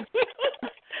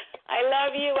 I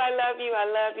love you. I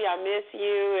miss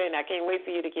you, and I can't wait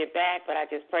for you to get back. But I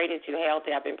just pray that you're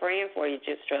healthy. I've been praying for you.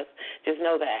 Just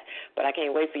know that. But I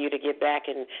can't wait for you to get back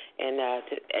and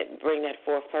bring that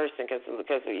 4th person because we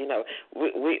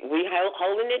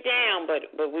holding it down, but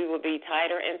we will be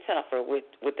tighter and tougher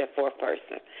with that 4th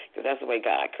person because that's the way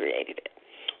God created it.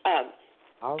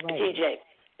 All right, TJ.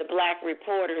 The black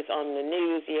reporters on the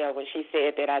news, when she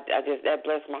said that, that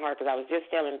blessed my heart because I was just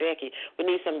telling Becky we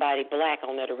need somebody black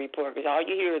on there to report because all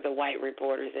you hear are the white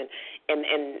reporters and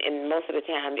most of the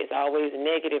time it's always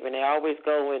negative and they always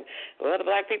go and the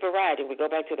black people rioting. We go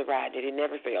back to the riot. They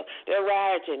never fail. They're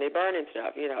rioting. They're burning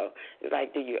stuff. It's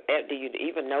like do you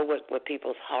even know what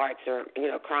people's hearts are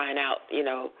crying out?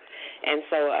 And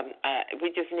so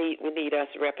we need us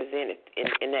represented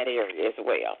in that area as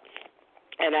well.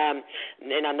 And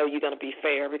I know you're going to be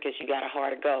fair because you got a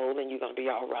heart of gold and you're going to be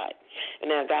all right. And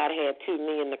now God had 2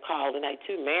 men to call tonight,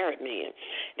 2 married men.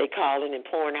 They calling and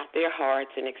pouring out their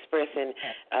hearts and expressing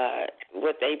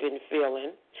what they've been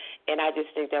feeling. And I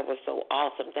just think that was so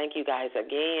awesome. Thank you guys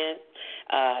again.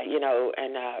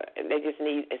 They just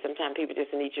need, sometimes people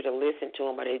just need you to listen to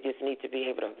them or they just need to be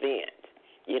able to vent.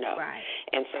 Right.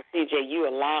 And so, CJ, you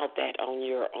allowed that on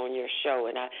your show,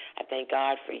 and I thank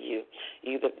God for you.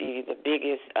 You the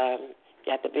biggest,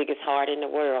 got the biggest heart in the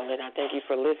world, and I thank you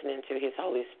for listening to His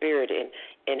Holy Spirit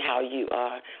and how you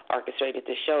orchestrated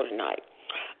the show tonight.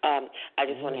 I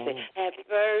just want to say happy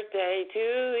birthday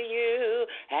to you,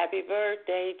 happy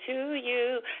birthday to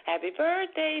you, happy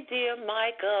birthday, dear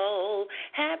Michael,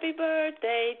 happy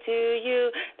birthday to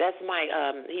you. That's my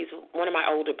he's one of my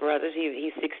older brothers.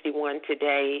 He's 61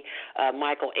 today.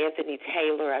 Michael Anthony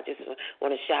Taylor. I just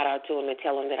want to shout out to him and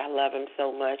tell him that I love him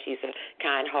so much. He's a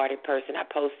kind-hearted person. I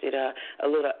posted a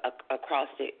little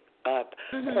acrostic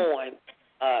poem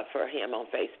for him on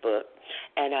Facebook.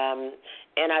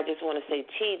 And I just want to say,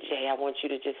 TJ, I want you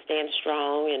to just stand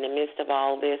strong in the midst of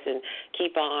all this and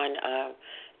keep on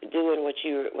doing what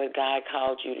God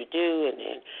called you to do,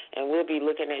 and we'll be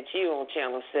looking at you on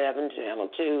Channel 7, Channel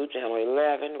 2, Channel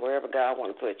 11, wherever God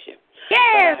want to put you.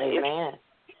 Yes, amen.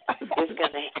 It's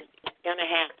gonna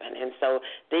happen, and so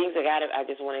things are I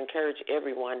just want to encourage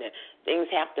everyone that things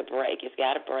have to break. It's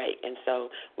got to break, and so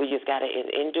we just got to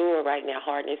endure right now.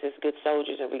 Hardness is good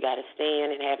soldiers, and we got to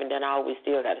stand. And having done all, we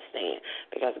still got to stand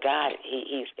because God,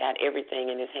 He's got everything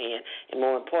in His hand, and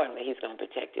more importantly, He's going to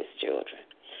protect His children.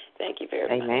 Thank you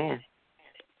very much. Amen.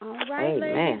 All right,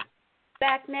 ladies.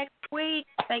 Back next week.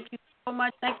 Thank you so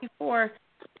much. Thank you for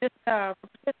just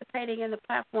participating in the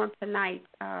platform tonight,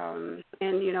 and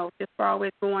just for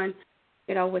always going,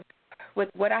 with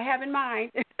what I have in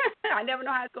mind. I never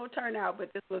know how it's going to turn out,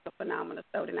 but this was a phenomenal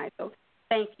show tonight. So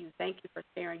thank you for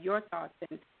sharing your thoughts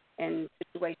and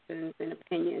situations and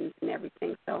opinions and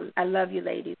everything. So I love you,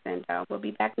 ladies, and we'll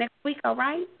be back next week. All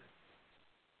right.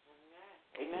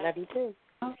 Amen. Love you too.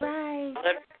 All right.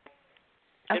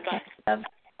 Goodbye. Okay.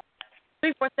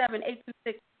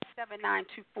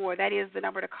 347-826-7924. That is the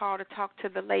number to call to talk to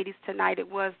the ladies tonight. It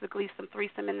was the Gleason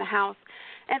threesome in the house.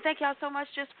 And thank y'all so much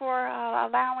just for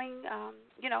allowing,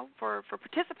 for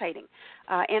participating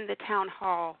in the town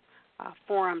hall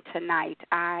forum tonight.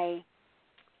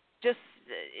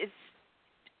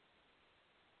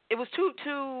 It was too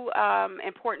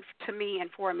important to me and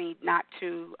for me not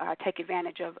to take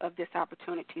advantage of this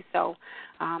opportunity. So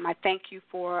I thank you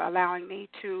for allowing me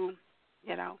to,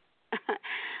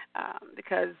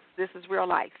 because this is real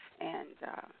life, and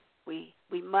we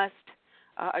must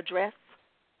address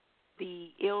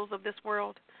the ills of this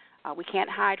world. We can't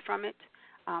hide from it.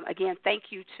 Again, thank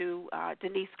you to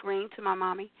Denise Green, to my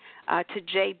mommy, to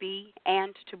JB,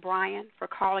 and to Brian for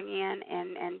calling in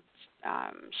and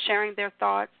sharing their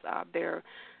thoughts, their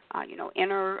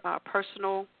inner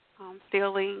personal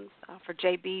feelings, for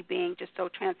JB being just so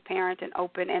transparent and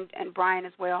open, and Brian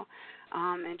as well.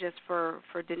 And just for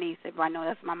Denise, I know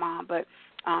that's my mom, but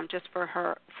just for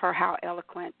how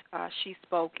eloquent she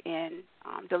spoke in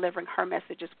delivering her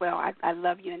message as well. I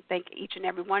love you and thank each and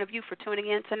every one of you for tuning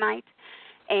in tonight.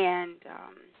 And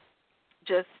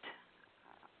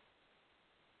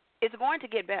it's going to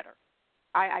get better.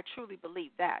 I truly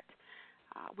believe that.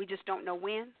 We just don't know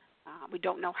when. We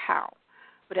don't know how.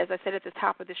 But as I said at the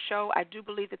top of the show, I do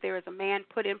believe that there is a man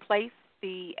put in place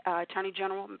the Attorney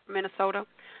General of Minnesota.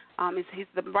 He's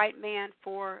the right man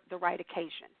for the right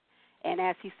occasion. And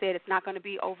as he said, it's not going to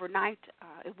be overnight.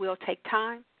 It will take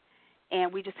time,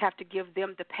 and we just have to give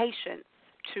them the patience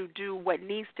to do what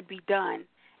needs to be done,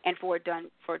 and for it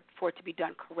to be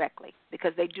done correctly,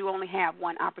 because they do only have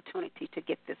one opportunity to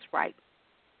get this right.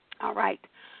 All right.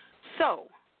 So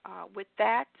with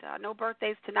that, no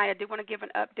birthdays tonight. I did want to give an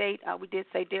update. We did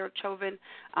say Derek Chauvin.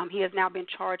 He has now been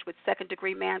charged with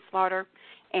second-degree manslaughter,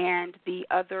 and the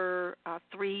other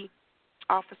 3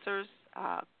 officers,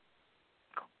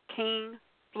 King,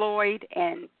 Floyd,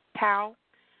 and Powell,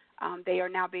 they are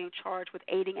now being charged with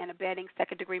aiding and abetting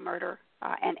second-degree murder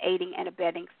and aiding and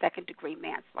abetting second-degree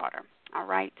manslaughter. All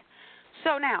right.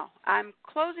 So now I'm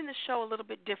closing the show a little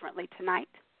bit differently tonight,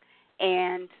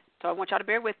 and so I want y'all to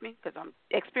bear with me because I'm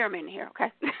experimenting here,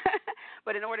 okay?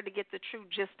 But in order to get the true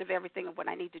gist of everything of what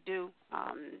I need to do,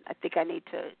 I think I need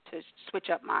to switch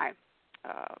up my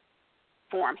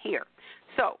form here.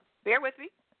 So bear with me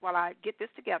while I get this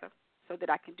together so that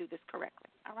I can do this correctly.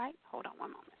 All right? Hold on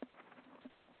one moment.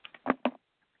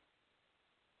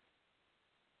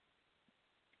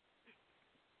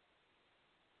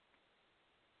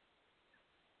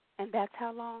 And that's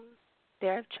how long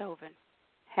Derek Chauvin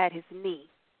had his knee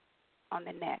on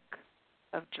the neck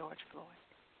of George Floyd.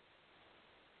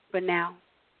 But now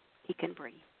he can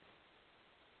breathe.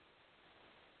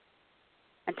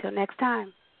 Until next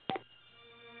time,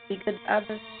 be good to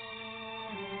others.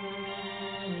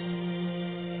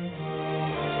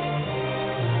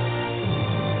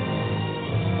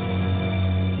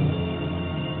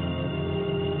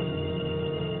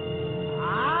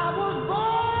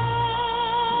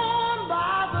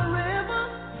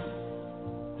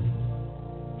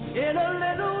 In a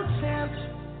little tent,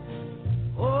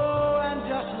 oh, and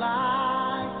just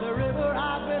like the river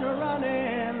I've been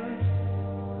running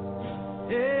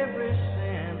ever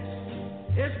since.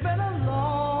 It's been a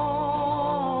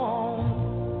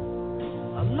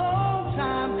long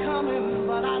time coming,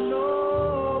 but I know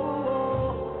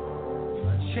a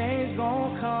change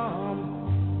gonna come.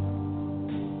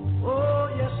 Oh,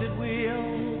 yes it will.